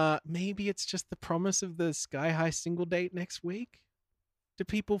 Yeah. Maybe it's just the promise of the Sky High single date next week. Do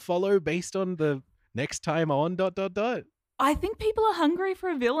people follow based on the next time on ... I think people are hungry for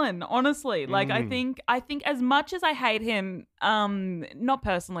a villain, honestly. Like I Mm. think as much as I hate him, not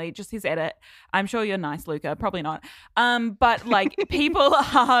personally, just his edit. I'm sure you're nice, Luca. Probably not. But like people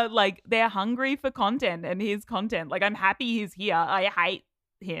are like they're hungry for content and his content. Like I'm happy he's here. I hate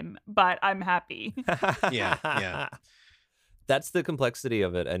him, but I'm happy. Yeah. That's the complexity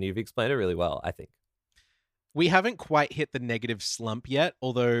of it, and you've explained it really well, I think. We haven't quite hit the negative slump yet,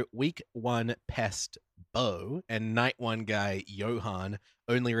 although week 1 pest Bo and night 1 guy Johan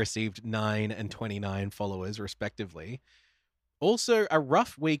only received 9 and 29 followers respectively. Also a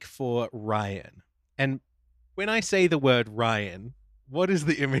rough week for Ryan. And when I say the word Ryan, what is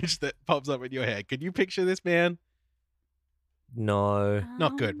the image that pops up in your head? Can you picture this man? No.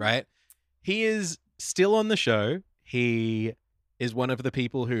 Not good, right? He is still on the show. He is one of the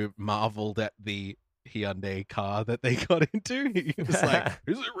people who marveled at the Hyundai car that they got into. He was like,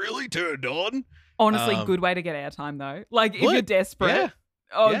 is it really turned on? Honestly, good way to get airtime though. Like if you're Would. desperate. Yeah.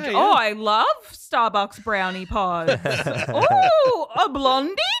 Oh, Yeah, yeah. oh, I love Starbucks brownie pods. Oh, a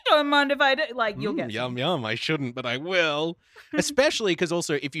blondie? Don't mind if I do. Like, you'll get Yum, yum. I shouldn't, but I will. Especially because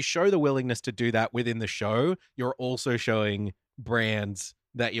also if you show the willingness to do that within the show, you're also showing brands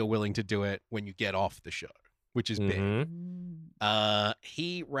that you're willing to do it when you get off the show, which is big. Mhm.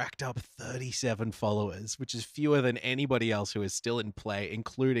 He racked up 37 followers, which is fewer than anybody else who is still in play,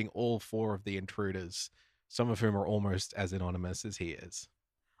 including all 4 of the intruders, some of whom are almost as anonymous as he is.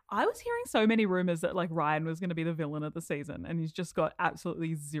 I was hearing so many rumors that like Ryan was going to be the villain of the season, and he's just got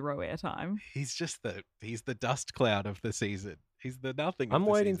absolutely zero airtime. He's just he's the dust cloud of the season. He's the nothing. I'm of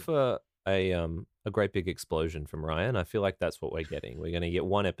the waiting season. for a great big explosion from Ryan. I feel like that's what we're getting. We're going to get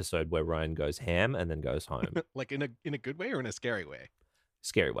one episode where Ryan goes ham and then goes home. like in a good way or in a scary way.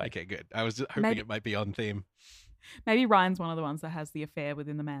 Scary way. Okay, good. I was hoping Maybe- it might be on theme. Maybe Ryan's one of the ones that has the affair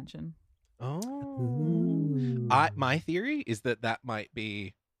within the mansion. Oh, my theory is that might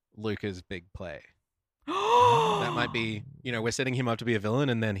be Luca's big play. that That might be, we're setting him up to be a villain,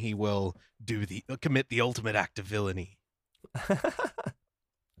 and then he will commit the ultimate act of villainy.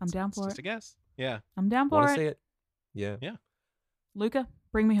 I'm down It's for just a it. guess. Yeah. I'm down Want for to see it. it? Yeah. Luca,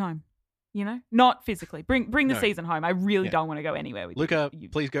 bring me home. Not physically. Bring the No. season home. I really Yeah. don't want to go anywhere with Luca, you.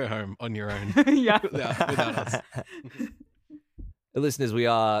 please go home on your own. yeah. without us. Listeners, we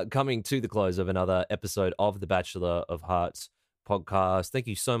are coming to the close of another episode of the Bachelor of Hearts podcast. Thank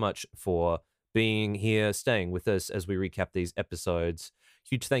you so much for being here, staying with us as we recap these episodes.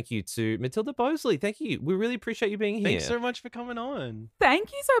 Huge thank you to Matilda Bosley. Thank you. We really appreciate you being here. Thanks so much for coming on.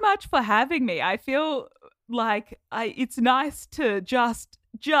 Thank you so much for having me. I feel like it's nice to just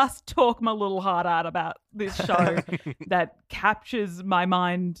talk my little heart out about this show that captures my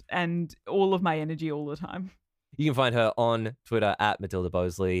mind and all of my energy all the time. You can find her on Twitter at Matilda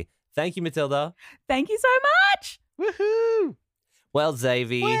Bosley. Thank you, Matilda. Thank you so much. Woohoo! Well,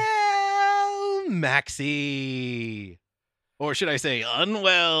 Xavier. Well, Maxie. Or should I say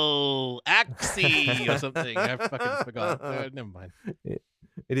unwell Axie or something? I fucking forgot. Never mind.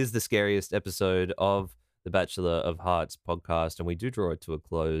 It is the scariest episode of the Bachelor of Hearts podcast, and we do draw it to a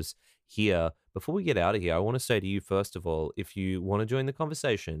close here. Before we get out of here, I want to say to you, first of all, if you want to join the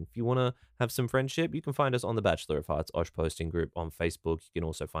conversation, if you want to have some friendship, you can find us on the Bachelor of Hearts Osh posting group on Facebook. You can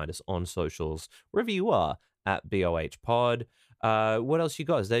also find us on socials, wherever you are, at BOH Pod. What else you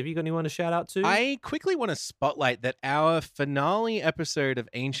got? Dave, you got anyone to shout out to? I quickly want to spotlight that our finale episode of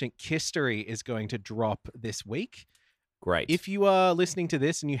Ancient History is going to drop this week. Great. If you are listening to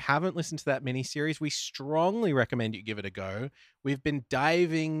this and you haven't listened to that miniseries, we strongly recommend you give it a go. We've been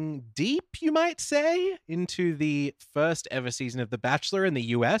diving deep, you might say, into the first ever season of The Bachelor in the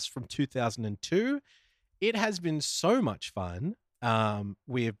US from 2002. It has been so much fun.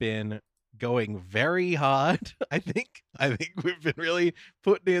 We have been going very hard. I think we've been really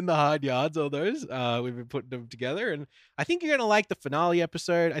putting in the hard yards on those. We've been putting them together, and I think you're gonna like the finale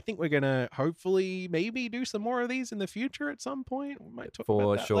episode. I think we're gonna hopefully maybe do some more of these in the future at some point. We might talk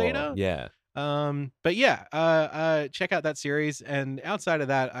about that later. Yeah. But yeah, check out that series. And outside of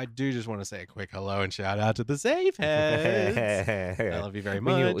that, I do just want to say a quick hello and shout out to the Safe Heads. I love you very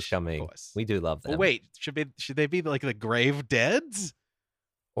much. We knew it was coming. Of course. We do love them. Oh, wait, should they be like the Grave Deads?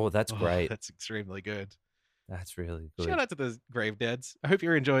 Oh, that's great. That's extremely good. That's really good. Shout out to the Grave Deads. I hope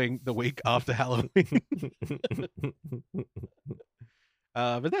you're enjoying the week after Halloween.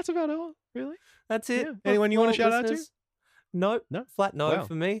 But that's about all, really. That's it. Yeah. Anyone you want to shout out to? Nope. No? Flat no Wow.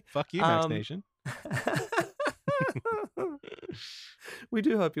 for me. Fuck you, Max Nation. We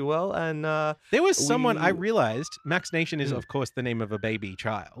do hope you're well. And There was someone I we- realized. Max Nation is, Mm. of course, the name of a baby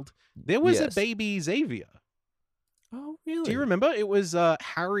child. There was Yes. a baby Xavier. oh, really? Do you remember? It was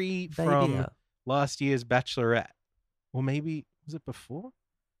Harry from Babia. last year's Bachelorette, or maybe was it before?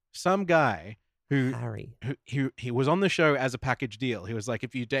 Some guy who Harry? he was on the show as a package deal. He was like,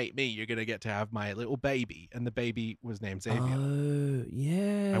 if you date me, you're gonna get to have my little baby, and the baby was named Xavier. Oh,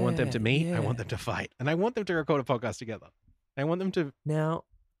 yeah. I want them to meet. I yeah. want them to fight, and I want them to record a podcast together. I want them to Now,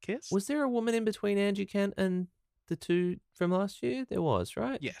 kiss. was there a woman in between Angie Kent and the two from last year? There was,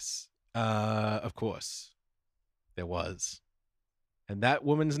 right? Yes, of course, there was, and that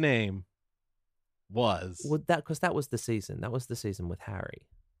woman's name was. Well, because that was the season. That was the season with Harry.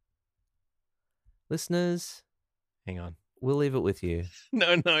 Listeners, Hang on. we'll leave it with you.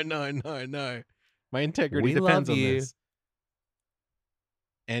 No. My integrity We depends love on you. this.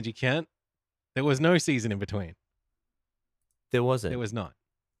 Angie Kent. There was no season in between. There wasn't. There was not.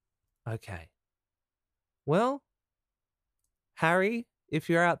 Okay. Well, Harry, if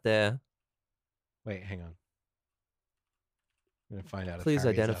you're out there, Wait, hang on. I'm gonna find out. if please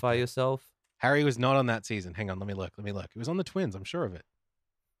Harry's out identify there. yourself. Harry was not on that season. Hang on, let me look. It was on the Twins. I'm sure of it.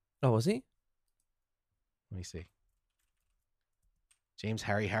 Oh, was he? Let me see. James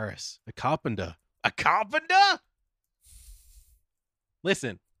Harry Harris, a carpenter. A carpenter?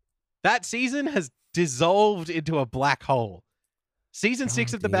 Listen, that season has dissolved into a black hole. Season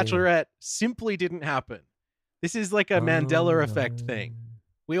 6 Oh, of The dear. Bachelorette simply didn't happen. This is like a Mandela effect thing.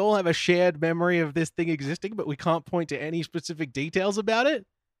 We all have a shared memory of this thing existing, but we can't point to any specific details about it.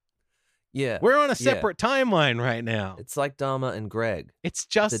 Yeah. We're on a separate timeline right now. It's like Dharma and Greg. It's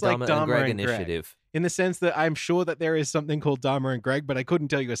just The like Dharma and Greg and Greg, initiative. in the sense that I'm sure that there is something called Dharma and Greg, but I couldn't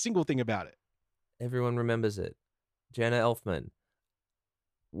tell you a single thing about it. Everyone remembers it. Jenna Elfman.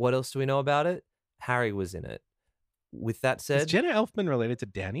 What else do we know about it? Harry was in it. With that Is said, Jenna Elfman related to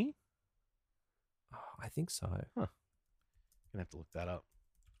Danny? Oh, I think so. Gonna have to look that up.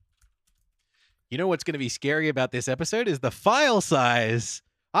 You know what's going to be scary about this episode is the file size.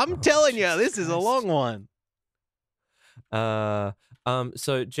 I'm Oh, telling you, Jesus this is a Christ. long one.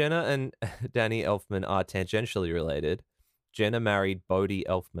 So Jenna and Danny Elfman are tangentially related. Jenna married Bodie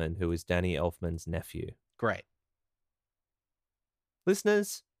Elfman, who is Danny Elfman's nephew. Great.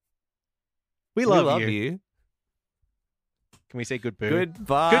 Listeners, We we love, love you. you. Can we say good boo?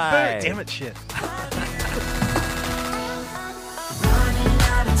 Goodbye. Good boo. Damn it, shit. Running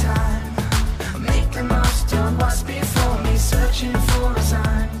out of time, make the most of what's before me, searching for a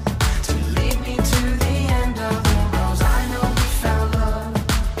sign to lead me to the end of the road. I know we found love,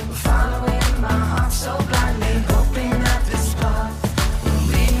 following my heart so blindly, hoping that this path will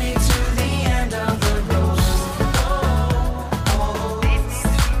lead me to the end of the road. Lead me to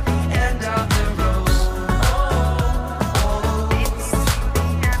the end of the road. Lead me to the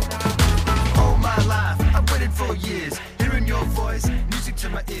end of the road. All my life, I've waited for years, hearing your voice, music to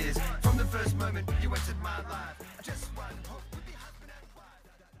my ears.